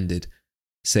get offended.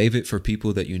 Save it for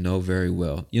people that you know very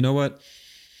well. You know what?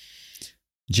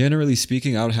 Generally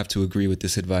speaking, I would have to agree with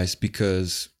this advice,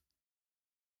 because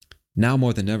now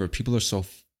more than ever, people are so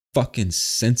fucking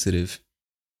sensitive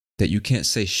that you can't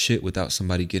say shit without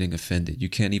somebody getting offended. You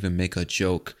can't even make a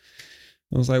joke.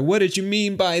 I was like, what did you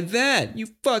mean by that? You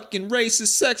fucking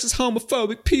racist, sexist,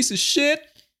 homophobic piece of shit.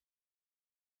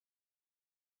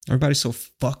 Everybody's so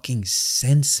fucking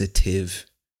sensitive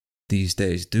these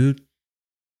days, dude.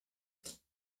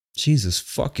 Jesus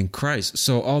fucking Christ.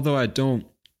 So although I don't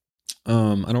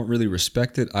really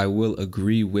respect it, I will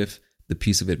agree with the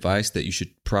piece of advice that you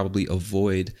should probably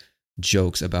avoid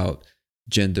jokes about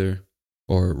gender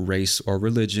or race or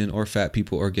religion or fat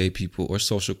people or gay people or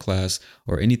social class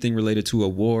or anything related to a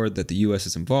war that the US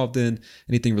is involved in,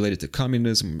 anything related to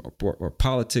communism or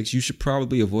politics. You should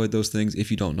probably avoid those things if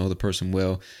you don't know the person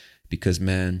well, because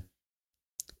man,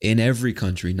 in every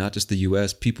country, not just the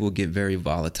US, people get very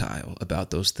volatile about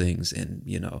those things. And,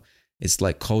 you know, it's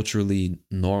like culturally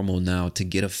normal now to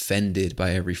get offended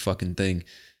by every fucking thing.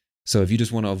 So if you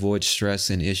just want to avoid stress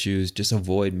and issues, just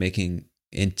avoid making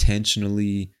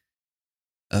intentionally,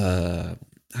 I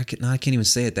can't even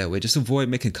say it that way. Just avoid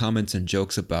making comments and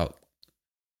jokes about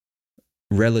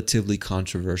relatively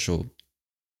controversial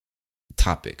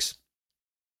topics,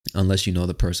 unless you know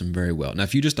the person very well. Now,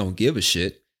 if you just don't give a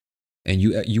shit, and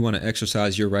you want to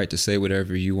exercise your right to say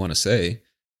whatever you want to say,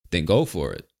 then go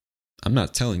for it. I'm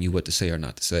not telling you what to say or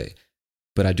not to say,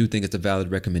 but I do think it's a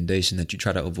valid recommendation that you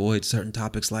try to avoid certain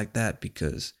topics like that,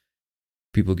 because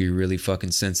people get really fucking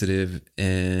sensitive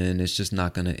and it's just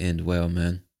not going to end well,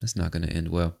 man. It's not going to end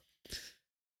well,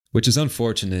 which is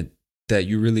unfortunate that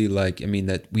you really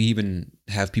that we even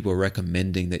have people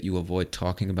recommending that you avoid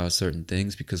talking about certain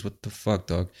things, because what the fuck,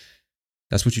 dog?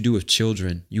 That's what you do with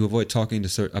children. You avoid talking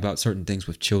about certain things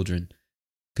with children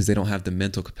because they don't have the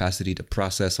mental capacity to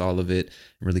process all of it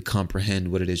and really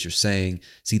comprehend what it is you're saying,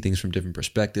 see things from different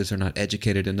perspectives. They're not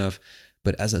educated enough.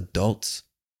 But as adults,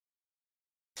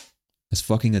 as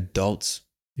fucking adults,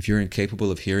 if you're incapable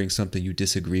of hearing something you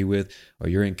disagree with, or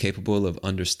you're incapable of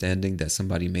understanding that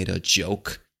somebody made a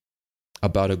joke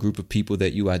about a group of people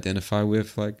that you identify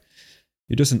with, like,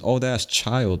 you're just an old ass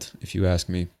child, if you ask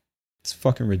me. It's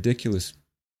fucking ridiculous.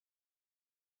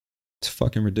 It's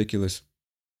fucking ridiculous.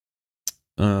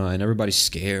 And everybody's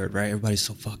scared, right? Everybody's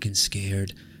so fucking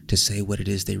scared to say what it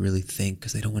is they really think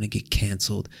because they don't want to get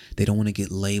canceled. They don't want to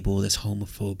get labeled as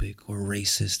homophobic or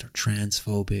racist or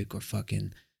transphobic or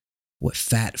fucking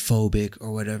fat phobic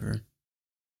or whatever.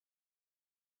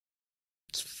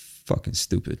 It's fucking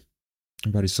stupid.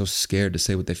 Everybody's so scared to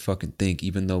say what they fucking think,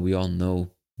 even though we all know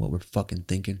what we're fucking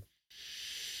thinking.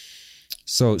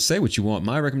 So say what you want.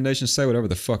 My recommendation, say whatever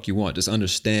the fuck you want. Just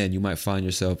understand you might find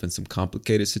yourself in some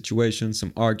complicated situations,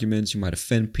 some arguments. You might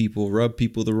offend people, rub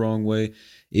people the wrong way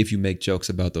if you make jokes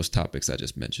about those topics I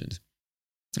just mentioned.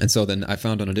 And so then I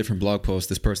found on a different blog post,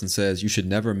 this person says you should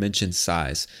never mention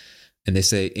size. And they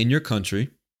say, in your country,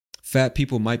 fat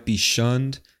people might be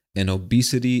shunned and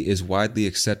obesity is widely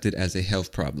accepted as a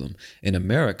health problem. In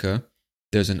America,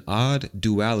 there's an odd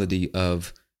duality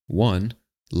of 1,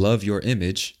 love your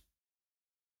image,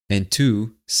 and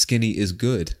 2, skinny is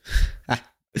good.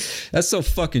 That's so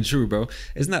fucking true, bro.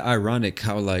 Isn't that ironic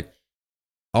how like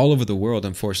all over the world,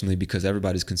 unfortunately, because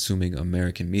everybody's consuming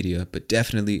American media, but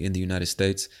definitely in the United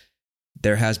States,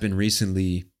 there has been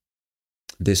recently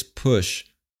this push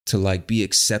to like be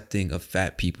accepting of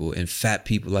fat people, and fat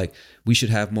people, like we should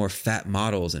have more fat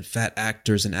models and fat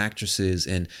actors and actresses.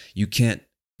 And you can't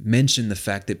mention the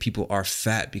fact that people are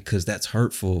fat because that's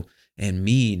hurtful and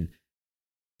mean.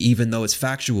 Even though it's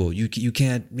factual, you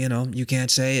can't, you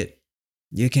can't say it.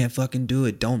 You can't fucking do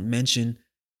it. Don't mention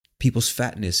people's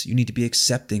fatness. You need to be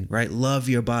accepting, right? Love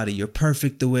your body. You're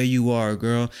perfect the way you are,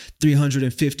 girl.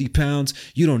 350 pounds.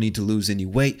 You don't need to lose any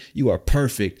weight. You are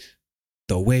perfect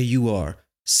the way you are.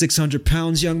 600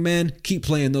 pounds, young man. Keep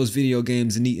playing those video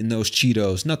games and eating those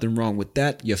Cheetos. Nothing wrong with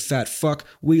that. You fat fuck.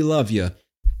 We love you.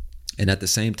 And at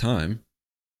the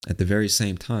very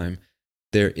same time,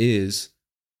 there is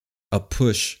a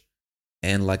push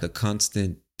and like a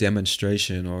constant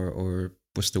demonstration or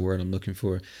what's the word I'm looking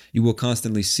for? You will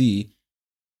constantly see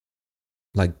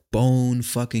like bone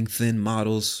fucking thin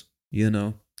models,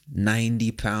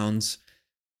 90 pounds,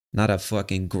 not a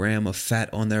fucking gram of fat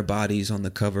on their bodies on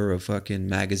the cover of fucking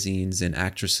magazines, and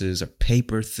actresses are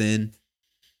paper thin,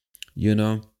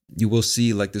 You will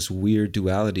see like this weird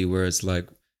duality where it's like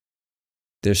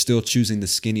they're still choosing the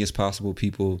skinniest possible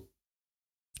people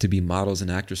to be models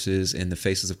and actresses in the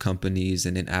faces of companies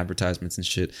and in advertisements and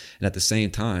shit. And at the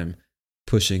same time,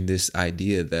 pushing this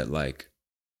idea that like,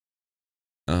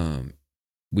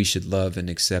 we should love and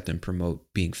accept and promote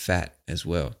being fat as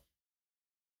well.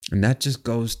 And that just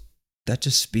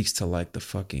speaks to like the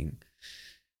fucking,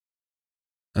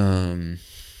 it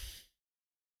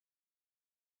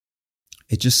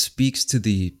just speaks to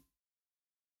the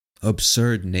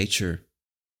absurd nature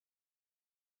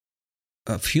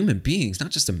of human beings,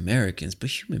 not just Americans, but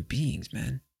human beings,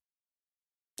 man.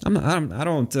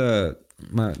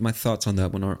 My thoughts on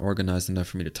that one aren't organized enough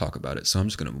for me to talk about it, so I'm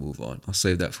just gonna move on. I'll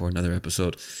save that for another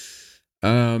episode.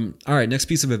 All right, next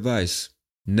piece of advice.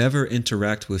 Never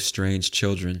interact with strange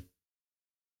children.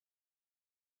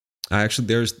 I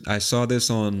saw this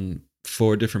on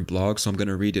 4 different blogs, so I'm going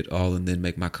to read it all and then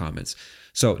make my comments.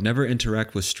 So, never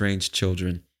interact with strange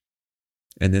children.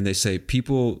 And then they say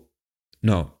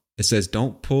it says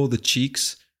don't pull the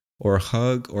cheeks or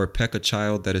hug or peck a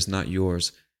child that is not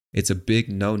yours. It's a big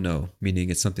no-no, meaning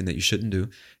it's something that you shouldn't do.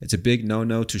 It's a big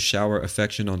no-no to shower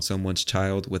affection on someone's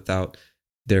child without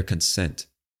their consent.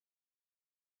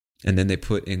 And then they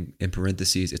put in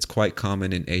parentheses, it's quite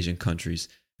common in Asian countries.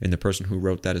 And the person who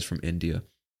wrote that is from India.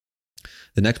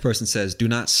 The next person says, do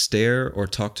not stare or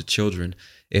talk to children.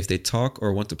 If they talk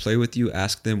or want to play with you,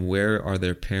 ask them where are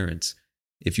their parents.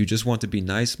 If you just want to be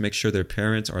nice, make sure their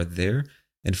parents are there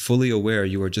and fully aware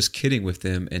you are just kidding with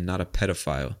them and not a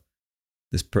pedophile.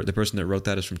 The person that wrote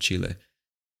that is from Chile.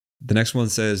 The next one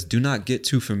says, do not get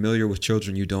too familiar with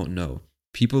children you don't know.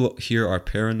 People here are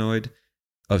paranoid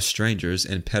of strangers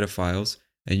and pedophiles,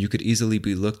 and you could easily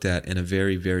be looked at in a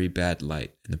very, very bad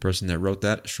light. And the person that wrote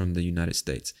that is from the United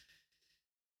States.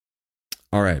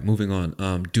 All right, moving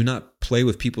on. Do not play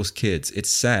with people's kids.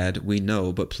 It's sad, we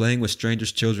know, but playing with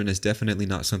strangers' children is definitely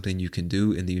not something you can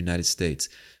do in the United States.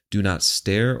 Do not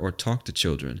stare or talk to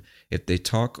children. If they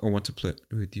talk or want to play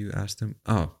with you, ask them.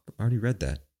 Oh, I already read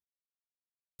that.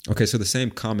 Okay, so the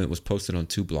same comment was posted on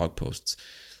 2 blog posts.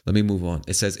 Let me move on.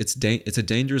 It says, it's a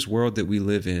dangerous world that we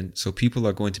live in, so people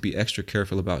are going to be extra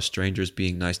careful about strangers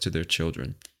being nice to their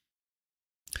children.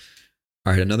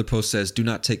 All right, another post says, do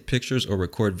not take pictures or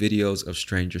record videos of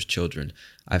strangers' children.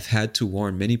 I've had to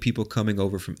warn many people coming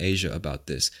over from Asia about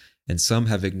this, and some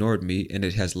have ignored me, and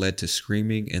it has led to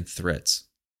screaming and threats.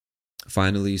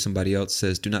 Finally, somebody else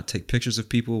says, do not take pictures of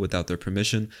people without their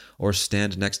permission or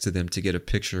stand next to them to get a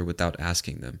picture without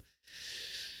asking them.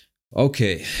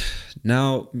 Okay,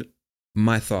 now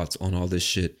my thoughts on all this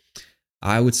shit.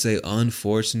 I would say,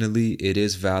 unfortunately, it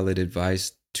is valid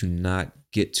advice to not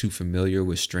get too familiar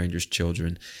with strangers'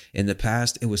 children. In the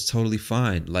past, it was totally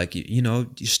fine. Like, you're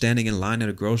standing in line at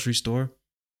a grocery store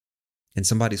and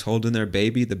somebody's holding their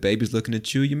baby. The baby's looking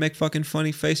at you. You make fucking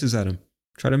funny faces at them.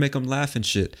 Try to make them laugh and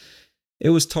shit. It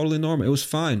was totally normal. It was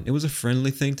fine. It was a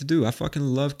friendly thing to do. I fucking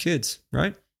love kids,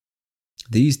 right?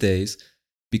 These days,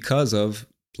 because of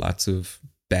lots of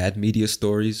bad media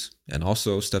stories and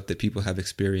also stuff that people have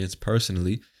experienced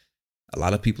personally, a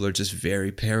lot of people are just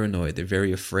very paranoid. They're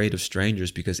very afraid of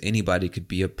strangers because anybody could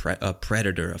be a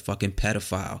predator, a fucking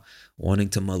pedophile, wanting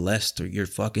to molest your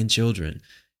fucking children.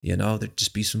 There'd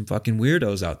just be some fucking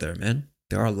weirdos out there, man.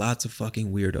 There are lots of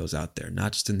fucking weirdos out there,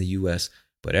 not just in the US,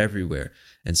 but everywhere.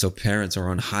 And so parents are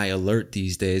on high alert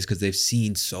these days because they've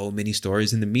seen so many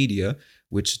stories in the media,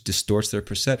 which distorts their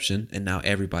perception, and now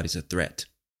everybody's a threat.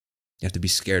 You have to be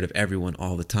scared of everyone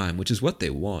all the time, which is what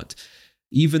they want,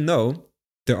 even though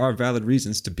there are valid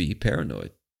reasons to be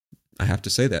paranoid. I have to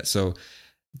say that. So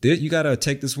you got to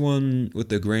take this one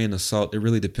with a grain of salt. It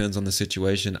really depends on the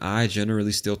situation. I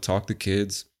generally still talk to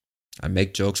kids. I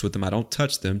make jokes with them. I don't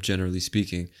touch them, generally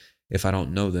speaking, if I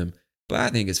don't know them. But I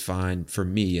think it's fine for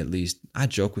me, at least. I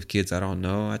joke with kids I don't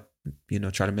know. I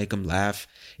try to make them laugh.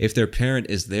 If their parent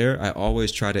is there, I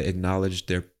always try to acknowledge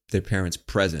their parent's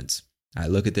presence. I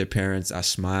look at their parents, I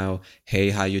smile,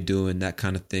 hey, how you doing? That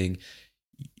kind of thing.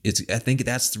 I think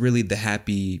that's really the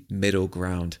happy middle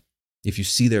ground. If you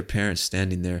see their parents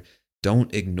standing there,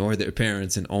 don't ignore their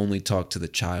parents and only talk to the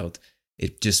child.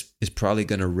 It just is probably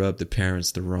going to rub the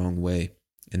parents the wrong way.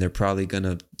 And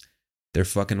their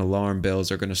fucking alarm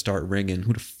bells are going to start ringing.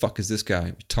 Who the fuck is this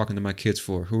guy talking to my kids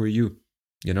for? Who are you?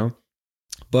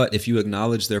 But if you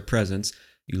acknowledge their presence,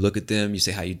 you look at them, you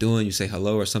say, how you doing? You say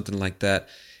hello or something like that.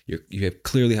 You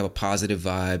clearly have a positive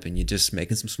vibe and you're just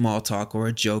making some small talk or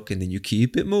a joke and then you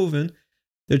keep it moving.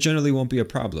 There generally won't be a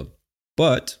problem.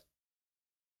 But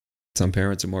some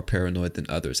parents are more paranoid than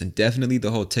others. And definitely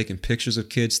the whole taking pictures of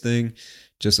kids thing,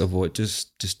 just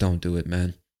don't do it,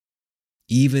 man.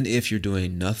 Even if you're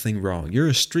doing nothing wrong, you're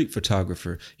a street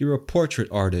photographer, you're a portrait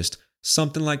artist,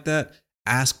 something like that,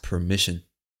 ask permission.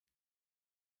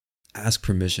 Ask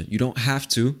permission. You don't have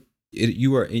to.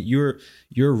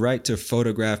 Your right to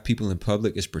photograph people in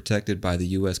public is protected by the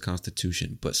U.S.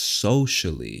 Constitution, but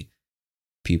socially,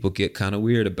 people get kind of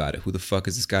weird about it. Who the fuck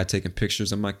is this guy taking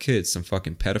pictures of my kids? Some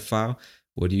fucking pedophile?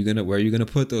 Where are you gonna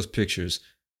put those pictures?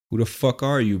 Who the fuck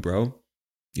are you, bro?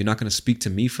 You're not gonna speak to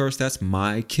me first? That's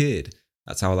my kid.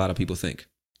 That's how a lot of people think.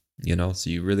 So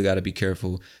you really got to be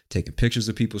careful taking pictures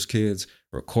of people's kids,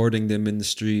 recording them in the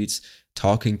streets,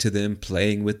 talking to them,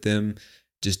 playing with them.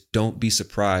 Just don't be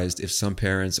surprised if some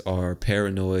parents are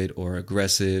paranoid or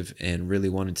aggressive and really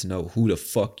wanting to know who the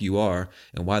fuck you are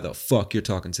and why the fuck you're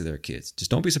talking to their kids. Just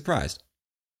don't be surprised.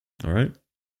 All right.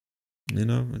 You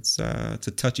know, it's a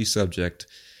touchy subject,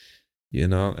 you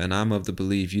know, and I'm of the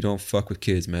belief you don't fuck with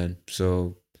kids, man.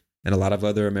 So, and a lot of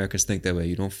other Americans think that way.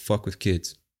 You don't fuck with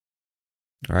kids.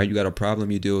 All right. You got a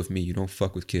problem, you deal with me. You don't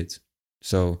fuck with kids.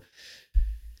 So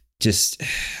just,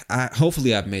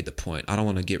 hopefully I've made the point. I don't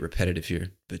want to get repetitive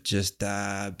here, but just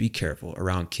be careful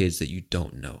around kids that you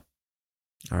don't know.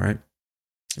 All right.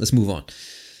 Let's move on.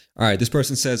 All right, this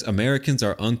person says Americans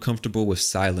are uncomfortable with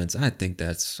silence.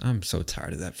 I'm so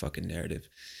tired of that fucking narrative.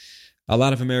 A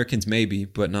lot of Americans maybe,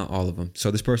 but not all of them.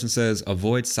 So this person says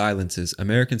avoid silences.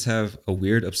 Americans have a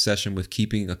weird obsession with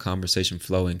keeping a conversation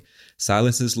flowing.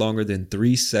 Silences longer than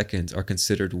 3 seconds are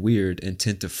considered weird and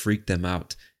tend to freak them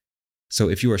out. So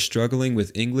if you are struggling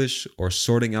with English or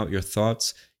sorting out your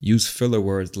thoughts, use filler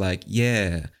words like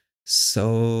yeah,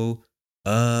 so,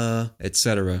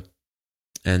 etc.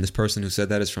 And this person who said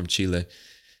that is from Chile.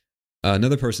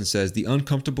 Another person says, the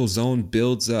uncomfortable zone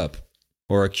builds up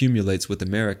or accumulates with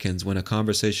Americans when a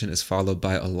conversation is followed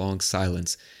by a long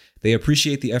silence. They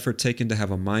appreciate the effort taken to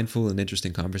have a mindful and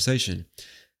interesting conversation.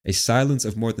 A silence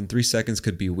of more than 3 seconds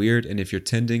could be weird, and if you're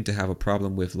tending to have a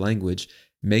problem with language,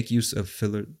 make use of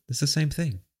filler. It's the same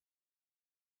thing.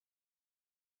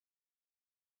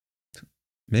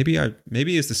 Maybe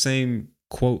it's the same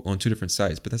quote on 2 different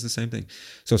sites, but that's the same thing.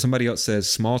 So somebody else says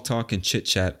small talk and chit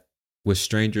chat with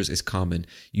strangers is common.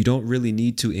 You don't really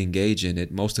need to engage in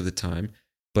it most of the time,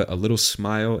 but a little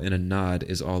smile and a nod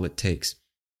is all it takes.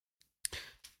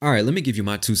 All right, let me give you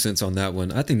my 2 cents on that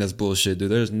one. I think that's bullshit,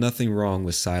 dude. There's nothing wrong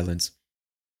with silence.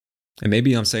 And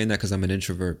maybe I'm saying that because I'm an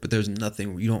introvert, but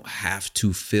you don't have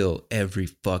to fill every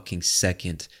fucking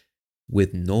second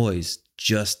with noise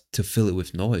just to fill it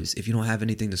with noise. If you don't have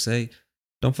anything to say,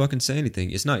 don't fucking say anything.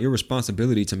 It's not your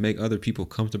responsibility to make other people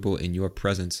comfortable in your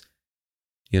presence,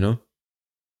 you know?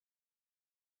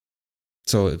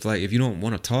 So if you don't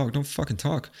want to talk, don't fucking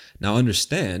talk. Now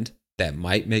understand that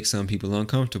might make some people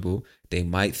uncomfortable. They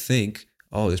might think,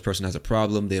 oh, this person has a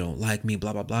problem. They don't like me,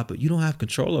 blah, blah, blah. But you don't have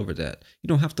control over that. You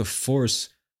don't have to force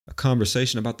a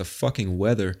conversation about the fucking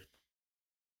weather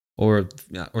or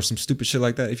some stupid shit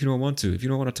like that if you don't want to. If you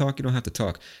don't want to talk, you don't have to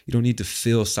talk. You don't need to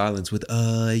fill silence with,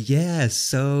 yeah,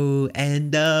 so,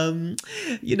 and,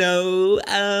 yeah,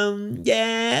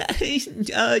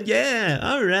 yeah,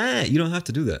 all right. You don't have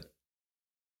to do that.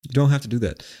 You don't have to do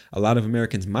that. A lot of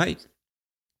Americans might,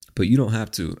 but you don't have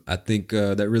to. I think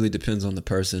that really depends on the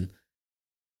person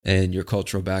and your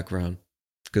cultural background,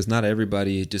 because not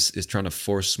everybody just is trying to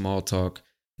force small talk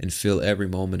and fill every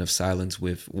moment of silence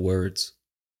with words.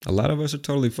 A lot of us are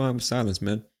totally fine with silence,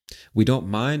 man. We don't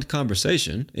mind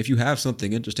conversation. If you have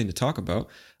something interesting to talk about,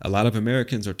 a lot of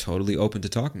Americans are totally open to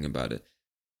talking about it.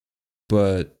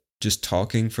 But just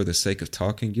talking for the sake of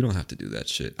talking, you don't have to do that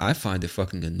shit. I find it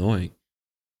fucking annoying.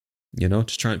 You know,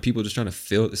 people just trying to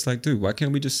fill. It's like, dude, why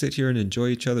can't we just sit here and enjoy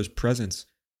each other's presence?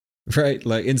 Right?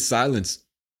 Like in silence.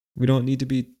 We don't need to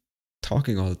be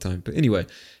talking all the time. But anyway,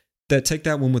 take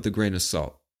that one with a grain of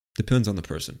salt. Depends on the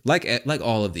person. Like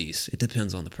all of these, it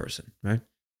depends on the person, right?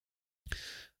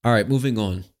 All right, moving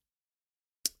on.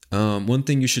 One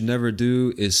thing you should never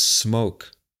do is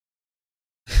smoke.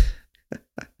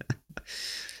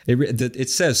 It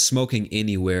says smoking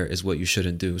anywhere is what you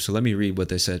shouldn't do. So let me read what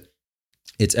they said.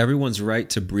 It's everyone's right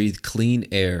to breathe clean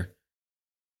air.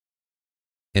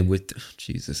 And with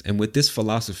this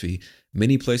philosophy,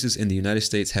 many places in the United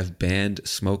States have banned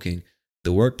smoking.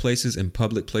 The workplaces and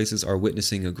public places are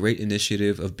witnessing a great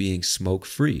initiative of being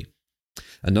smoke-free.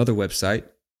 Another website,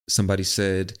 somebody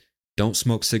said, don't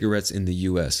smoke cigarettes in the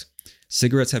U.S.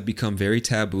 Cigarettes have become very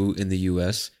taboo in the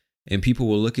U.S., and people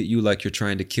will look at you like you're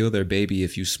trying to kill their baby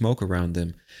if you smoke around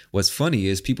them. What's funny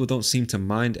is people don't seem to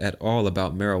mind at all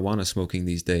about marijuana smoking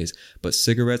these days, but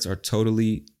cigarettes are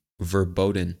totally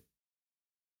verboten.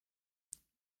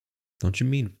 Don't you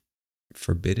mean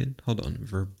forbidden? Hold on,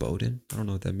 verboten? I don't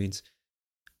know what that means.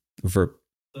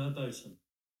 Verboten.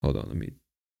 Hold on, let me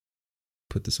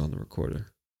put this on the recorder.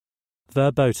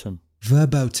 Verboten.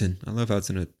 I love how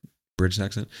it's in a British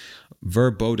accent.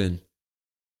 Verboten.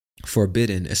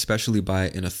 Forbidden, especially by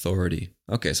an authority.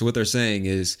 Okay, so what they're saying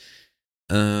is,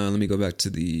 let me go back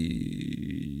to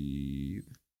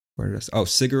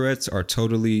cigarettes are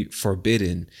totally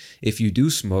forbidden. If you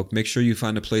do smoke, make sure you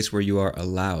find a place where you are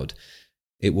allowed.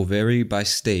 It will vary by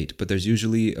state, but there's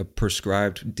usually a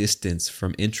prescribed distance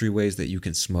from entryways that you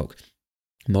can smoke.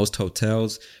 Most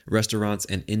hotels, restaurants,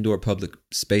 and indoor public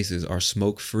spaces are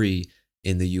smoke-free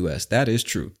in the U.S. That is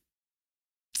true.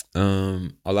 A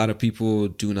lot of people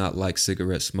do not like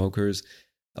cigarette smokers.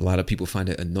 A lot of people find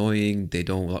it annoying. They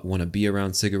don't want to be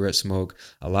around cigarette smoke.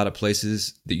 A lot of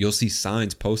places that you'll see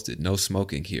signs posted, no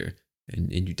smoking here.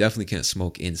 And you definitely can't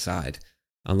smoke inside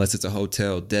unless it's a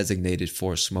hotel designated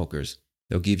for smokers.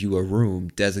 They'll give you a room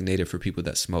designated for people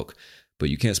that smoke. But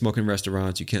you can't smoke in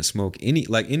restaurants. You can't smoke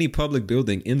any public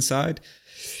building inside.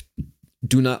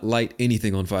 Do not light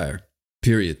anything on fire,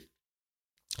 period.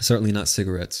 Certainly not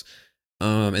cigarettes.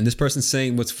 And this person's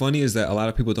saying what's funny is that a lot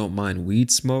of people don't mind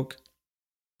weed smoke.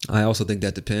 I also think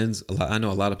that depends. I know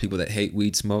a lot of people that hate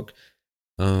weed smoke,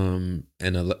 and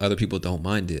other people don't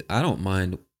mind it. I don't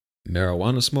mind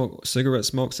marijuana smoke, cigarette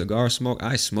smoke, cigar smoke.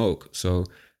 I smoke, so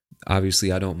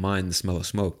obviously I don't mind the smell of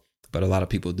smoke, but a lot of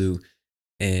people do.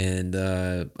 And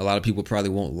a lot of people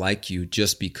probably won't like you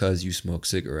just because you smoke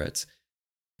cigarettes.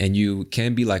 And you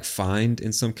can be like fined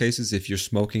in some cases if you're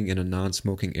smoking in a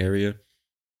non-smoking area.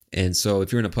 And so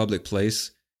if you're in a public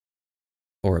place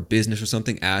or a business or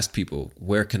something, ask people,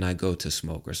 where can I go to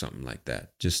smoke or something like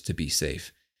that, just to be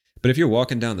safe. But if you're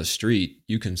walking down the street,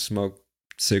 you can smoke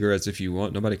cigarettes if you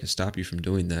want. Nobody can stop you from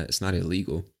doing that. It's not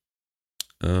illegal.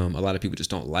 A lot of people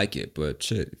just don't like it, but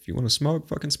shit, if you want to smoke,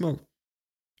 fucking smoke,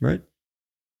 right?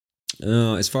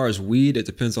 As far as weed, it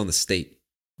depends on the state.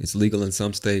 It's legal in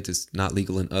some states, it's not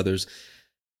legal in others.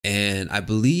 And I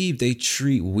believe they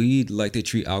treat weed like they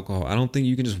treat alcohol. I don't think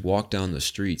you can just walk down the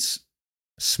streets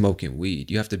smoking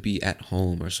weed. You have to be at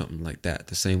home or something like that.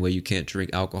 The same way you can't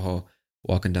drink alcohol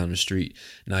walking down the street.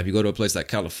 Now, if you go to a place like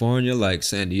California, like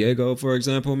San Diego, for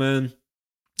example, man,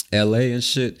 LA and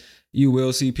shit, you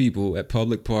will see people at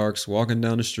public parks walking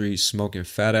down the street smoking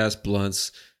fat ass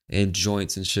blunts and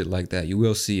joints and shit like that. You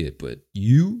will see it, but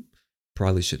you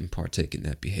probably shouldn't partake in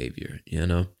that behavior, you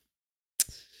know?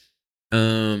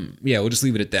 Yeah, we'll just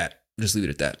leave it at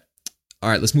that. All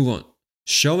right, let's move on.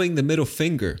 Showing the middle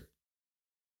finger.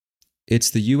 It's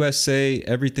the USA.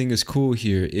 Everything is cool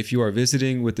here. If you are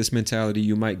visiting with this mentality,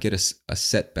 you might get a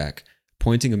setback.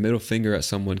 Pointing a middle finger at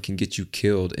someone can get you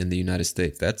killed in the United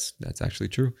States. That's actually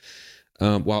true.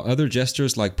 While other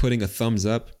gestures like putting a thumbs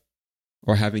up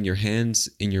or having your hands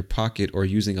in your pocket or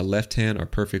using a left hand are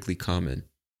perfectly common.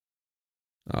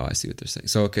 Oh, I see what they're saying.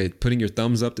 So, okay, putting your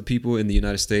thumbs up to people in the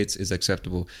United States is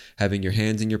acceptable. Having your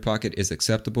hands in your pocket is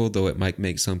acceptable, though it might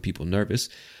make some people nervous.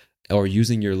 Or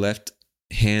using your left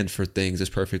hand for things is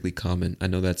perfectly common. I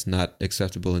know that's not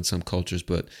acceptable in some cultures,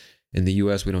 but in the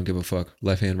US, we don't give a fuck.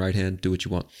 Left hand, right hand, do what you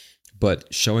want.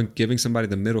 But giving somebody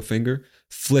the middle finger,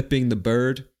 flipping the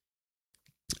bird,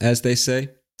 as they say,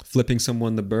 flipping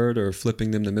someone the bird or flipping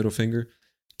them the middle finger,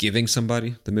 giving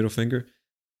somebody the middle finger,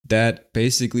 that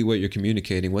basically what you're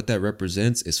communicating, what that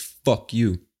represents is fuck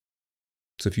you.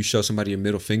 So if you show somebody your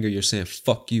middle finger, you're saying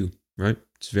fuck you, right?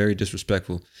 It's very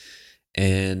disrespectful.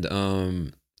 And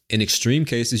in extreme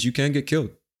cases, you can get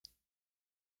killed.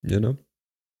 You know?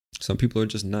 Some people are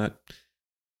just not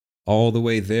all the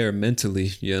way there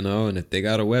mentally, you know? And if they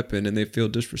got a weapon and they feel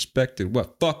disrespected,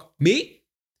 what, fuck me?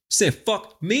 Saying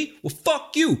fuck me? Well,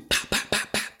 fuck you. Pow, pow, pow,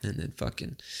 pow. And then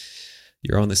fucking,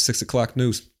 you're on the 6 o'clock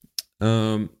news.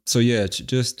 So yeah,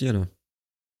 just, you know,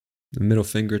 the middle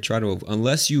finger,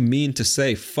 unless you mean to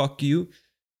say fuck you,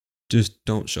 just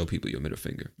don't show people your middle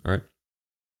finger. All right.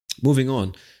 Moving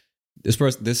on.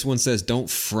 This one says, don't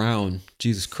frown.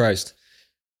 Jesus Christ.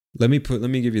 Let me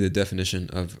give you the definition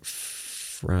of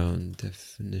frown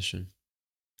definition.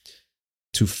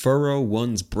 To furrow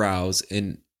one's brows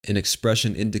in an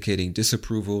expression indicating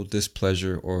disapproval,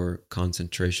 displeasure, or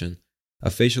concentration. A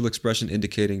facial expression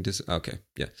indicating okay,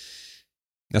 yeah.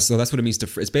 So that's what it means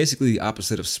to. It's basically the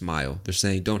opposite of smile. They're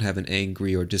saying don't have an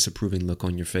angry or disapproving look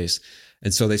on your face.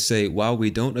 And so they say, while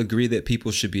we don't agree that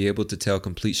people should be able to tell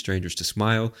complete strangers to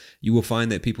smile, you will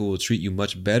find that people will treat you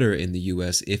much better in the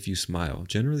US if you smile.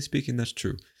 Generally speaking, that's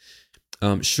true.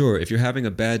 Sure, if you're having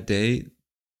a bad day,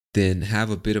 then have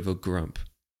a bit of a grump.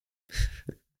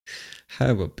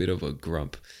 Have a bit of a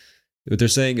grump. What they're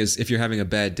saying is if you're having a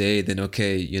bad day, then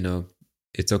okay, you know,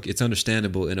 it's okay, it's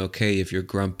understandable and okay if you're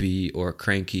grumpy or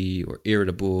cranky or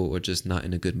irritable or just not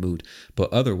in a good mood.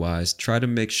 But otherwise, try to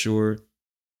make sure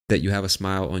that you have a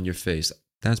smile on your face.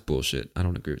 That's bullshit. I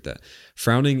don't agree with that.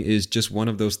 Frowning is just one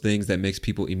of those things that makes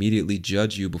people immediately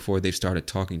judge you before they've started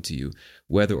talking to you,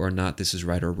 whether or not this is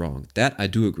right or wrong. That I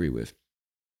do agree with.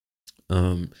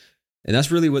 And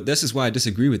that's really this is why I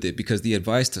disagree with it, because the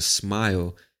advice to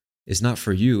smile is not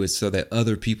for you. It's so that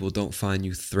other people don't find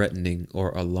you threatening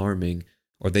or alarming,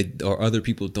 or other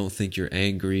people don't think you're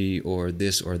angry or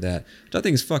this or that. Which I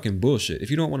think is fucking bullshit. If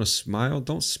you don't want to smile,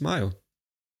 don't smile.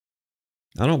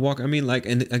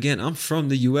 And again, I'm from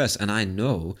the US and I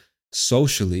know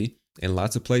socially in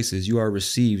lots of places you are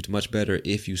received much better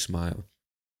if you smile,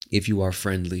 if you are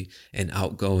friendly and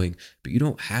outgoing, but you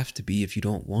don't have to be if you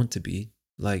don't want to be.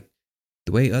 Like,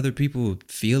 The way other people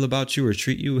feel about you or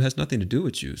treat you has nothing to do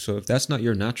with you. So if that's not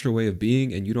your natural way of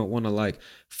being and you don't want to like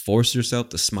force yourself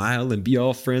to smile and be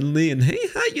all friendly and hey,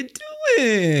 how you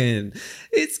doing?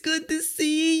 It's good to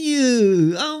see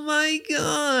you. Oh my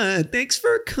God. Thanks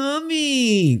for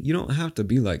coming. You don't have to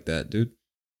be like that, dude.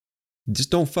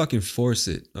 Just don't fucking force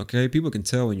it, okay? People can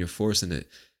tell when you're forcing it.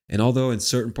 And although in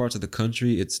certain parts of the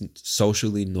country it's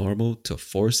socially normal to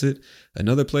force it, in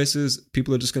other places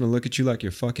people are just going to look at you like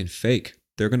you're fucking fake.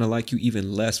 They're going to like you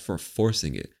even less for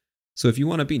forcing it. So if you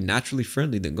want to be naturally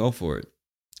friendly, then go for it.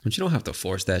 But you don't have to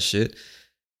force that shit.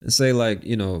 And say like,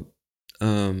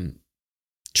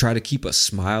 try to keep a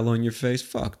smile on your face.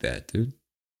 Fuck that, dude.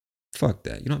 Fuck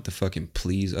that. You don't have to fucking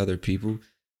please other people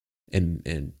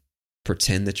and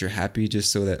pretend that you're happy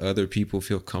just so that other people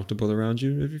feel comfortable around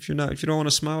you. If you don't want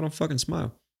to smile, don't fucking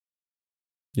smile.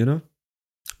 You know?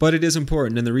 But it is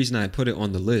important, and the reason I put it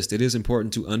on the list, it is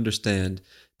important to understand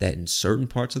that in certain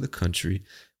parts of the country,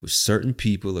 with certain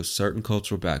people of certain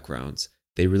cultural backgrounds,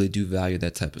 they really do value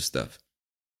that type of stuff.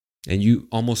 And you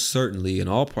almost certainly in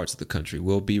all parts of the country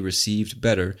will be received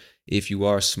better if you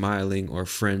are smiling or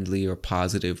friendly or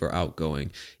positive or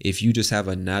outgoing. If you just have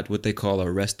what they call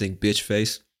a resting bitch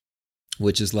face,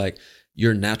 which is like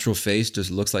your natural face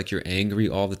just looks like you're angry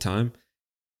all the time,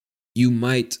 you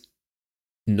might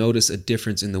notice a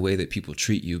difference in the way that people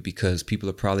treat you because people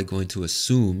are probably going to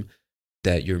assume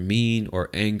that you're mean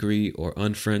or angry or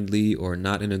unfriendly or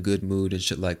not in a good mood and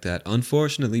shit like that.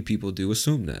 Unfortunately, people do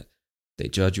assume that. They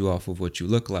judge you off of what you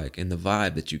look like and the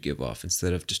vibe that you give off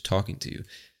instead of just talking to you.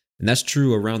 And that's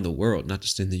true around the world, not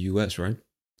just in the US, right?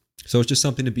 So it's just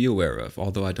something to be aware of,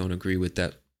 although I don't agree with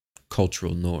that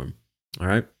cultural norm. All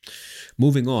right.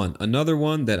 Moving on. Another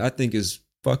one that I think is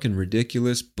fucking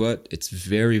ridiculous, but it's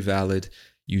very valid.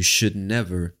 You should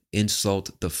never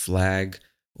insult the flag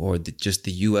or just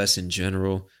the US in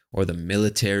general or the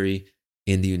military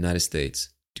in the United States.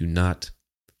 Do not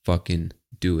fucking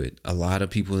do it. A lot of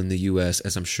people in the US,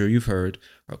 as I'm sure you've heard,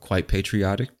 are quite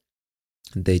patriotic.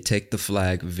 They take the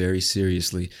flag very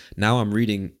seriously. Now I'm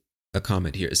reading a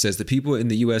comment here. It says the people in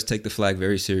the US take the flag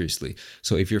very seriously.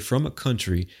 So if you're from a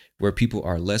country where people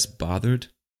are less bothered,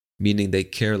 meaning they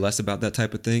care less about that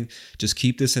type of thing, just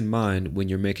keep this in mind when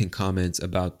you're making comments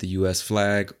about the US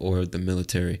flag or the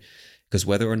military. Because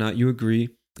whether or not you agree,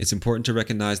 it's important to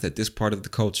recognize that this part of the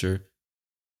culture,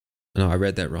 no, I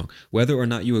read that wrong. Whether or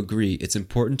not you agree, it's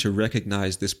important to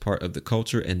recognize this part of the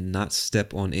culture and not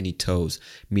step on any toes,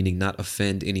 meaning not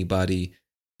offend anybody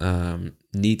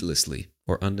needlessly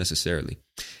or unnecessarily.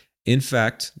 In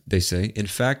fact, they say,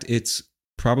 it's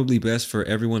probably best for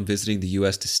everyone visiting the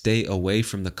US to stay away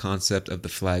from the concept of the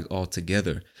flag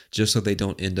altogether, just so they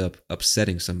don't end up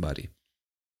upsetting somebody.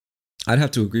 I'd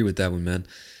have to agree with that one, man.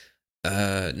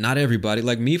 Not everybody.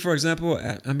 Like me, for example,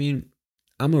 I mean,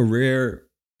 I'm a rare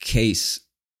case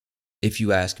if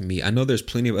you ask me. I know there's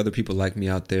plenty of other people like me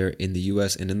out there in the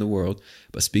US and in the world,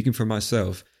 but speaking for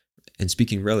myself and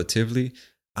speaking relatively,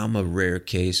 I'm a rare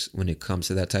case when it comes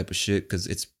to that type of shit because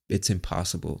it's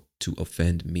impossible to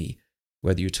offend me.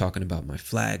 Whether you're talking about my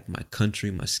flag, my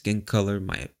country, my skin color,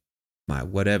 my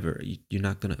whatever, you're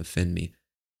not going to offend me.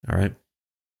 All right?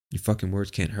 Your fucking words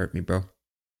can't hurt me, bro.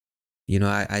 You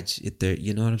know,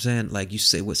 you know what I'm saying? Like you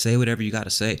say whatever you got to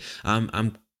say.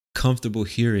 I'm comfortable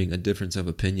hearing a difference of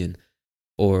opinion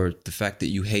or the fact that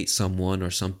you hate someone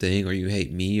or something or you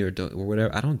hate me or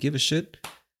whatever. I don't give a shit.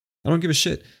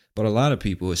 But a lot of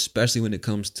people, especially when it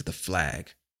comes to the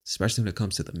flag, especially when it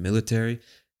comes to the military,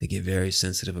 they get very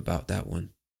sensitive about that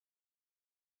one.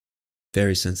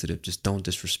 Very sensitive. Just don't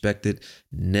disrespect it.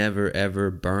 Never,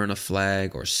 ever burn a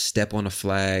flag or step on a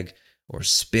flag or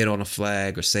spit on a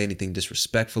flag or say anything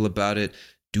disrespectful about it.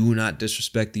 Do not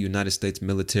disrespect the United States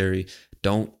military.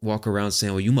 Don't walk around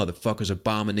saying, well, you motherfuckers are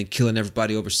bombing and killing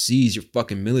everybody overseas. You're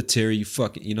fucking military. You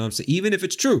know what I'm saying? Even if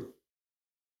it's true.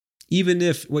 Even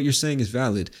if what you're saying is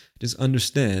valid, just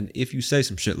understand if you say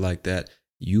some shit like that,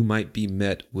 you might be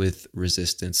met with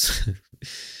resistance.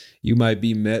 You might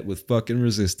be met with fucking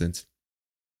resistance.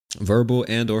 Verbal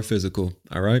and or physical.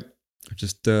 All right?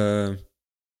 Just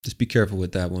be careful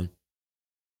with that one.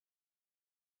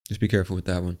 Just be careful with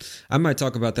that one. I might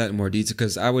talk about that in more detail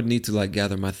because I would need to like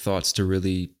gather my thoughts to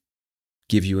really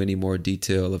give you any more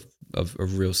detail of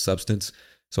real substance.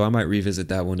 So I might revisit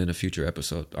that one in a future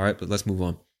episode. All right, but let's move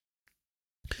on.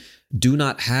 Do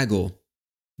not haggle,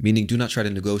 meaning do not try to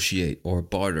negotiate or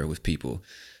barter with people.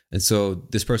 And so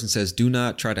this person says, do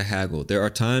not try to haggle. There are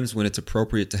times when it's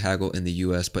appropriate to haggle in the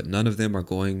US, but none of them are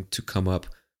going to come up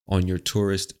on your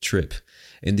tourist trip.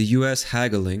 In the US,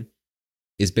 haggling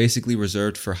is basically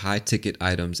reserved for high ticket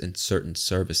items and certain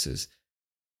services.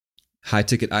 High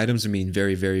ticket items mean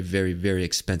very, very, very, very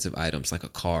expensive items, like a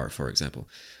car, for example.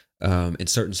 In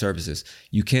certain services,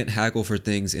 you can't haggle for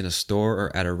things in a store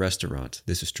or at a restaurant.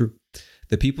 This is true.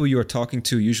 The people you are talking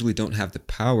to usually don't have the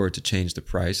power to change the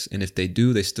price, and if they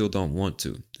do, they still don't want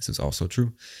to. This is also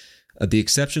true. The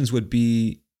exceptions would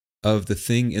be of the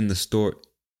thing in the store.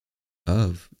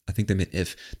 I think they meant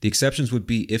if. The exceptions would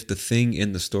be if the thing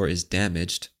in the store is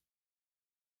damaged.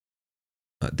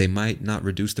 They might not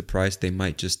reduce the price. They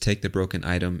might just take the broken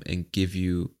item and give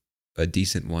you a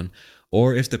decent one.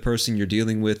 Or if the person you're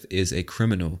dealing with is a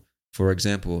criminal. For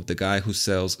example, the guy who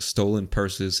sells stolen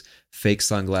purses, fake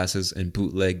sunglasses, and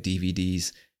bootleg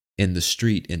DVDs in the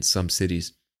street in some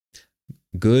cities.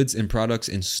 Goods and products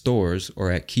in stores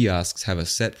or at kiosks have a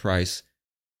set price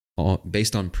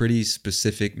based on pretty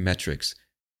specific metrics,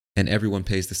 and everyone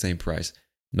pays the same price.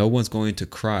 No one's going to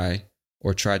cry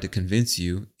or try to convince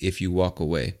you if you walk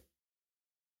away.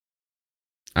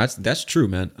 That's true,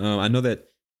 man. I know that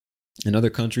in other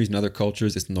countries and other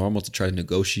cultures, it's normal to try to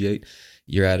negotiate.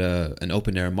 You're at an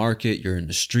open air market, you're in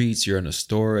the streets, you're in a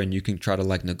store, and you can try to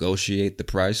like negotiate the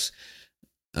price.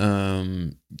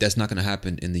 That's not going to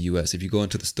happen in the US. If you go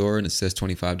into the store and it says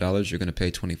 $25, you're going to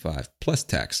pay $25 plus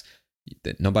tax.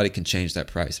 Nobody can change that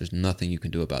price. There's nothing you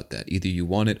can do about that. Either you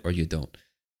want it or you don't.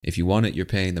 If you want it, you're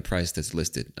paying the price that's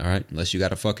listed. All right. Unless you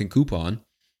got a fucking coupon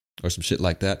or some shit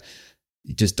like that.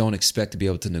 You just don't expect to be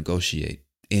able to negotiate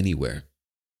anywhere.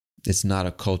 It's not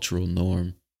a cultural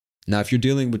norm. Now, if you're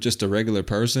dealing with just a regular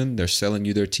person, they're selling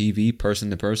you their TV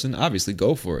person to person, obviously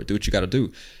go for it. Do what you got to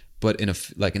do. But in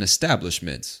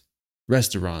establishments,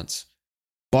 restaurants,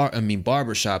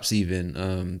 barbershops,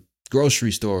 even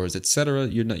grocery stores, etc.,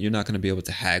 you're not going to be able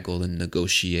to haggle and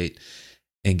negotiate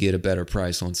and get a better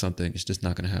price on something. It's just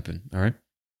not going to happen. All right.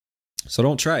 So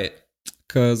don't try it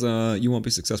because you won't be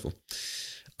successful.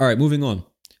 All right, moving on.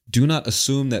 Do not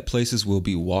assume that places will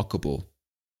be walkable.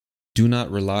 Do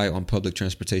not rely on public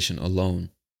transportation alone.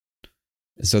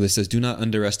 And so this says, do not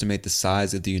underestimate the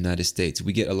size of the United States.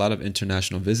 We get a lot of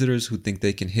international visitors who think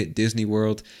they can hit Disney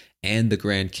World and the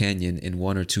Grand Canyon in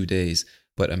 1 or 2 days.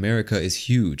 But America is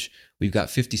huge. We've got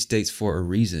 50 states for a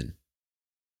reason.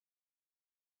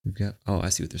 I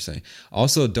see what they're saying.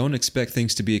 Also, don't expect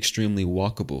things to be extremely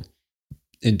walkable.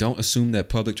 And don't assume that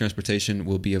public transportation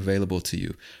will be available to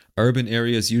you. Urban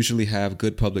areas usually have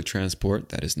good public transport.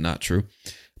 That is not true.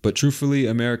 But truthfully,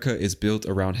 America is built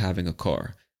around having a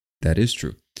car. That is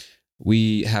true.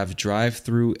 We have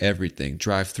drive-through everything.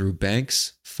 Drive-through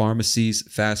banks, pharmacies,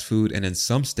 fast food, and in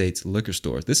some states, liquor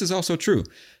stores. This is also true.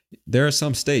 There are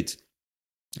some states,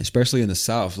 especially in the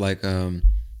South, like in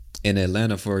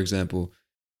Atlanta, for example,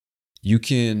 you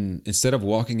can, instead of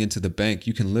walking into the bank,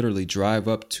 you can literally drive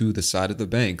up to the side of the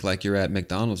bank like you're at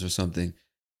McDonald's or something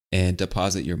and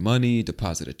deposit your money,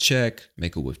 deposit a check,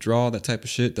 make a withdrawal, that type of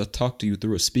shit. They'll talk to you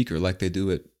through a speaker like they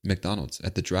do at McDonald's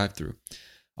at the drive-thru.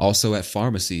 Also at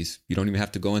pharmacies, you don't even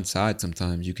have to go inside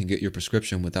sometimes. You can get your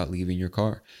prescription without leaving your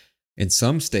car. In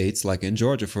some states, like in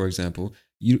Georgia, for example,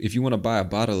 if you want to buy a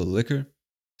bottle of liquor,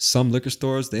 some liquor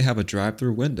stores, they have a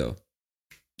drive-thru window.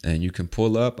 And you can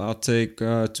pull up. I'll take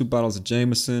 2 bottles of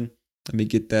Jameson. Let me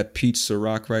get that peach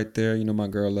Ciroc right there. You know my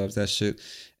girl loves that shit.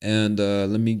 And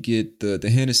let me get the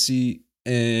Hennessy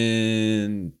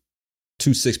and 2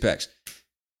 6-packs.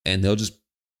 And they'll just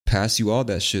pass you all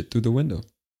that shit through the window.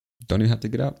 Don't even have to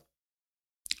get out.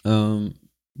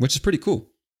 Which is pretty cool.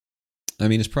 I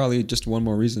mean, it's probably just one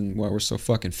more reason why we're so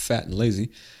fucking fat and lazy.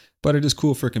 But it is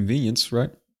cool for convenience, right?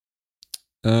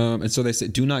 And so they say,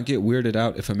 do not get weirded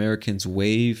out if Americans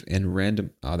wave and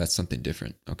random. Oh, that's something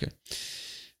different. Okay.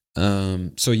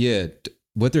 So yeah,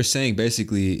 what they're saying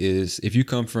basically is if you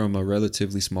come from a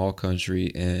relatively small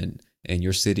country and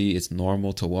your city, it's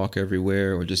normal to walk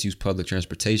everywhere or just use public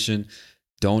transportation.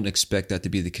 Don't expect that to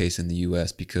be the case in the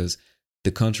US because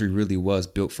the country really was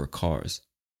built for cars.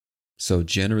 So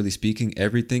generally speaking,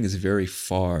 everything is very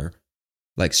far,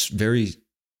 like very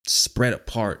spread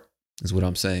apart is what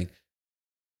I'm saying.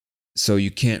 So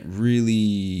you can't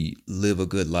really live a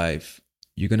good life.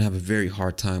 You're going to have a very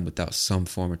hard time without some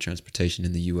form of transportation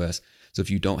in the US. So if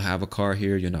you don't have a car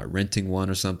here, you're not renting one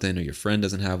or something, or your friend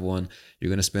doesn't have one, you're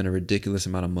going to spend a ridiculous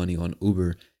amount of money on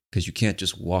Uber because you can't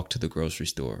just walk to the grocery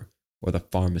store or the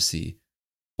pharmacy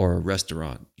or a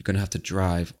restaurant. You're going to have to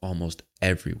drive almost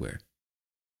everywhere.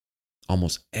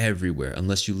 Almost everywhere,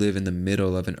 unless you live in the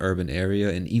middle of an urban area.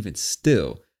 And even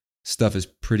still, stuff is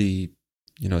pretty,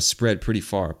 spread pretty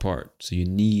far apart. So you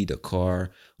need a car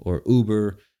or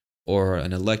Uber or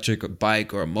an electric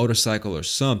bike or a motorcycle or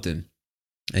something.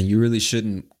 And you really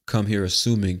shouldn't come here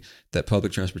assuming that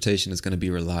public transportation is going to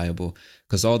be reliable.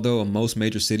 Because although most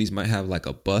major cities might have like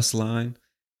a bus line,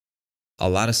 A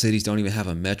lot of cities don't even have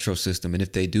a metro system. And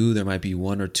if they do, there might be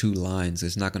 1 or 2 lines.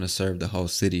 It's not going to serve the whole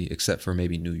city, except for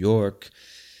maybe New York.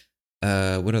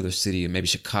 What other city? Maybe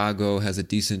Chicago has a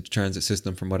decent transit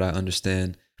system from what I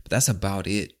understand. But that's about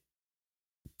it.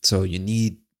 So you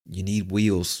need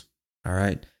wheels. All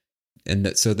right.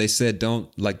 And so they said,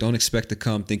 don't expect to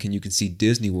come thinking you can see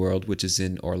Disney World, which is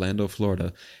in Orlando,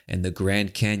 Florida, and the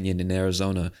Grand Canyon in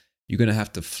Arizona. You're going to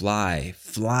have to fly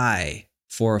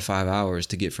 4 or 5 hours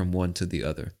to get from one to the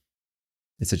other.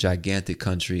 It's a gigantic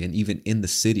country. And even in the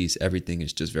cities, everything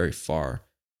is just very far.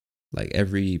 Like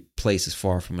every place is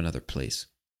far from another place.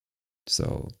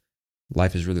 So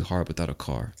life is really hard without a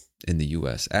car in the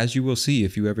US, as you will see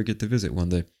if you ever get to visit one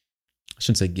day. I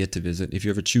shouldn't say get to visit, if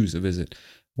you ever choose to visit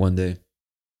one day.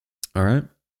 All right.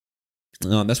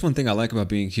 That's one thing I like about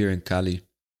being here in Cali.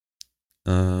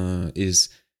 It's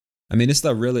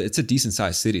a decent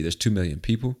sized city. There's 2 million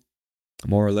people,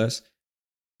 more or less.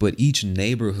 But each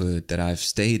neighborhood that I've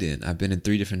stayed in, I've been in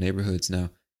 3 different neighborhoods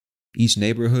now. Each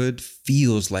neighborhood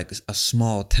feels like a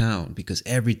small town because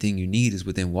everything you need is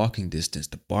within walking distance.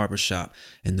 The barbershop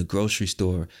and the grocery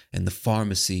store and the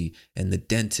pharmacy and the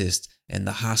dentist and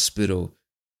the hospital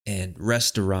and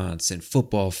restaurants and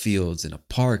football fields and a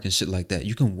park and shit like that.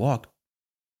 You can walk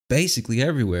basically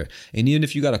everywhere. And even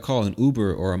if you got to call an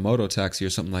Uber or a moto taxi or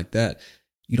something like that,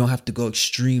 you don't have to go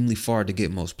extremely far to get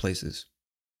most places.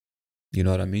 You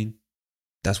know what I mean?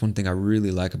 That's one thing I really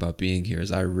like about being here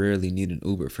is I rarely need an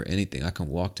Uber for anything. I can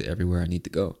walk to everywhere I need to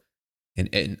go. And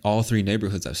in all 3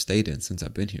 neighborhoods I've stayed in since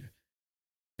I've been here.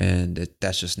 And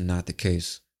that's just not the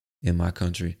case in my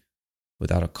country.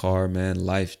 Without a car, man,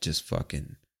 life just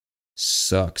fucking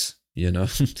sucks, you know?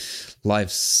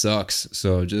 Life sucks.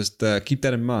 So just keep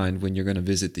that in mind when you're going to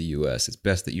visit the US. It's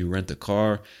best that you rent a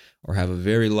car or have a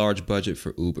very large budget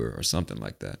for Uber or something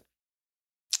like that.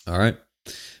 All right.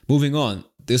 Moving on.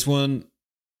 This one,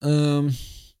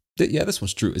 this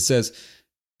one's true. It says,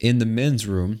 in the men's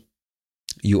room,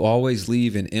 you always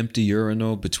leave an empty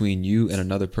urinal between you and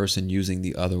another person using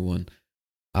the other one.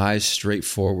 Eyes straight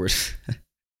forward.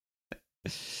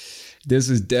 This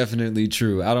is definitely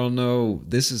true. I don't know.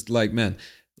 This is like, man,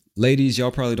 ladies,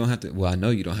 y'all probably don't have to. Well, I know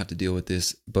you don't have to deal with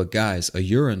this. But guys, a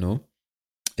urinal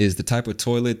is the type of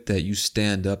toilet that you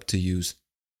stand up to use.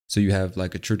 So you have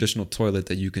like a traditional toilet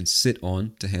that you can sit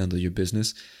on to handle your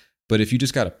business. But if you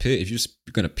just got to pee, if you're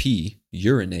going to pee,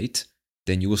 urinate,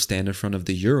 then you will stand in front of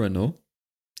the urinal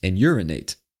and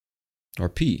urinate or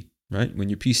pee, right? When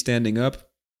you pee standing up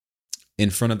in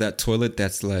front of that toilet,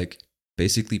 that's like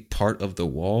basically part of the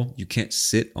wall. You can't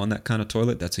sit on that kind of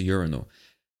toilet. That's a urinal.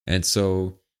 And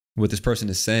so what this person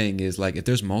is saying is like, if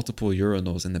there's multiple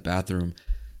urinals in the bathroom,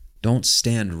 don't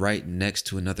stand right next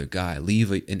to another guy.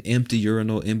 Leave an empty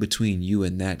urinal in between you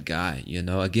and that guy. You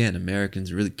know, again,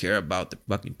 Americans really care about the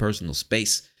fucking personal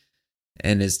space.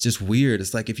 And it's just weird.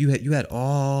 It's like if you had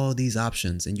all these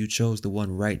options and you chose the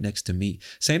one right next to me.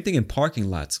 Same thing in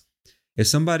parking lots. If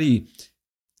somebody,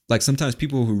 like sometimes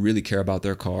people who really care about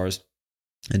their cars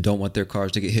and don't want their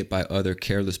cars to get hit by other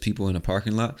careless people in a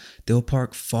parking lot, they'll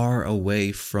park far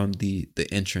away from the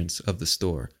entrance of the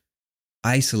store,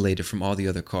 isolated from all the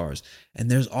other cars.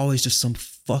 And there's always just some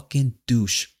fucking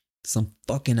douche, some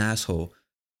fucking asshole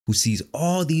who sees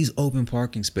all these open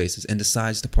parking spaces and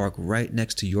decides to park right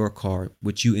next to your car,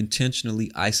 which you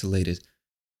intentionally isolated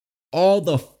all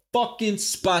the fucking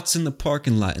spots in the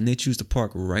parking lot, and they choose to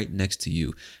park right next to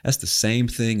you. That's the same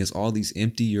thing as all these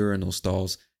empty urinal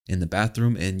stalls in the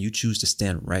bathroom, and you choose to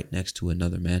stand right next to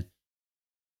another man.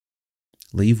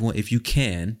 Leave one, if you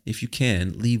can,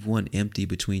 leave one empty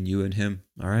between you and him,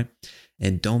 all right?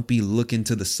 And don't be looking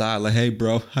to the side like, hey,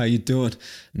 bro, how you doing?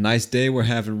 Nice day we're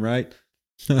having, right?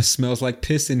 Smells like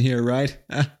piss in here, right?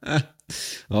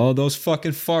 All those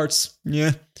fucking farts,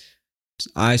 yeah.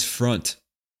 Just eyes front.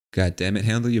 God damn it,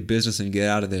 handle your business and get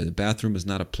out of there. The bathroom is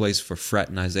not a place for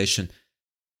fraternization.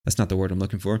 That's not the word I'm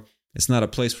looking for. It's not a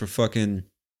place for fucking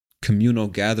communal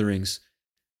gatherings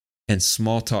and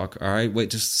small talk, all right? Wait,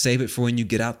 just save it for when you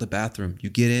get out the bathroom. You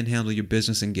get in, handle your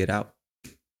business, and get out,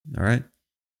 all right?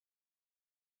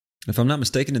 If I'm not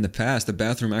mistaken, in the past, the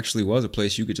bathroom actually was a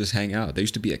place you could just hang out. There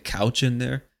used to be a couch in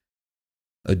there,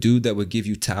 a dude that would give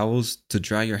you towels to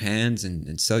dry your hands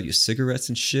and sell you cigarettes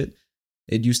and shit.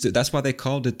 That's why they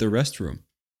called it the restroom,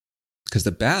 because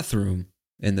the bathroom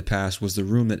in the past was the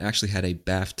room that actually had a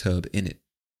bathtub in it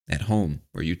at home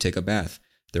where you take a bath.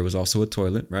 There was also a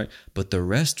toilet, right? But the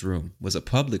restroom was a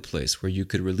public place where you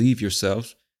could relieve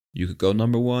yourself. You could go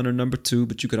number 1 or number 2,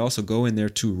 but you could also go in there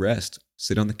to rest,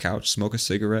 sit on the couch, smoke a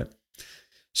cigarette,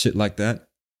 shit like that.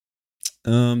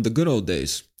 The good old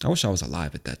days. I wish I was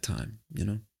alive at that time, you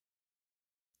know?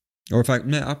 Or if I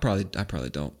probably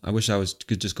don't. I wish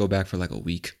could just go back for like a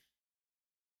week.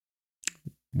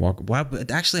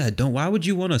 Actually, I don't. Why would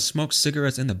you want to smoke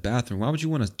cigarettes in the bathroom? Why would you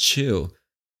want to chill,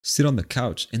 sit on the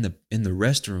couch in the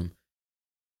restroom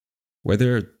where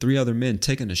there are 3 other men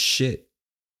taking a shit?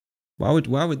 Why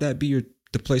would that be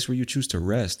the place where you choose to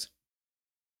rest?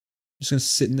 Just gonna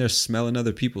sit in there smelling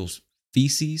other people's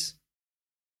feces?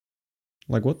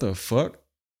 Like, what the fuck?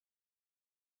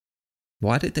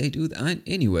 Why did they do that?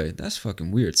 Anyway, that's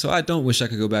fucking weird. So I don't wish I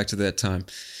could go back to that time.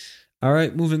 All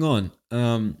right, moving on.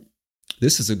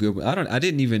 This is a good one. I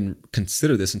didn't even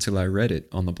consider this until I read it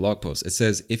on the blog post. It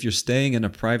says, if you're staying in a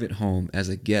private home as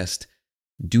a guest,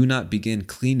 do not begin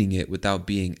cleaning it without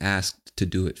being asked to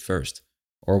do it first,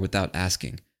 or without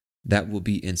asking. That will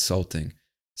be insulting.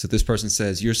 So this person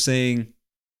says, you're saying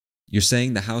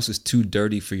the house is too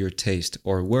dirty for your taste,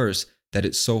 or worse, that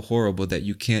it's so horrible that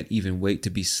you can't even wait to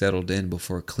be settled in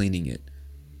before cleaning it.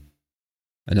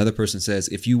 Another person says,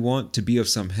 if you want to be of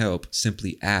some help,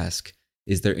 simply ask,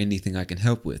 is there anything I can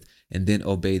help with? And then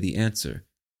obey the answer.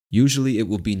 Usually it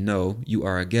will be no, you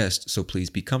are a guest, so please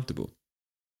be comfortable.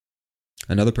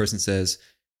 Another person says,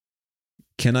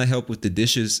 can I help with the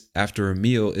dishes after a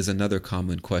meal is another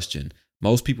common question.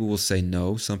 Most people will say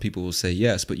no, some people will say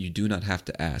yes, but you do not have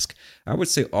to ask. I would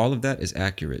say all of that is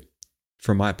accurate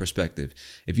from my perspective.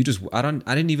 If you just, I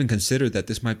didn't even consider that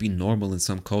this might be normal in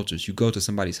some cultures. You go to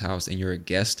somebody's house and you're a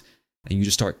guest and you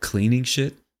just start cleaning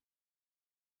shit.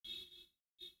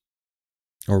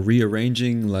 Or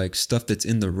rearranging like stuff that's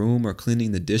in the room or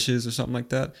cleaning the dishes or something like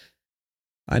that.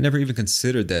 I never even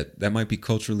considered that might be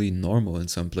culturally normal in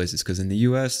some places, because in the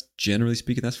US, generally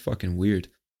speaking, that's fucking weird.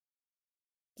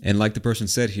 And like the person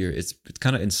said here, it's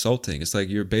kind of insulting. It's like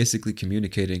you're basically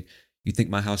communicating, you think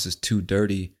my house is too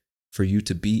dirty for you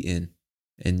to be in,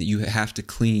 and you have to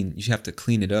clean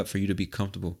it up for you to be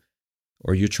comfortable.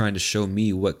 Or you're trying to show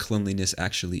me what cleanliness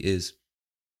actually is.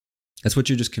 That's what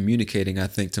you're just communicating, I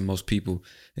think, to most people,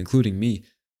 including me.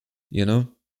 You know,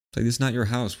 like, this is not your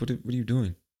house. What are you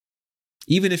doing?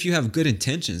 Even if you have good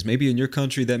intentions, maybe in your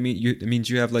country it means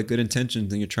you have like good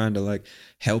intentions and you're trying to like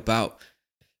help out.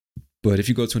 But if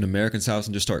you go to an American's house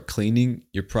and just start cleaning,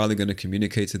 you're probably going to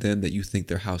communicate to them that you think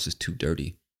their house is too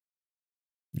dirty.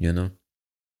 You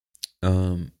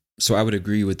know? So I would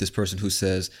agree with this person who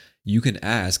says, you can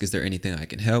ask, is there anything I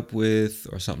can help with,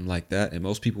 or something like that? And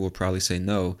most people will probably say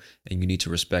no, and you need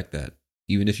to respect that.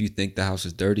 Even if you think the house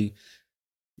is dirty,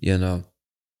 you know,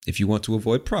 if you want to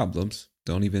avoid problems,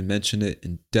 don't even mention it,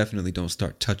 and definitely don't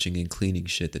start touching and cleaning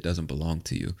shit that doesn't belong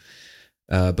to you.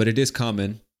 But it is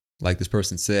common, like this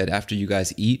person said, after you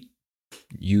guys eat,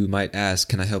 you might ask,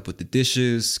 can I help with the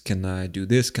dishes? Can I do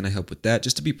this? Can I help with that?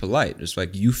 Just to be polite. It's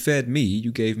like, you fed me,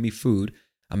 you gave me food.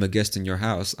 I'm a guest in your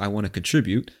house. I want to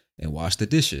contribute and wash the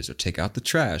dishes or take out the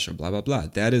trash or blah, blah, blah.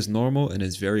 That is normal and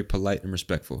is very polite and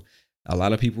respectful. A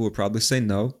lot of people will probably say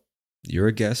no. You're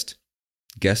a guest.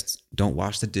 Guests don't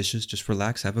wash the dishes. Just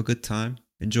relax, have a good time,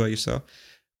 enjoy yourself.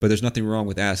 But there's nothing wrong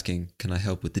with asking, can I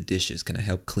help with the dishes? Can I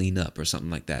help clean up or something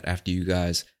like that after you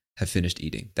guys have finished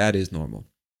eating? That is normal.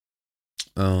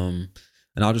 And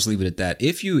I'll just leave it at that.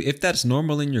 If that's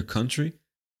normal in your country,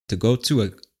 to go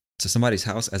to somebody's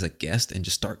house as a guest and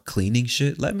just start cleaning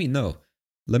shit, let me know.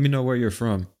 Let me know where you're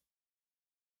from,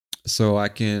 so I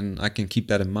can keep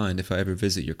that in mind if I ever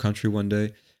visit your country one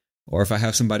day, or if I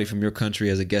have somebody from your country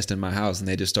as a guest in my house and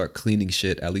they just start cleaning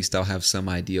shit. At least I'll have some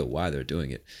idea why they're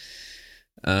doing it.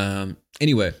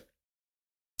 Anyway,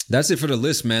 that's it for the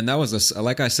list, man. That was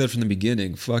like I said from the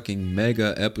beginning, fucking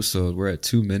mega episode. We're at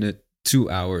 2 minutes.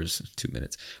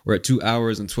 We're at 2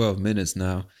 hours and 12 minutes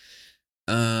now.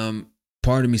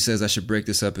 Part of me says I should break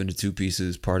this up into 2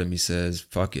 pieces. Part of me says,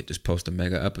 fuck it, just post a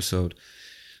mega episode.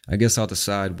 I guess I'll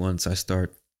decide once I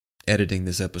start editing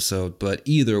this episode. But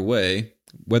either way,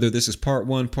 whether this is part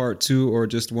 1, part 2, or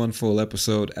just one full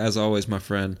episode, as always, my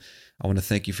friend, I want to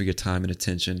thank you for your time and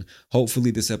attention.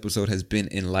 Hopefully this episode has been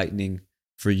enlightening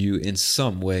for you in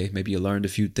some way. Maybe you learned a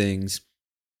few things,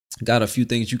 got a few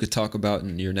things you could talk about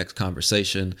in your next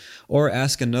conversation, or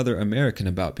ask another American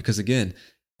about. Because again,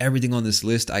 everything on this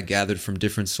list I gathered from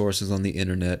different sources on the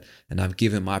internet, and I've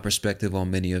given my perspective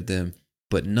on many of them,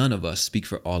 but none of us speak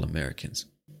for all Americans.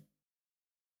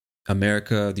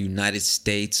 America, the United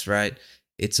States, right?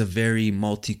 It's a very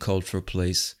multicultural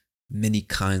place. Many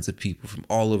kinds of people from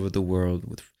all over the world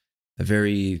with a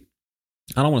very,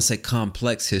 I don't want to say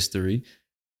complex history,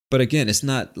 but again, it's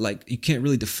not like, you can't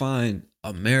really define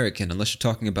American unless you're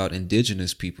talking about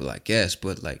indigenous people, I guess,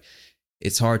 but like,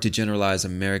 it's hard to generalize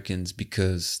Americans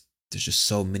because there's just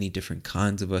so many different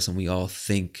kinds of us, and we all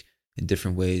think in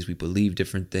different ways. We believe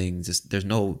different things. There's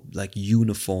no like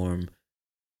uniform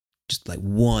just like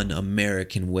one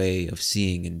American way of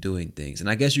seeing and doing things. And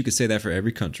I guess you could say that for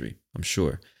every country, I'm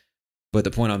sure. But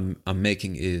the point I'm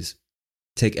making is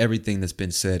take everything that's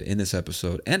been said in this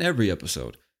episode and every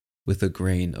episode with a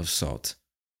grain of salt.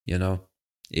 You know,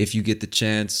 if you get the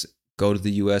chance, go to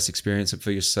the US, experience it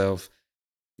for yourself,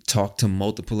 talk to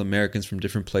multiple Americans from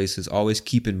different places. Always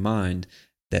keep in mind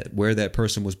that where that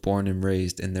person was born and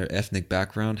raised and their ethnic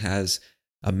background has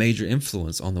a major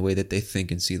influence on the way that they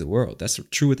think and see the world. That's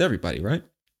true with everybody, right?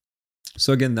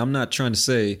 So again, I'm not trying to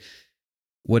say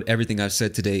what everything I've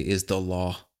said today is the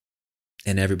law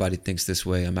and everybody thinks this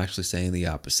way. I'm actually saying the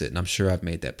opposite. And I'm sure I've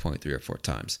made that point 3 or 4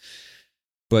 times.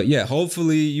 But yeah,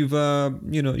 hopefully you've,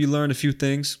 you learned a few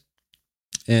things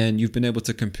and you've been able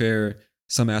to compare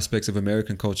some aspects of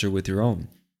American culture with your own.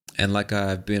 And like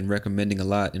I've been recommending a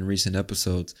lot in recent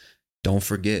episodes, don't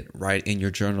forget, write in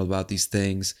your journal about these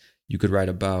things. You could write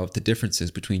about the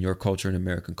differences between your culture and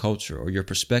American culture, or your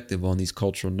perspective on these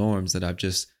cultural norms that I've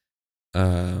just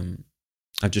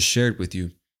shared with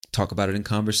you. Talk about it in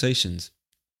conversations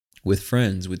with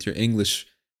friends, with your English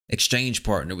exchange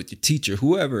partner, with your teacher,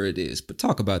 whoever it is. But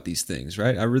talk about these things,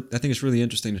 right? I think it's really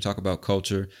interesting to talk about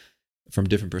culture from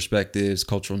different perspectives,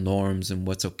 cultural norms, and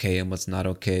what's okay and what's not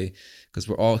okay. Because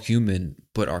we're all human,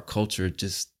 but our culture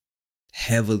just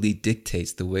heavily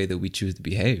dictates the way that we choose to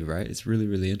behave, right? It's really,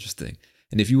 really interesting.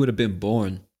 And if you would have been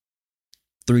born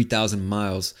 3,000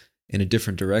 miles in a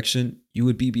different direction, you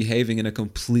would be behaving in a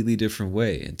completely different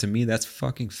way. And to me, that's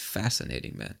fucking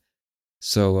fascinating, man.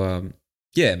 So,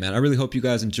 yeah, man, I really hope you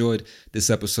guys enjoyed this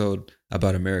episode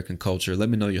about American culture. Let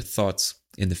me know your thoughts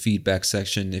in the feedback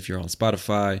section. If you're on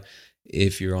Spotify,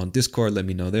 if you're on Discord, let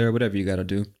me know there. Whatever you got to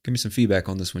do. Give me some feedback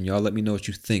on this one, y'all. Let me know what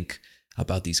you think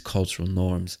about these cultural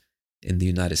norms in the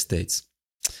United States.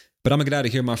 But I'm gonna get out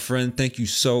of here, my friend. Thank you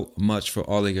so much for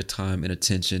all of your time and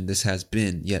attention. This has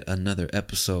been yet another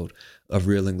episode of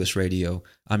Real English Radio.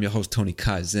 I'm your host, Tony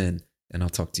Kaizen, and I'll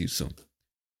talk to you soon.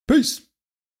 Peace.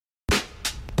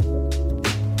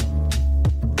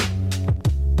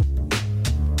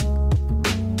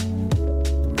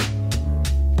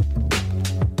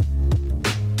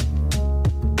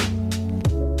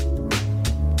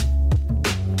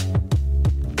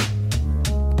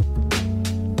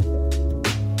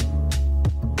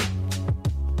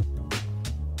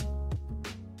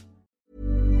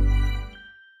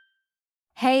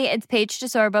 Hey, it's Paige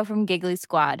DeSorbo from Giggly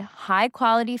Squad. High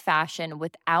quality fashion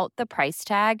without the price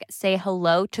tag. Say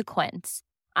hello to Quince.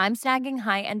 I'm snagging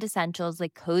high-end essentials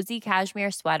like cozy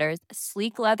cashmere sweaters,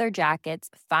 sleek leather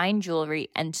jackets, fine jewelry,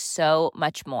 and so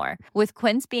much more. With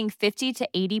Quince being 50 to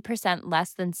 80%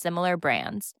 less than similar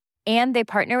brands. And they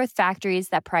partner with factories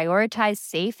that prioritize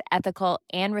safe, ethical,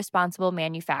 and responsible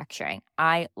manufacturing.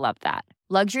 I love that.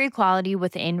 Luxury quality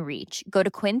within reach. Go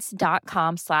to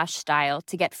quince.com/style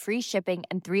to get free shipping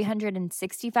and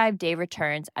 365-day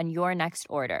returns on your next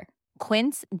order.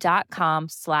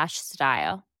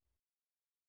 Quince.com/style.